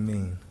exactly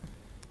mean?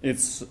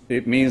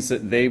 It means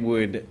that they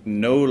would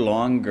no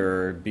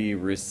longer be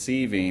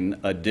receiving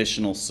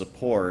additional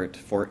support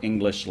for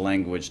English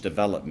language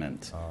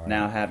development.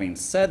 Now, having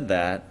said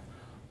that,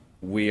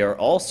 we are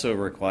also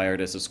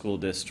required as a school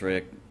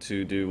district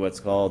to do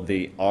what's called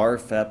the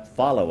RFEP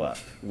follow-up,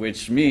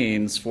 which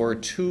means for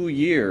 2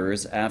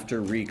 years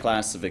after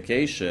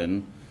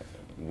reclassification,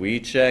 we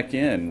check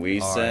in, we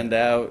send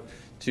out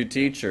to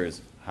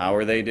teachers, how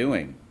are they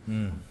doing?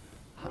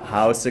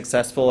 How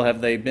successful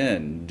have they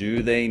been?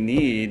 Do they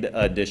need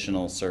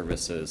additional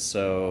services?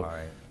 So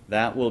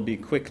that will be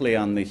quickly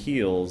on the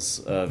heels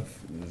of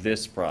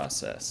this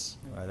process.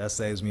 All right, that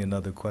saves me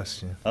another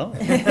question. Oh.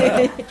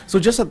 So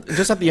just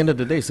at the end of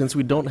the day, since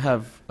we don't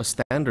have a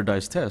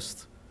standardized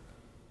test,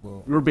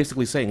 Well, we're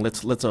basically saying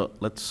let's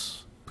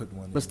put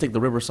one take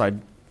the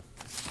Riverside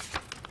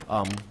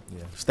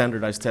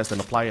standardized test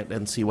and apply it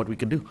and see what we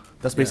can do.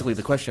 That's basically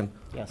the question.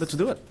 Yes. Let's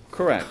do it.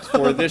 Correct,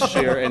 for this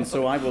year, and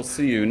so I will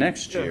see you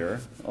next year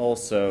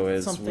also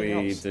as Something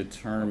we else.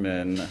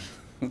 determine,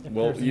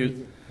 well,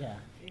 you, Yeah.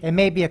 It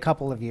may be a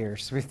couple of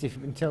years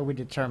until we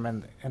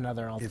determine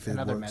another If it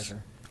another works.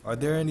 measure. Are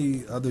there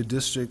any other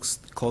districts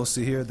close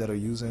to here that are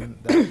using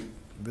that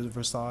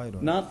Riverside?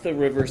 Or? not the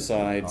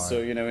Riverside, so,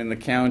 you know, in the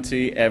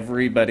county,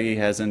 everybody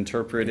has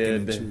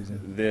interpreted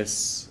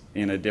this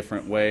in a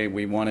different way.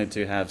 We wanted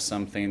to have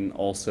something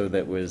also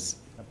that was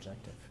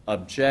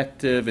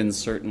objective and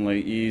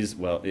certainly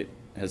well, it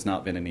has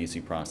not been an easy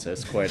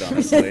process, quite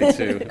honestly,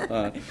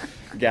 to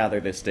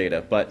gather this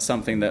data, but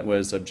something that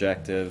was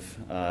objective,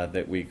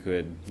 that we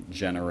could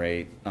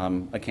generate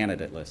a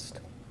candidate list.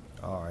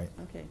 All right.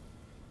 Okay.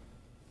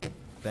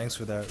 Thanks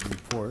for that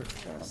report.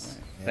 Yes.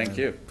 Thank And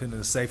you. Putting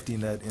a safety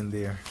net in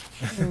there.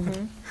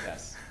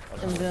 Yes.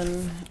 And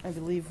then I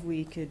believe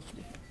we could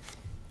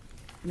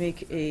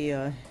make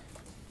a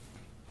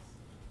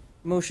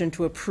motion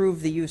to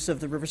approve the use of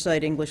the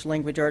Riverside English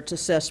Language Arts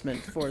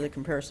Assessment for the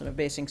comparison of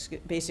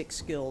basic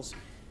skills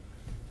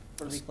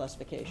for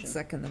reclassification.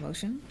 Second the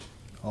motion.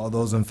 All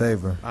those in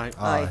favor? Aye.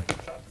 Aye.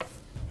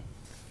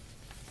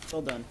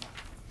 Well done.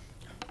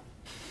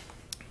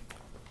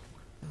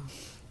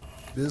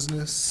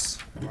 Business,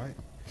 all right.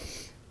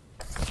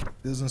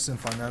 Business and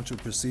financial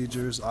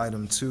procedures,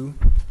 item 2,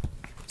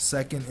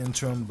 second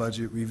interim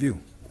budget review.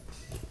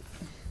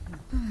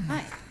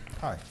 Hi.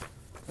 Hi.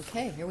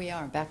 Okay, here we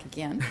are, back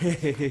again.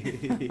 As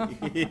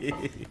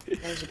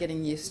you're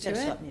getting used to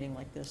Can't it. stop meeting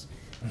like this.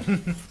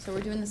 So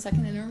we're doing the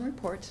second interim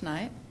report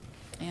tonight,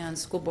 and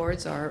school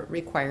boards are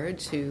required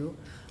to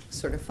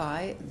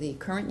certify the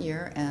current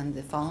year and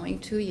the following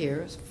 2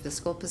 years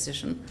fiscal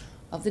position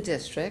of the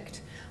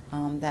district,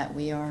 that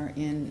we are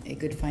in a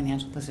good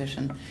financial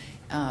position.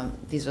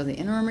 These are the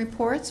interim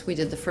reports. We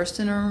did the first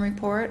interim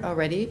report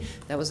already.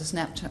 That was a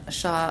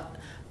snapshot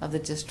of the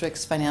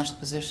district's financial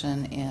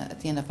position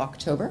at the end of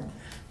October,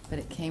 but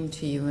it came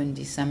to you in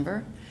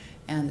December.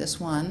 And this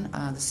one,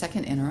 the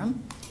second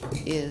interim,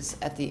 is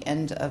at the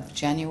end of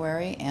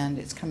January, and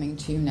it's coming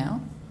to you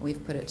now.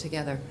 We've put it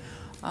together.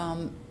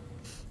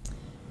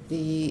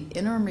 The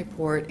interim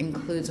report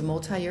includes a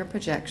multi-year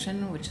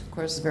projection, which of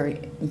course is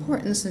very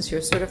important since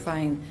you're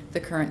certifying the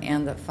current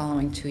and the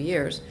following 2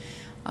 years.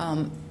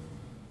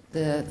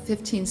 The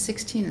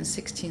 15-16 and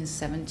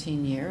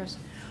 16-17 years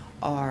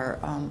are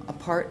a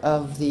part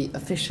of the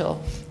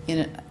official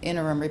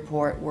interim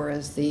report,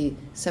 whereas the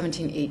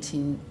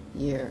 17-18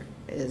 year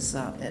is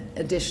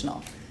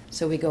additional.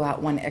 So we go out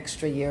 1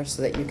 extra year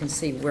so that you can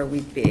see where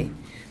we'd be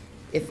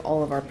if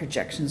all of our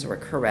projections were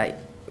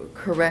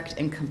correct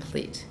and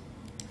complete.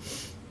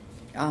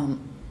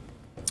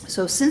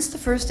 So since the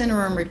first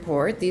interim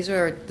report, these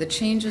are the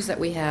changes that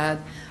we had.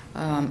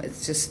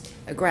 It's just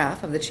a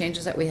graph of the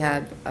changes that we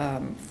had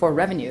for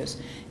revenues.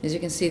 As you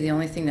can see, the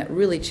only thing that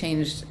really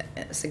changed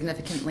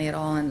significantly at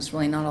all, and it's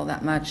really not all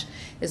that much,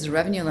 is the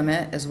revenue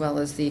limit as well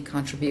as the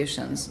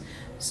contributions.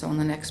 So on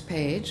the next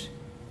page,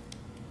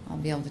 I'll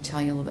be able to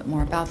tell you a little bit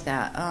more about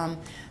that.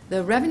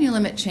 The revenue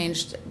limit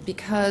changed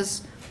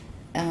because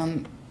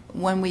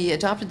when we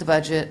adopted the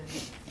budget,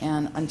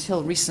 and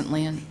until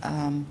recently,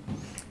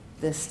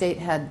 the state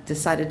had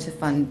decided to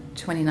fund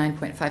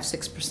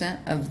 29.56%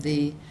 of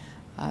the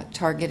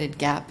targeted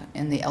gap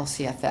in the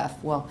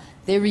LCFF. Well,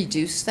 they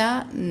reduced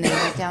that, and they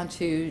went down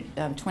to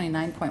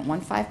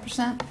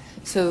 29.15%.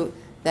 So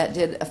that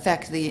did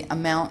affect the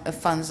amount of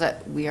funds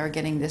that we are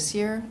getting this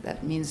year.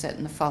 That means that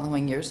in the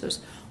following years,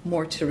 there's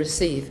more to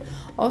receive.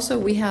 Also,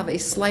 we have a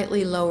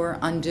slightly lower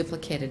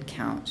unduplicated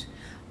count.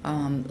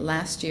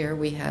 Last year,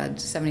 we had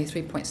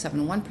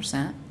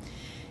 73.71%,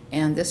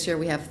 and this year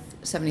we have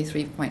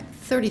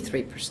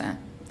 73.33%.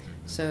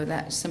 So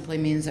that simply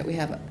means that we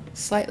have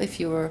slightly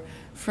fewer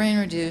free and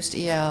reduced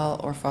EL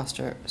or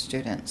foster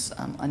students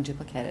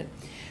unduplicated.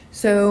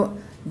 So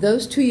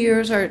those 2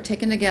 years are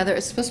taken together.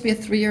 It's supposed to be a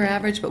 3-year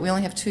average, but we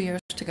only have 2 years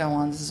to go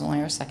on. This is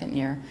only our second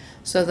year.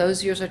 So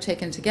those years are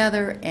taken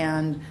together,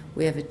 and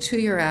we have a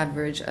 2-year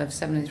average of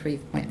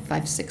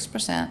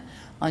 73.56%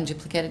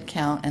 unduplicated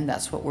count, and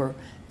that's what we're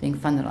being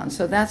funded on.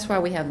 So that's why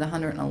we have the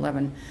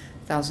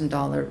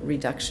 $111,000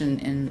 reduction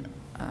in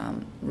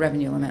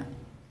revenue limit.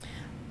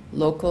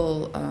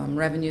 Local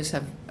revenues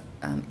have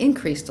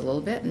increased a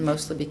little bit, and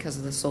mostly because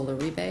of the solar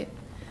rebate,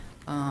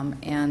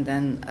 and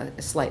then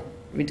a slight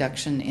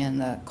reduction in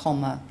the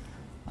COLMA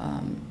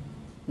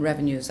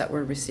revenues that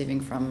we're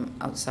receiving from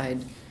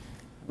outside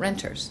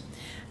renters.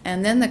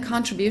 And then the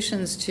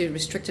contributions to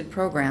restricted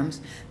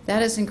programs,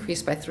 that has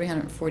increased by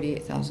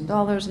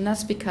 $348,000, and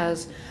that's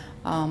because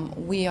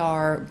we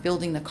are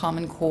building the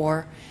Common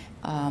Core,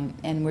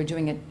 and we're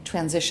doing a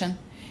transition,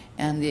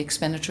 and the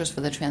expenditures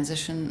for the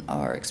transition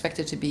are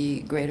expected to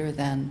be greater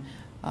than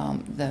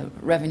the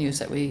revenues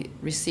that we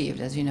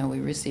received. As you know, we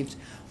received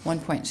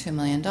 $1.2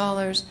 million,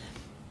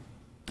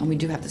 and we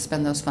do have to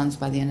spend those funds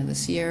by the end of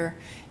this year,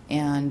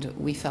 and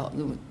we felt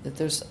that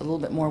there's a little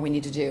bit more we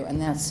need to do, and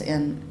that's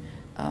in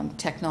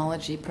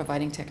technology,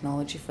 providing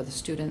technology for the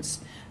students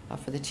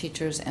for the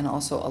teachers, and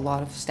also a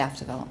lot of staff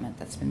development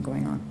that's been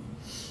going on.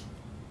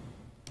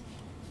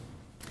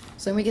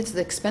 So then we get to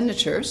the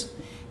expenditures,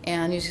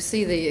 and you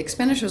see the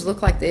expenditures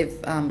look like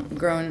they've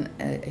grown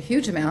a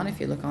huge amount if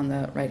you look on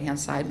the right-hand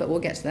side, but we'll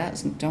get to that,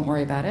 so don't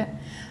worry about it.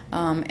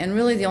 And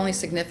really the only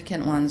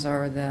significant ones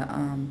are the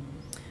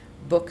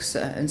books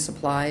and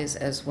supplies,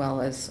 as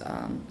well as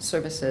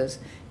services,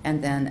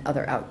 and then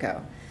other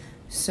outgo.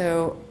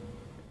 So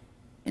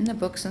in the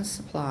books and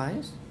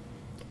supplies,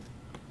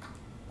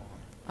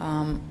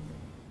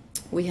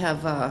 we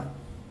have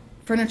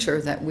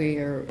furniture that we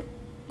are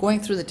going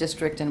through the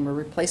district, and we're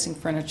replacing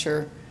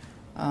furniture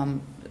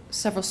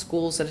several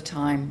schools at a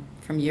time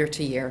from year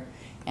to year.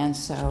 And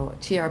so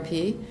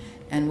TRP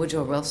and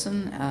Woodrow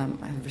Wilson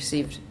have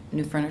received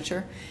new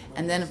furniture.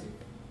 And then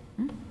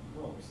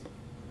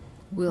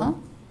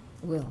Will.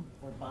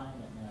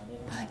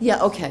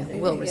 Yeah, okay,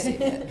 will receive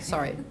it.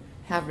 Sorry,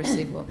 have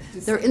received will.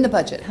 They're in the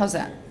budget. How's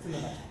that?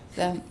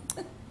 The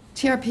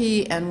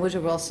TRP and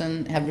Woodrow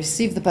Wilson have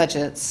received the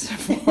budgets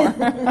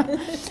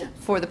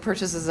for the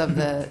purchases of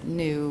the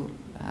new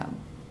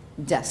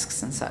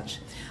desks and such.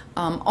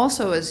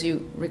 Also, as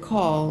you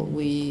recall,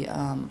 we,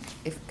 a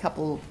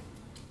couple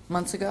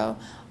months ago,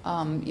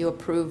 you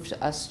approved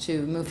us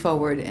to move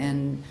forward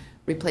in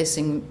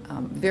replacing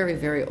very,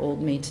 very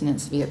old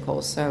maintenance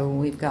vehicles. So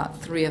we've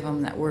got 3 of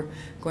them that we're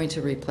going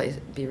to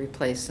be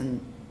replacing,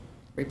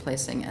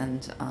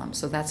 and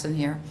so that's in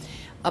here.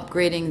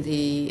 Upgrading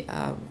the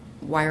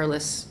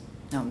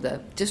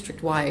the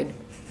district-wide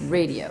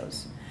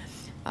radios,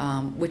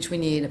 which we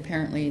need.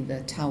 Apparently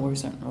the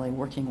towers aren't really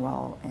working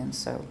well, and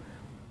so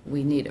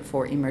we need it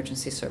for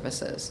emergency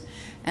services.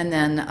 And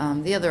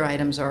then the other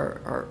items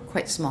are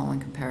quite small in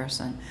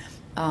comparison.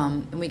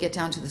 And we get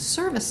down to the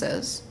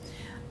services.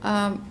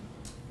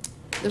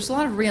 There's a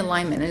lot of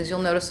realignment. As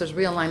you'll notice, there's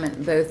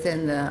realignment both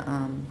in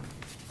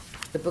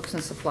the books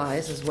and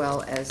supplies as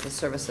well as the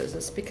services.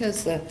 It's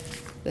because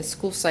the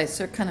school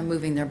sites are kind of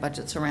moving their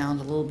budgets around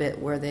a little bit,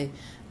 where they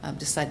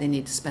decide they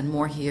need to spend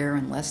more here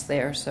and less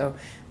there. So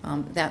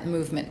that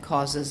movement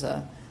causes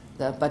the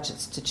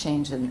budgets to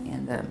change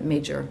in the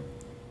major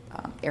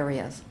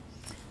areas.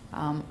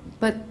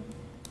 But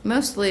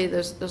mostly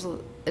there's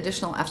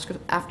additional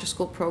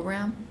after-school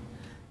program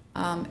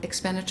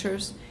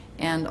expenditures,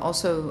 and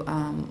also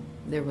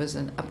there was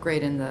an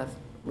upgrade in the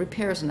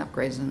repairs and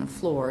upgrades in the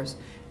floors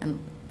and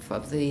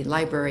of the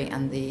library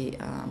and the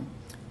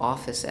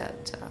office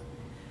at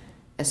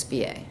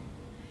SBA.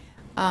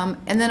 And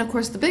then, of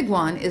course, the big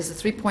one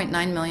is the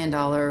 $3.9 million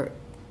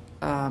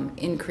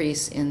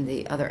increase in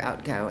the other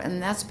outgo,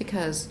 and that's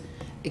because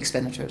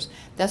expenditures.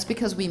 That's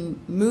because we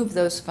moved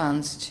those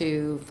funds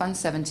to Fund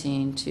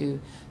 17 to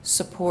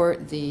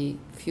support the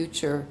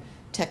future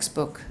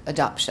textbook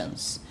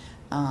adoptions.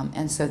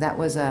 And so that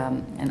was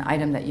an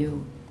item that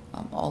you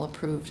all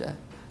approved a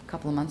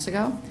couple of months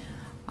ago.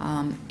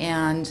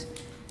 And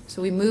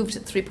so we moved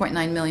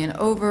 $3.9 million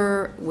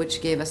over,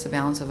 which gave us a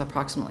balance of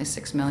approximately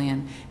 $6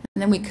 million.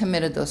 And then we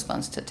committed those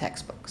funds to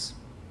textbooks.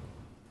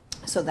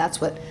 So that's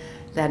what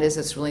that is.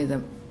 It's really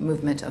the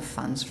movement of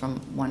funds from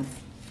one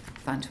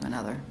fund to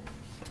another.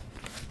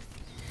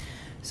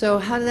 So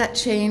how did that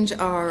change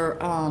our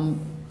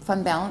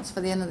fund balance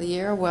for the end of the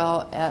year?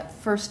 Well, at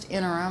first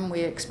interim,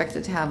 we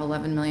expected to have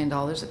 $11 million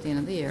at the end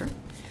of the year,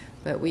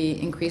 but we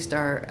decreased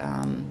our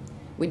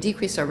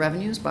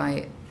revenues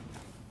by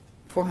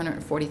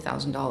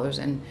 $440,000,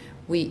 and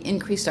we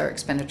increased our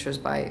expenditures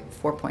by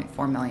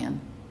 $4.4 million.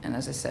 And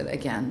as I said,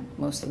 again,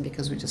 mostly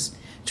because we just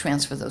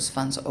transfer those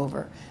funds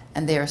over,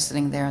 and they are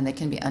sitting there and they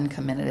can be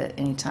uncommitted at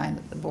any time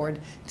that the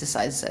board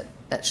decides that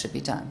that should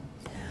be done.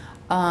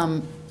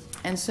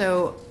 And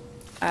so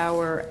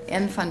our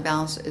end fund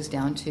balance is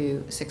down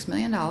to $6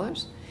 million,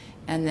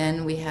 and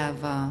then we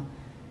have a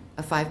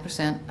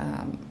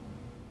 5%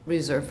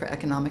 reserve for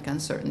economic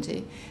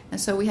uncertainty. And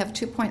so we have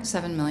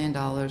 $2.7 million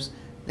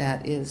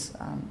that is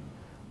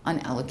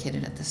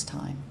unallocated at this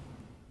time.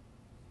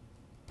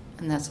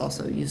 And that's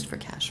also used for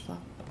cash flow.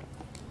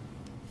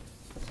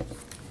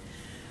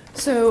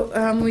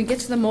 So we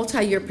get to the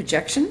multi-year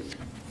projection.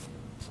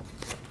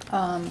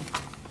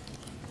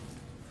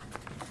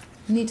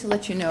 Need to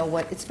let you know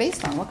what it's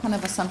based on. What kind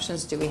of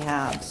assumptions do we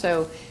have?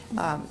 So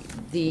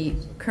the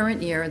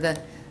current year, the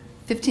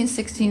 15,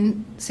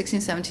 16,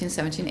 17,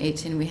 17,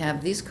 18, we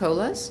have these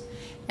COLAs,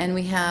 and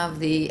we have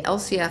the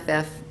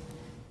LCFF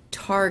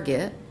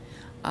target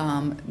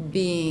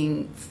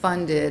being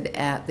funded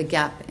at the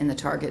gap in the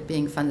target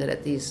being funded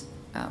at these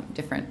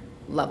different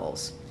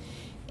levels.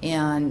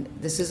 And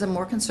this is a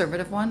more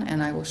conservative one,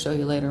 and I will show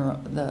you later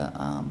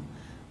the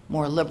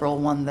more liberal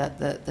one that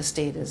the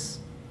state is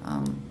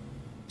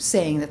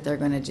saying that they're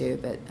going to do,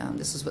 but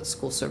this is what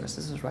school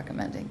services is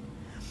recommending.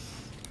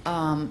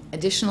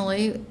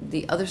 Additionally,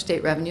 the other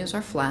state revenues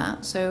are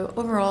flat, so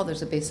overall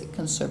there's a basic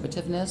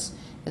conservativeness,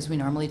 as we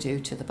normally do,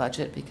 to the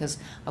budget, because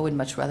I would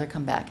much rather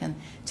come back and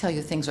tell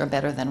you things are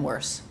better than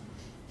worse.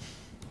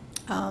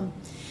 And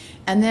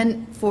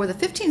then for the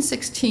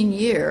 15-16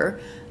 year,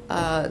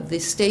 the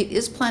state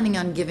is planning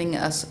on giving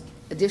us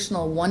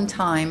additional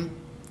one-time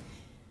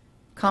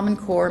Common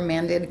Core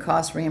mandated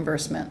cost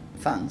reimbursement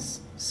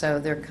funds. So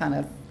they're kind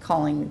of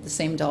calling the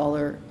same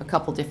dollar a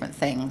couple different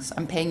things.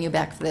 I'm paying you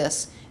back for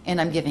this,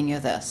 and I'm giving you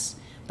this,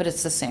 but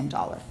it's the same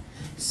dollar.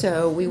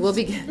 So we will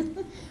be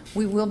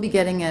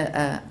getting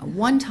a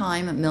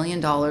one-time $1 million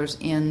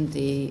in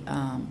the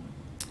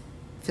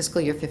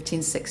fiscal year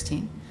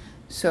 15-16.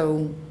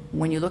 So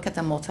when you look at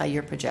the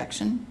multi-year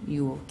projection,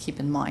 you will keep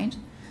in mind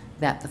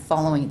that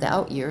the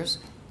out years,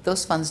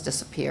 those funds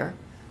disappear.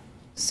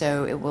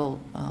 So it will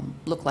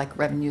look like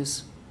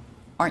revenues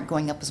aren't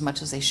going up as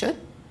much as they should,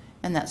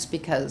 and that's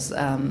because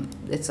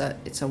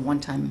it's a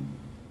one-time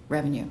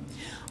revenue.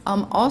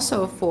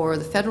 Also, for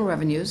the federal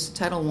revenues,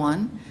 Title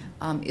I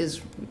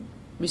is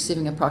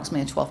receiving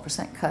approximately a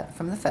 12% cut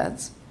from the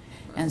feds,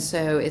 and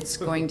so it's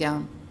going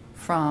down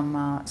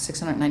from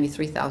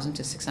 693,000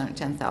 to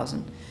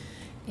 610,000,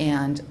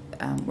 and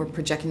we're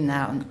projecting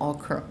that on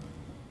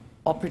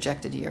all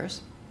projected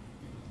years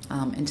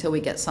until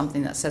we get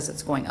something that says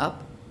it's going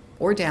up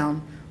or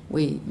down.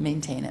 We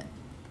maintain it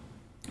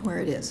where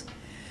it is.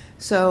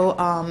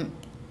 So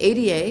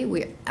ADA,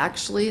 we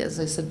actually, as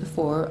I said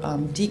before,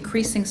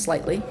 decreasing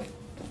slightly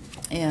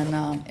in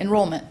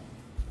enrollment.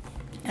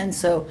 And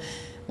so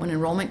when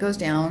enrollment goes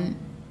down,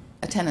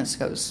 attendance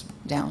goes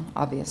down,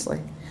 obviously.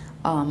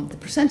 The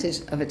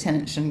percentage of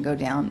attendance shouldn't go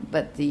down,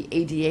 but the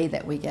ADA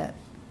that we get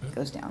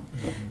goes down.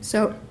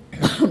 So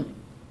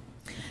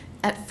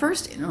at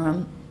first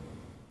interim,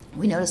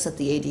 we noticed that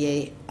the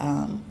ADA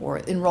or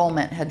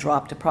enrollment had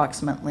dropped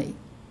approximately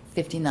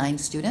 59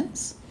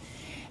 students.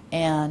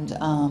 And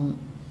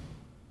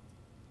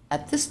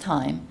at this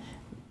time,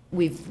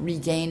 we've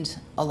regained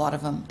a lot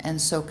of them. And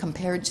so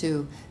compared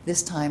to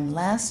this time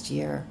last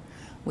year,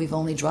 we've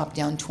only dropped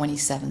down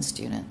 27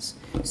 students.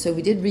 So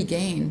we did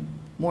regain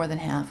more than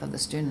half of the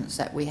students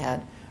that we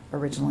had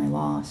originally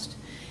lost.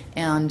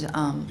 And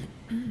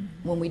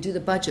when we do the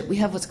budget, we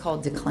have what's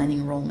called declining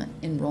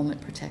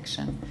enrollment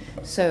protection.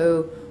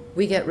 So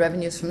we get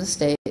revenues from the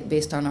state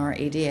based on our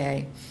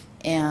ADA.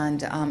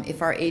 And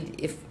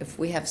if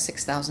we have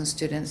 6,000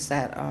 students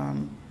that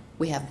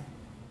we have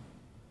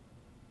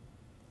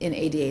in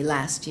ADA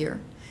last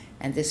year,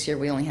 and this year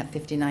we only have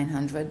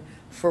 5,900,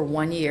 for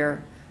 1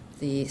 year,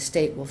 the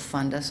state will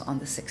fund us on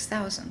the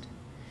 6,000.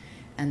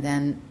 And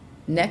then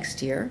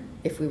next year,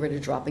 if we were to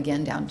drop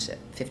again down to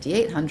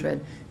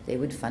 5,800, they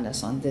would fund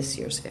us on this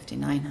year's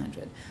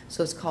 5,900.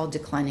 So it's called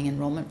declining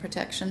enrollment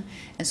protection.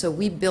 And so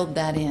we build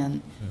that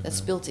in.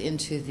 That's built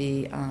into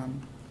the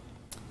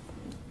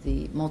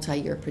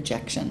multi-year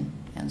projection.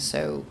 And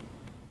so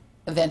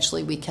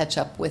eventually we catch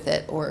up with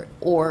it,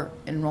 or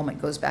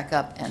enrollment goes back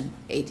up and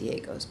ADA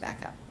goes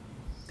back up.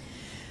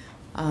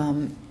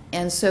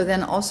 And so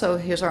then also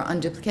here's our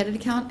unduplicated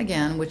account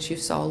again, which you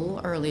saw a little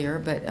earlier,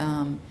 but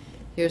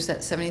here's that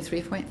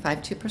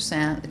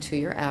 73.52%, the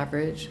 2-year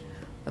average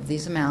of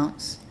these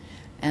amounts.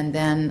 And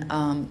then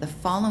the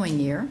following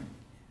year,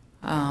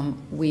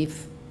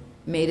 we've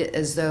made it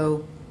as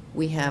though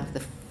we have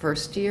the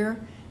first year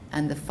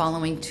and the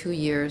following 2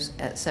 years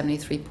at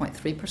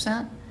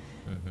 73.3%,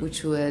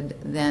 which would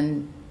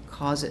then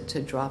cause it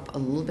to drop a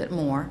little bit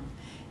more.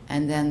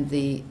 And then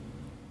the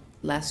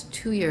last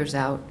 2 years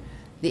out,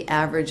 the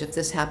average, if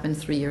this happened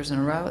 3 years in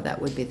a row,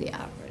 that would be the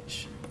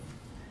average.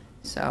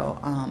 So,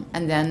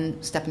 and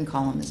then step and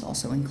column is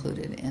also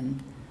included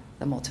in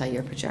the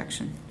multi-year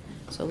projection.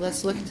 So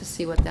let's look to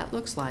see what that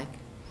looks like.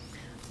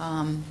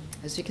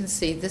 As you can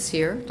see this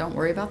year, don't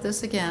worry about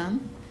this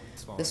again.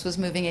 This was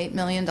moving $8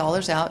 million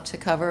out to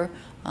cover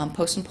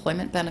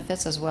post-employment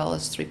benefits, as well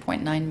as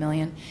 $3.9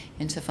 million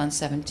into Fund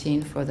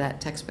 17 for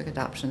that textbook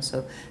adoption.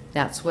 So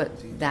that's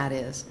what that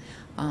is.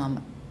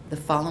 The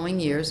following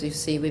years, you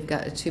see we've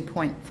got a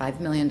 $2.5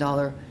 million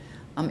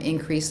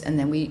increase, and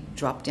then we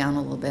drop down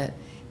a little bit,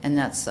 and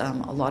that's a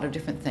lot of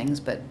different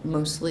things, but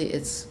mostly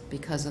it's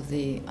because of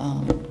the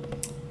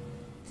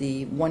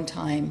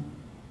one-time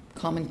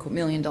 $1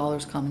 million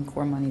Common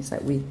Core monies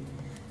that we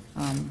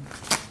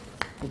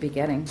will be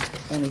getting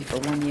only for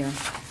 1 year.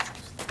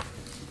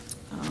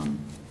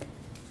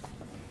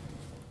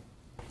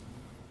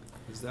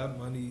 Is that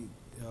money,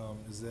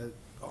 is that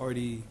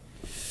already,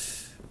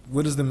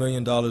 what is the $1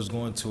 million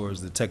going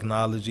towards? The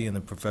technology and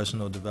the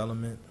professional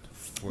development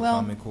for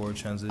Common Core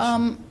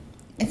transition?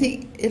 I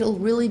think it'll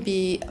really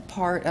be a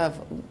part of,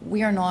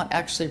 we are not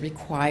actually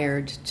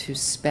required to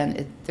spend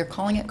it. They're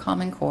calling it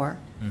Common Core,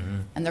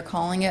 and they're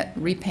calling it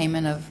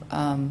repayment of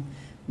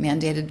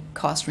mandated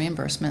cost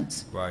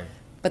reimbursements. Right.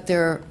 But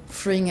they're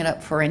freeing it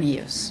up for any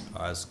use.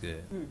 Oh, that's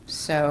good.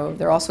 So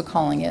they're also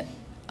calling it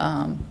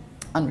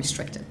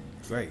unrestricted.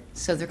 Great.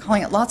 So they're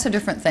calling it lots of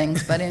different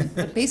things, but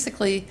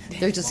basically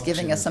they're just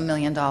giving us $1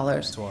 million.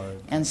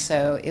 And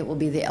so it will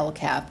be the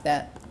LCAP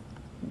that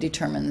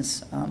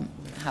determines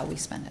how we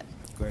spend it.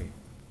 Great.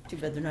 Too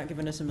bad they're not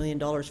giving us $1 million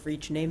for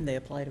each name they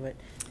apply to it.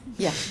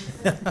 Yeah.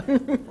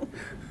 We'll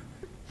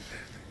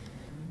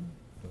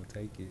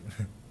take it.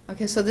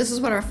 Okay, so this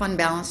is what our fund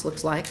balance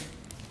looks like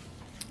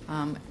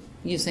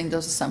using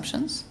those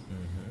assumptions.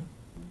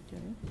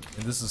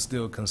 And this is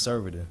still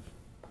conservative.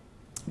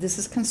 This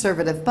is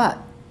conservative, but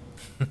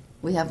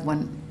we have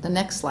one, the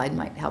next slide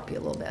might help you a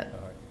little bit.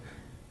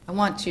 I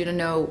want you to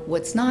know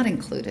what's not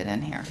included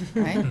in here,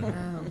 right?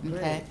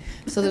 Okay.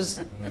 So there's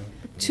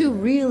two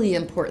really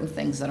important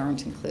things that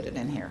aren't included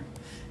in here.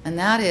 And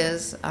that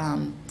is,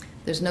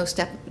 there's no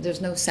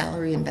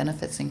salary and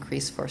benefits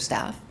increase for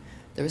staff.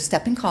 There is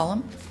step and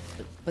column,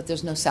 but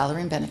there's no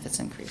salary and benefits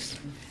increase.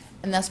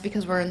 And that's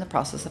because we're in the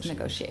process of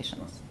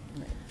negotiations.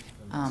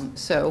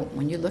 So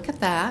when you look at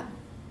that,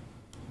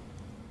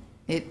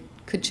 it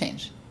could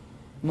change.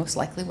 Most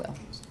likely will.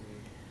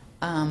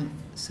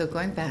 So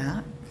going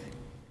back,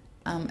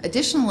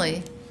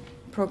 additionally,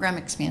 program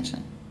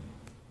expansion.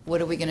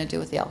 What are we going to do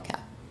with the LCAP?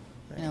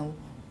 You know,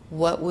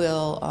 what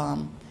will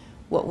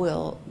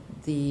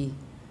the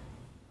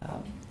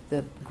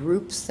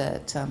groups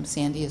that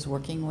Sandy is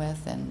working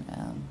with, and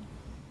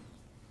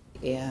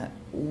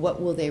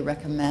what will they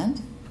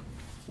recommend?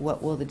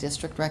 What will the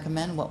district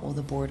recommend? What will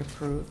the board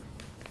approve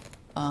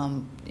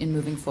in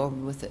moving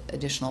forward with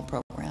additional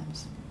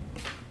programs?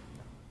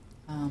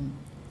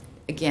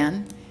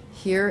 Again,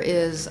 here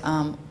is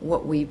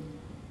what we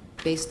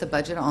based the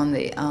budget on,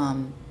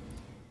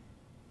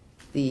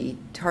 the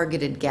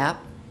targeted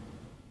gap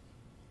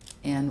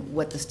and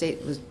what the state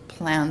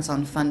plans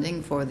on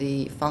funding for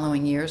the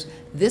following years.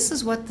 This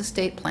is what the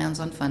state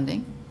plans on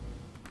funding,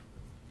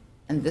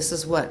 and this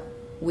is what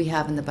we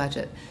have in the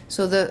budget.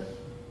 So the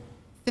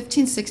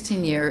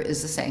 15-16 year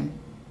is the same.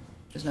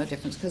 There's no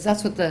difference, because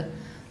that's what the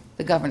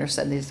governor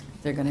said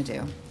they're going to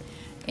do.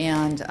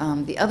 And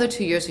the other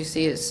 2 years you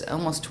see is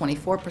almost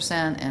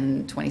 24%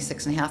 and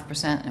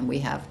 26.5%, and we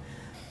have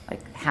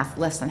like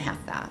less than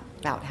half that,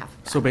 about half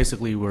of that. So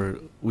basically,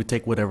 we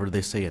take whatever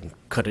they say and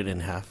cut it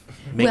in half,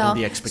 making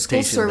the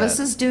expectation. School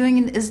services is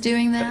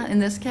doing that in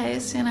this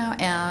case, you know,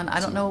 and I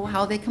don't know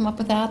how they come up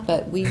with that,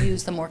 but we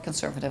use the more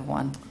conservative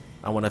one.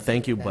 I want to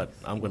thank you, but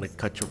I'm going to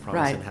cut your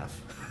promise in half.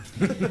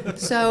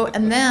 So,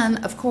 and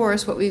then, of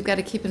course, what we've got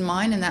to keep in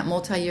mind in that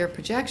multi-year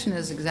projection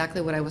is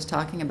exactly what I was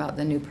talking about,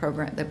 the new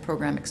program, the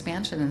program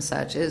expansion and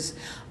such, is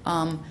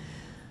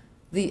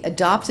the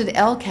adopted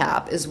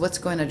LCAP is what's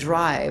going to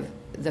drive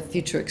the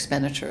future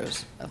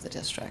expenditures of the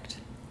district.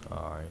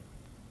 All right.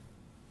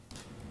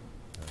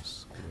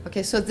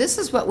 Okay, so this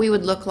is what we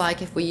would look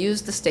like if we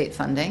use the state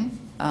funding,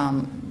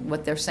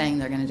 what they're saying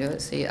they're going to do.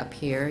 See up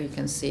here, you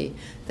can see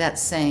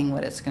that's saying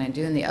what it's going to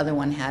do, and the other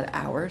one had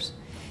hours.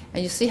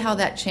 And you see how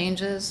that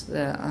changes,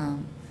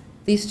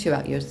 these two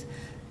out years.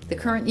 The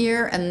current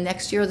year and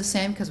next year are the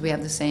same because we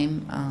have the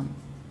same,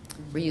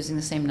 we're using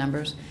the same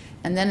numbers.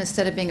 And then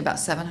instead of being about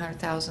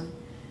 700,000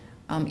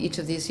 each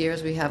of these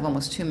years, we have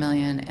almost 2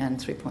 million and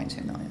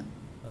 3.2 million.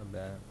 Not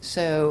bad.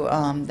 So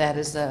that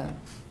is a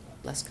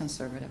less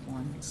conservative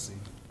one,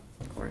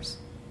 of course.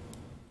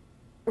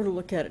 Or to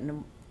look at it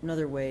in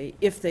another way,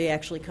 if they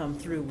actually come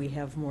through, we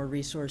have more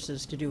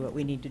resources to do what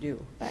we need to do.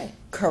 Right.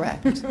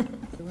 Correct.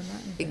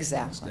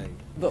 Exactly.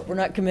 But we're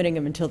not committing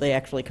them until they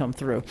actually come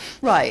through.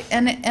 Right.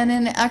 And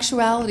in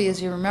actuality,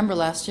 as you remember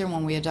last year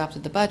when we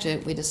adopted the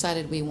budget, we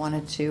decided we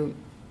wanted to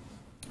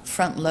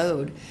front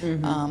load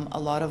a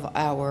lot of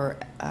our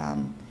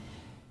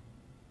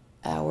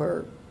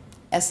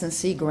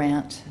S&C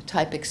grant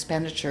type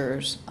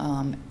expenditures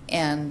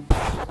and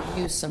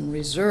use some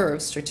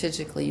reserves,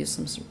 strategically use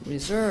some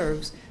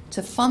reserves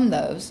to fund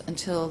those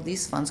until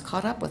these funds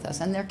caught up with us,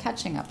 and they're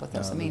catching up with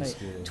us. I mean,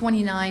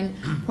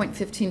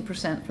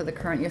 29.15% for the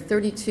current year,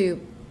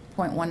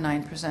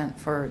 32.19%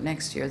 for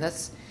next year.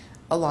 That's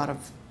a lot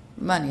of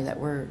money that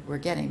we're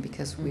getting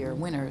because we are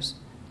winners,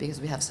 because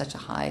we have such a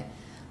high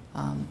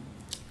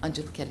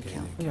unduplicated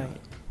count. Right.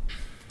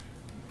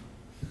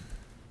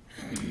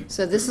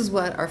 So this is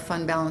what our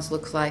fund balance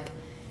looks like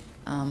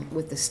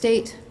with the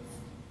state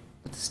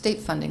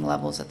funding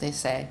levels that they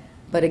say,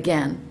 but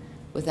again,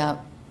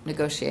 without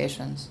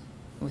negotiations,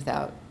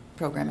 without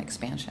program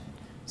expansion.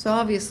 So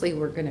obviously,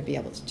 we're going to be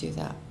able to do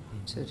that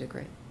to a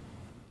degree.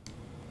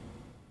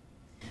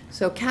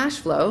 So cash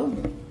flow.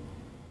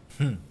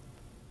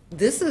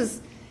 This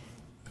is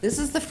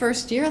the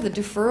first year the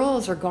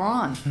deferrals are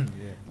gone,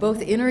 both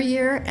inter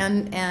year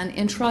and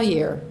intra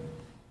year.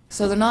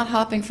 So they're not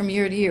hopping from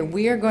year to year.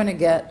 We are going to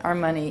get our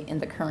money in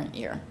the current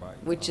year,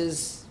 which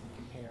is,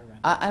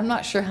 I'm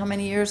not sure how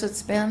many years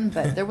it's been,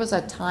 but there was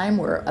a time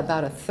where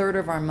about a third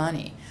of our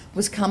money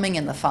was coming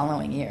in the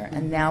following year,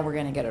 and now we're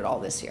going to get it all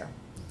this year.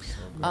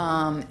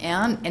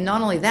 And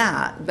not only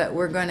that, but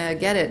we're going to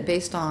get it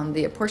based on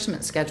the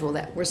apportionment schedule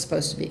that we're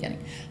supposed to be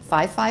getting.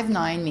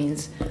 559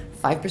 means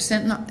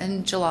 5%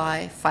 in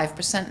July,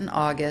 5% in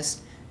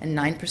August, and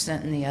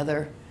 9% in the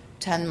other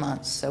 10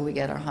 months, so we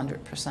get our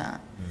 100%.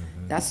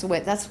 That's the way.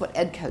 That's what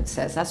Ed Code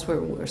says. That's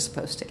where we're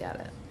supposed to get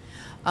it.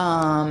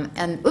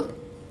 And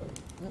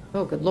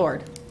oh, good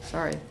Lord,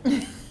 sorry,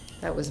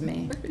 that was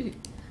me.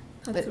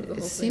 But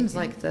it seems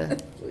like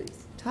the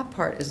top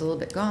part is a little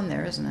bit gone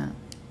there, isn't it?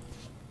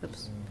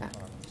 Oops, back.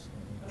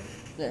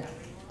 There.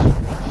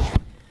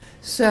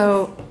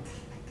 So,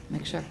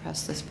 make sure I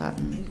press this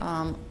button.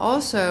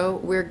 Also,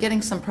 we're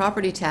getting some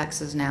property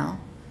taxes now,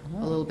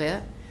 a little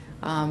bit,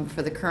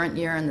 for the current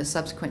year and the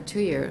subsequent 2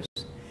 years.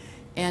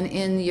 And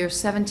in year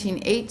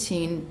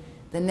 17-18,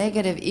 the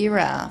negative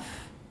ERAF,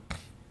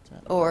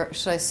 or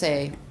should I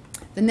say,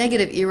 the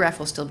negative ERAF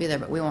will still be there,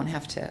 but we won't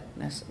have to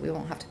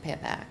pay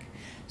it back.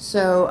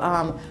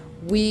 So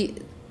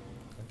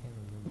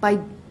by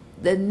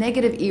the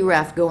negative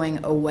ERAF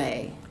going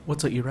away.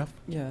 What's a ERAF?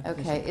 Yeah.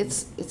 Okay,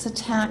 it's a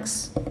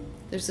tax.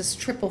 There's this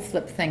triple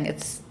flip thing.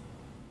 It's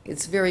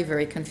very,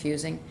 very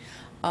confusing.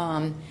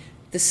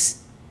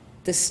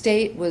 The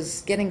state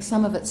was getting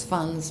some of its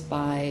funds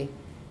by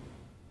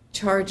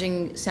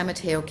charging San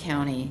Mateo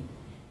County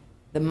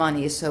the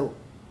money. So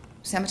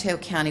San Mateo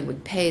County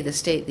would pay the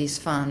state these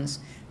funds,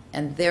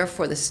 and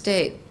therefore the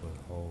state,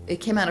 it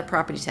came out of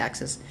property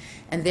taxes,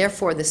 and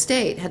therefore the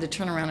state had to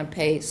turn around and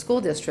pay school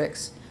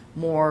districts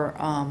more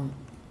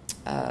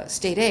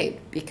state aid,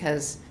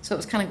 so it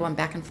was kind of going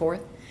back and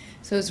forth.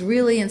 So it's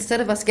really, instead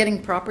of us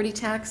getting property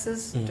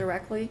taxes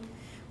directly,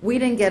 we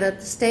didn't get it,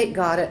 the state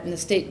got it, and the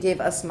state gave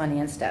us money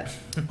instead.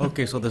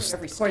 Okay, so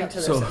According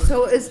to so, this.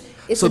 So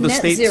it's so a the net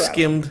state zero.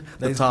 skimmed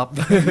the top.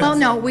 Well,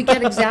 no, we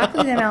get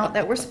exactly the amount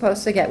that we're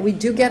supposed to get. We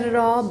do get it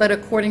all, but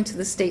according to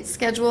the state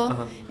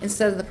schedule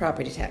instead of the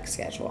property tax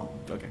schedule.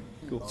 Okay,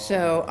 cool.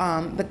 So,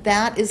 but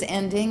that is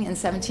ending in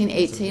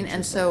 17-18,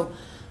 and so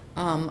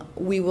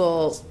we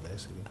will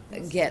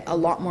get a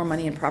lot more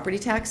money in property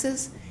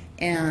taxes,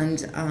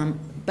 and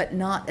but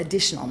not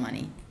additional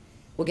money.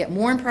 We'll get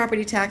more in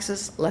property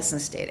taxes, less in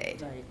state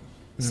aid. Right.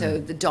 So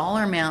the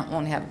dollar amount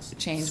won't have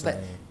changed, but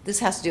this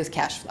has to do with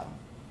cash flow,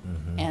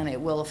 and it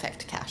will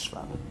affect cash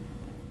flow.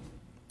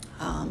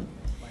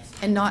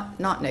 And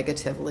not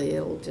negatively,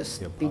 it'll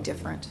just be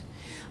different.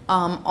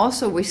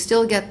 Also, we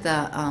still get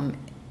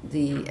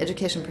the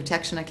Education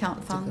Protection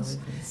Account funds,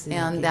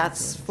 and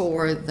that's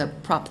for the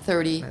Prop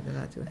 30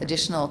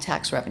 additional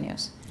tax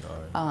revenues.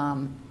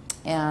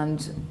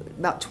 And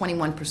about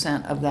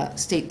 21% of the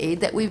state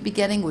aid that we'd be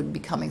getting would be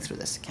coming through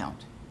this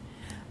account.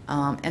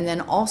 And then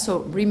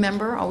also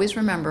always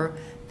remember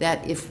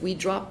that if we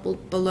drop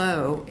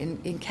below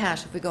in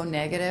cash, if we go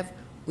negative,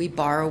 we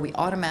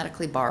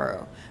automatically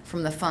borrow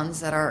from the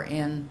funds that are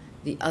in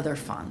the other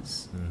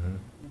funds.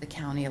 The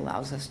county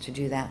allows us to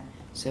do that,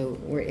 so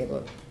we're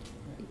able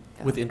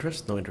to. With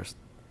interest? No interest?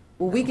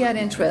 Well, we get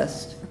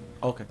interest.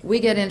 Okay.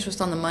 We get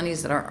interest on the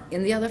monies that are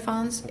in the other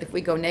funds. If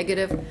we go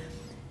negative,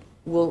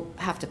 we'll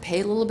have to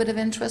pay a little bit of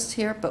interest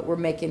here, but we're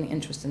making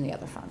interest in the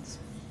other funds.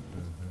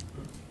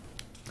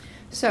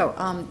 So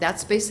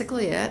that's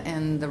basically it,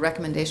 and the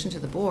recommendation to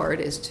the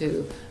board is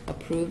to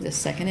approve the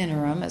second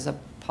interim as a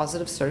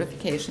positive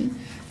certification,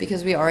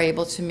 because we are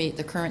able to meet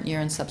the current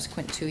year and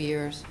subsequent 2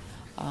 years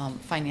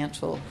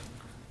financial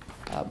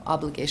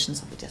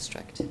obligations of the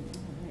district.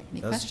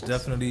 Any That's questions?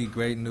 definitely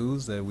great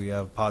news that we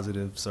have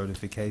positive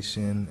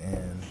certification,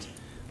 and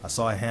I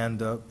saw a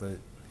hand up, but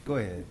go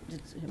ahead.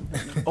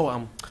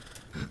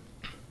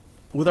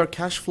 With our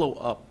cash flow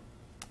up,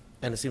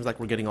 and it seems like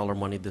we're getting all our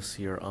money this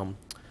year,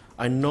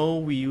 I know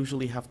we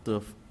usually have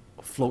to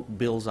float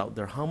bills out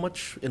there. How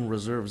much in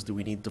reserves do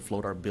we need to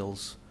float our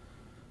bills?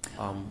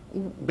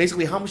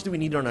 Basically, how much do we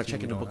need on our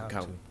checking book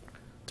account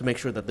to make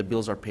sure that the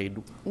bills are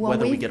paid,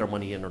 whether we get our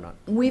money in or not?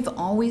 We've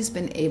always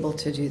been able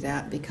to do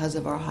that because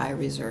of our high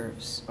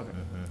reserves. Okay.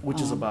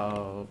 Which is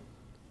about,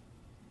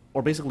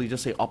 or basically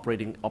just say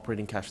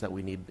operating cash that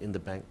we need in the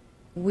bank.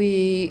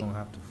 We don't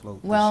have to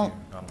float well,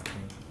 this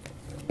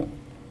year.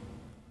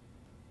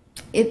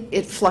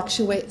 it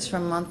fluctuates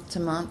from month to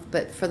month,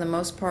 but for the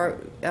most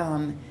part,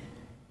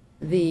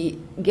 the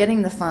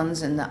getting the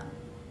funds in the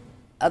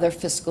other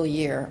fiscal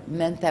year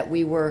meant that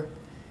we were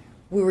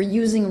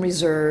using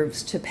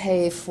reserves to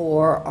pay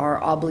for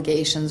our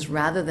obligations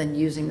rather than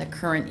using the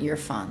current year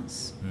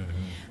funds.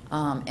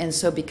 And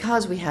so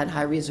because we had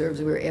high reserves,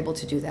 we were able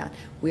to do that.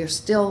 We would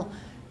still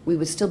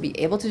be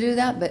able to do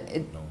that, but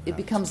it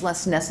becomes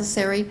less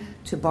necessary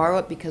to borrow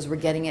it because we're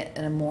getting it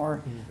at a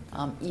more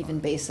even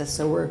basis.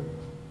 So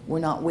we're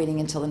not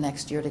waiting until the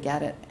next year to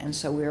get it, and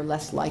so we're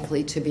less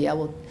likely to be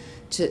able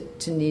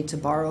to need to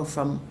borrow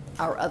from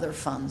our other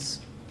funds.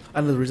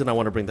 And the reason I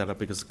want to bring that up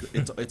because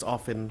it's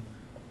often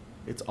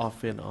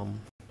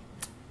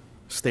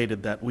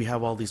stated that we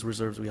have all these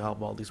reserves,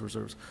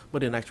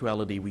 but in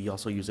actuality, we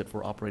also use it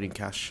for operating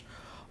cash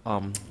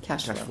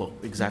flow.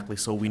 Exactly.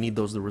 So we need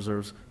the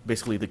reserves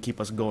basically to keep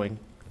us going,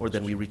 or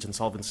then we reach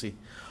insolvency.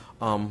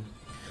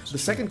 The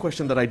second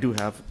question that I do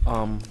have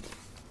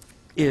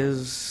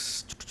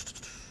is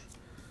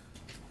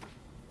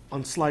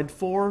on slide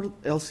 4,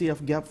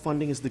 LCF gap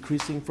funding is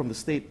decreasing from the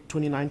state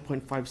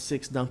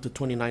 29.56 down to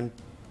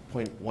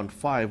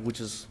 29.15,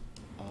 which is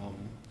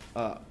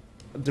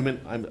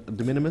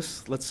de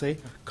minimis, let's say,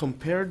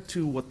 compared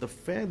to what the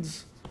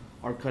feds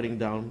are cutting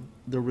down.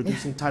 They're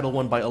reducing Title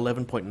I by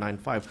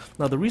 11.95.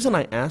 Now, the reason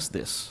I ask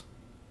this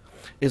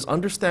is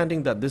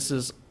understanding that this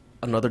is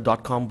another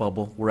dot-com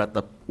bubble.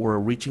 We're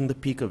reaching the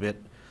peak of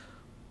it,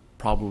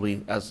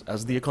 probably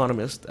as the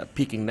economist,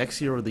 peaking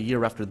next year or the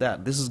year after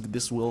that. This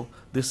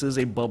is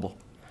a bubble,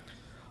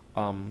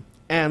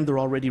 and they're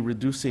already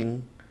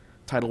reducing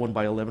Title I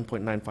by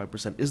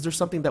 11.95%. Is there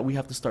something that we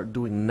have to start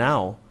doing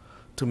now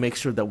to make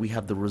sure that we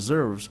have the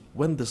reserves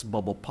when this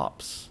bubble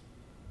pops?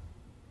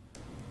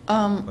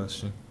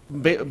 Question.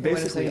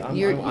 Basically,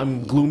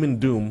 I'm gloom and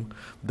doom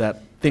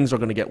that things are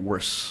going to get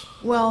worse.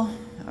 Well,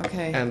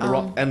 okay.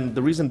 And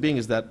the reason being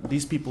is that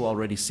these people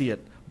already see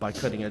it by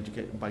cutting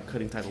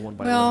Title I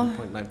by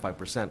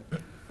 11.95%.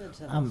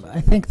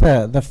 I think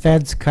the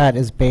Fed's cut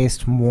is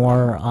based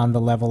more on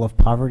the level of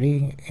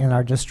poverty in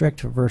our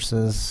district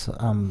versus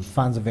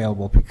funds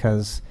available,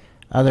 because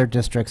other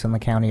districts in the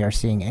county are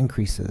seeing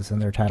increases in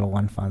their Title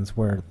I funds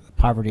where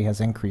poverty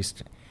has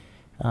increased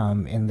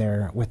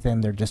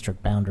within their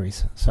district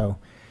boundaries. So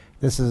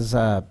this is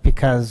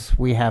because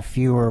we have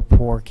fewer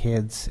poor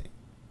kids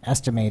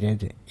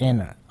estimated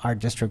in our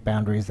district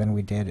boundaries than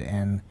we did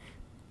in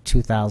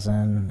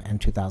 2000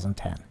 and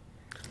 2010.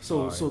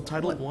 So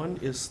Title I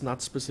is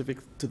not specific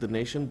to the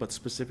nation, but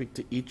specific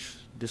to each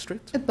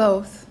district?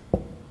 Both.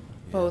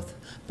 Both.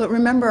 But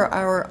remember,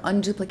 our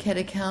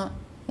unduplicated count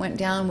went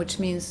down, which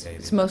means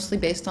it's mostly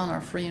based on our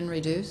free and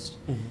reduced.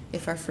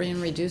 If our free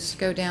and reduced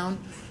go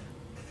down,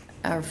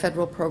 our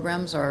federal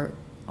programs are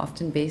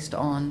often based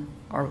on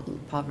our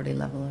poverty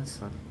level, as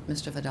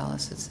Mr.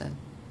 Vidalis had said.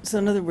 So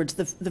in other words,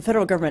 the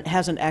federal government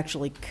hasn't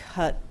actually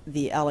cut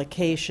the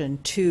allocation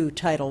to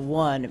Title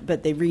I,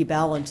 but they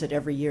rebalance it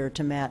every year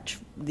to match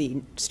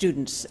the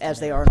students as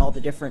they are in all the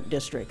different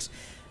districts.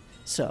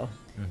 So,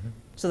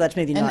 so that's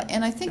maybe not.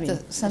 And I think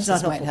the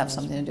census might have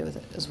something to do with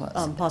it as well.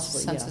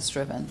 Possibly, census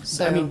driven. Yeah.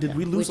 So, I mean, did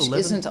we lose which 11?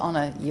 isn't on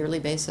a yearly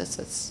basis.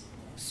 It's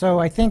So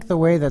I think the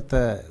way that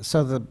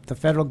the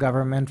federal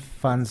government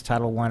funds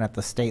Title I at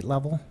the state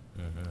level,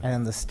 and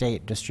then the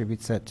state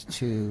distributes it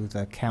to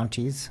the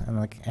counties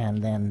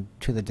and then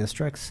to the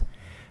districts.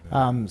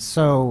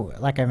 So,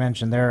 like I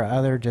mentioned, there are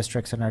other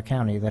districts in our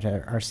county that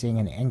are seeing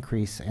an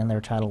increase in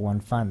their Title I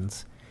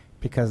funds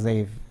because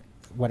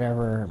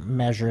whatever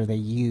measure they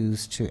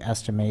use to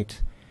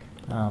estimate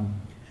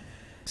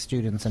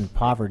students in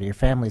poverty or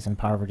families in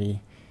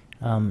poverty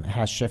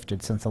has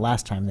shifted since the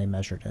last time they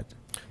measured it.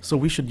 So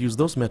we should use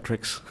those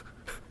metrics.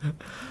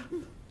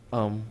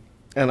 And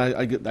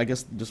I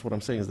guess just what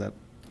I'm saying is that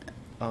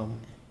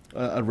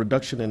a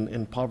reduction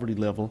in poverty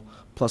level,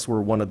 plus we're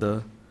one of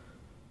the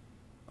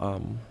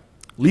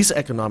least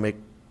economic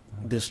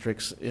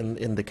districts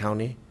in the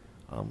county.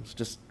 It's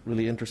just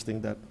really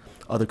interesting that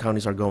other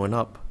counties are going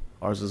up,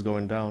 ours is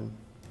going down.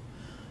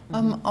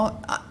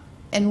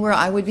 and where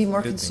I would be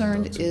more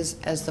concerned is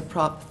as the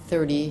Prop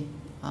 30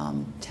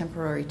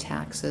 temporary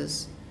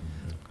taxes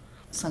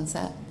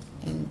sunset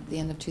in the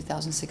end of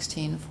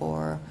 2016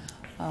 for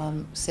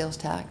sales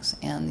tax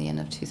and the end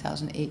of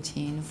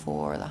 2018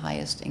 for the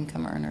highest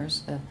income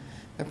earners,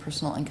 their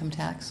personal income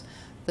tax.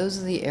 Those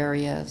are the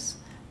areas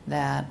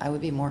that I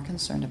would be more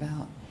concerned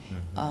about.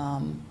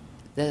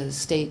 The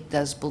state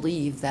does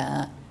believe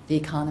that the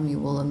economy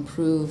will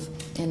improve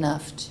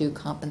enough to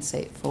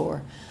compensate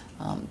for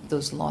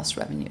those lost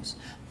revenues.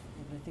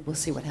 We'll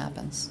see what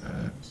happens.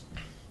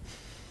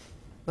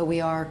 But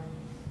we are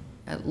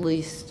at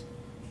least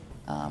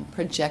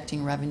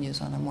projecting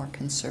revenues on a more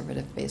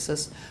conservative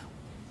basis,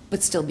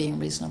 but still being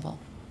reasonable.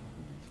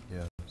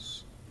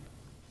 Yes.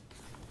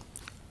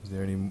 Is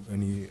there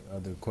any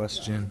other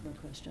question? No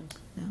questions.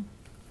 No.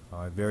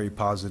 All right, very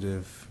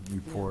positive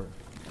report.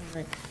 All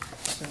right,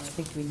 so I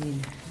think we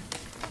need,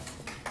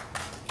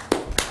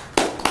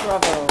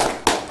 bravo.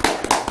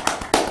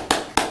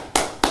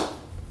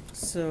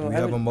 So Do we I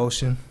have a would-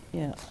 motion?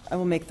 Yeah, I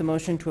will make the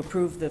motion to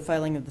approve the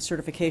filing of the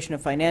certification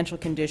of financial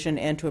condition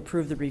and to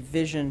approve the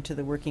revision to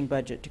the working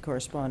budget to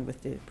correspond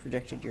with the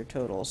projected year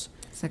totals.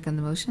 Second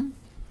the motion?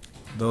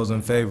 Those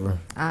in favor?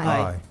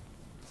 Aye.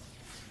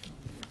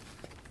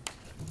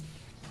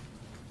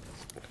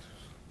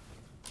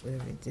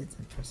 Whatever we did,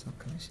 the personal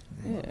commission.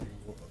 Yeah.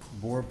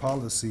 Board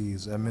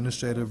policies,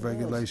 administrative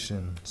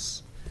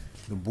regulations.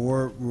 The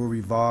board will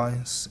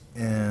revise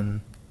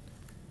and,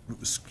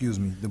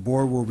 the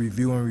board will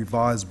review and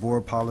revise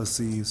board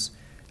policies,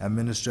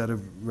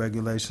 administrative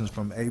regulations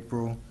from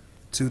April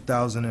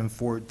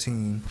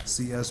 2014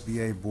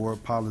 CSBA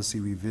board policy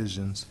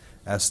revisions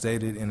as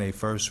stated in a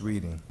first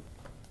reading.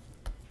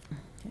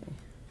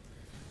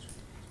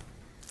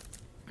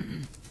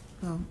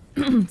 Well,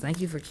 thank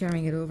you for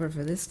carrying it over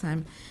for this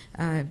time.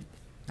 I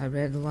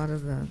read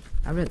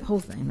I read the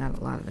whole thing, not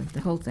a lot of it, the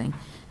whole thing.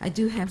 I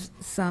do have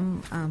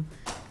some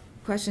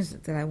questions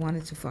that I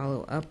wanted to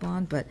follow up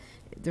on, but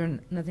there's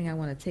nothing I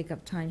want to take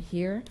up time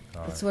here.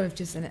 It's sort of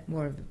just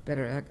more of a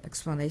better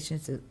explanation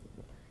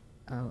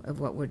of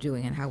what we're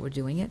doing and how we're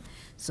doing it.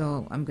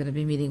 So I'm going to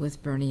be meeting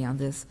with Bernie on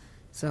this.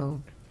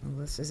 So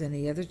unless there's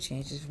any other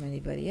changes from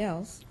anybody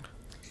else.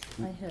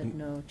 I had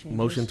no changes.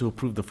 Motion to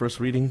approve the first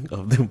reading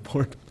of the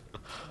report.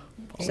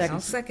 Okay, I'll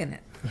second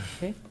it.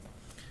 Okay.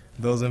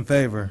 Those in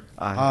favor?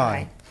 Aye.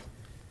 Aye.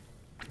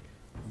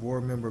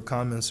 Board member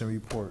comments and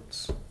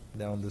reports,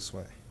 down this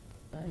way.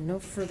 No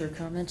further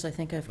comments. I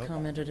think I've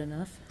commented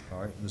enough. All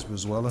right, Ms.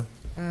 Brizuela?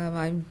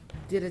 I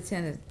did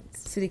attend a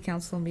city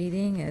council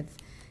meeting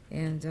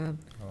and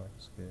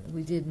that's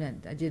good.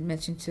 I did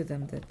mention to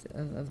them that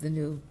of the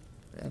new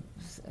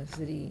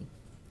city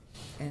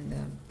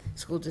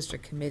school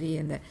district committee,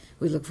 and that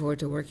we look forward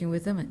to working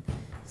with them, and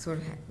sort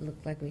of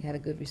looked like we had a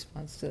good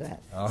response to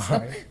that. All So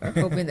right.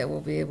 we're hoping that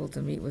we'll be able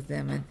to meet with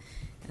them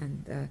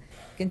and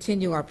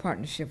continue our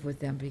partnership with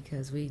them,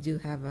 because we do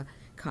have a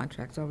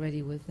contract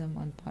already with them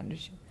on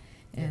partnership,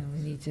 and we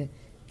need to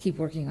keep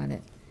working on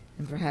it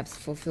and perhaps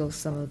fulfill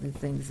some of the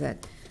things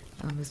that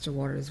Mr.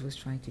 Waters was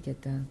trying to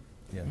get done.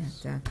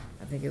 Yes. And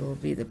I think it will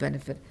be the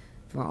benefit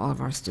for all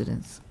of our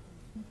students.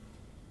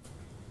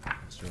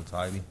 Mr.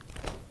 Otaibi.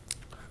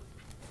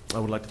 I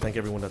would like to thank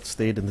everyone that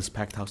stayed in this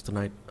packed house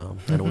tonight. And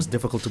it was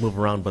difficult to move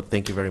around, but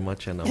thank you very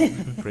much, and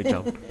great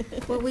job.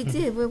 Well, we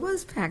did. It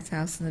was packed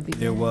house in the beginning.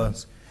 There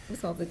was.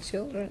 With all the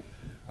children.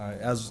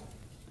 As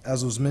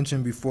was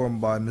mentioned before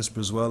by Ms.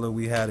 Brizuela,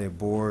 we had a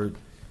board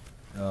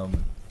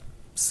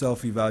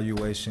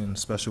self-evaluation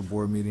special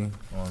board meeting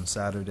on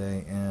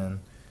Saturday, and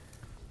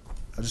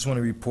I just want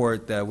to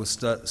report that what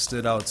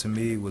stood out to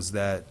me was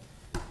that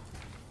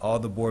all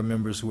the board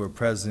members who were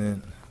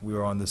present, we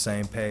were on the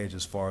same page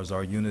as far as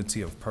our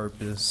unity of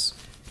purpose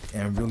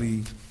and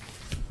really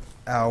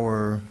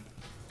our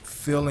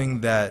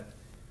feeling that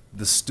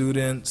the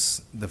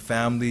students, the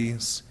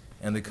families,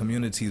 and the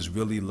communities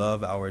really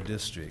love our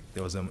district.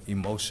 There was an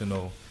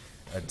emotional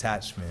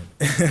attachment.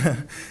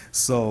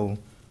 So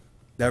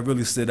that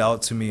really stood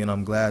out to me, and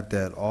I'm glad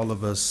that all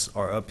of us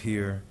are up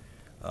here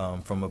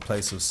from a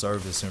place of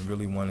service and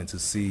really wanting to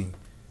see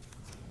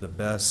the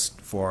best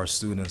for our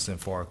students and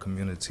for our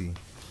community.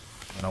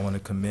 And I want to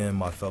commend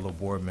my fellow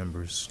board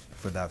members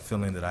for that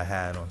feeling that I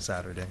had on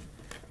Saturday.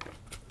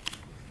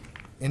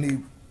 Any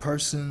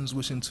persons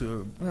wishing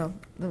to? Well,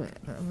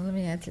 let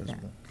me add to that.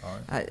 All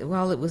right.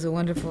 While it was a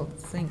wonderful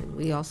thing,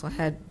 we also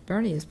had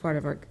Bernie as part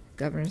of our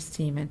governance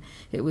team, and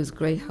it was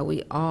great how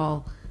we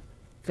all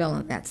fell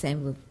in that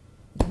same loop,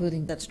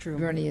 including That's true.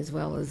 Bernie as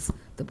well as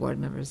the board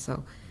members.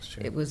 So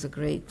it was a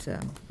great,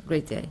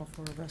 great day. All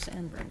four of us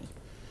and Bernie.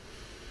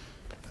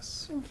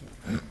 Yes.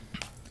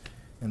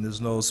 And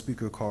there's no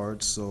speaker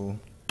cards, so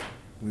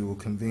we will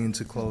convene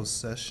to close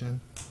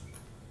session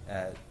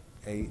at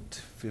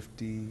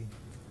 8:50.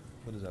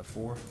 What is that,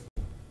 4?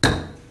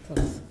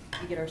 Close.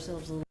 We get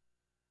ourselves a little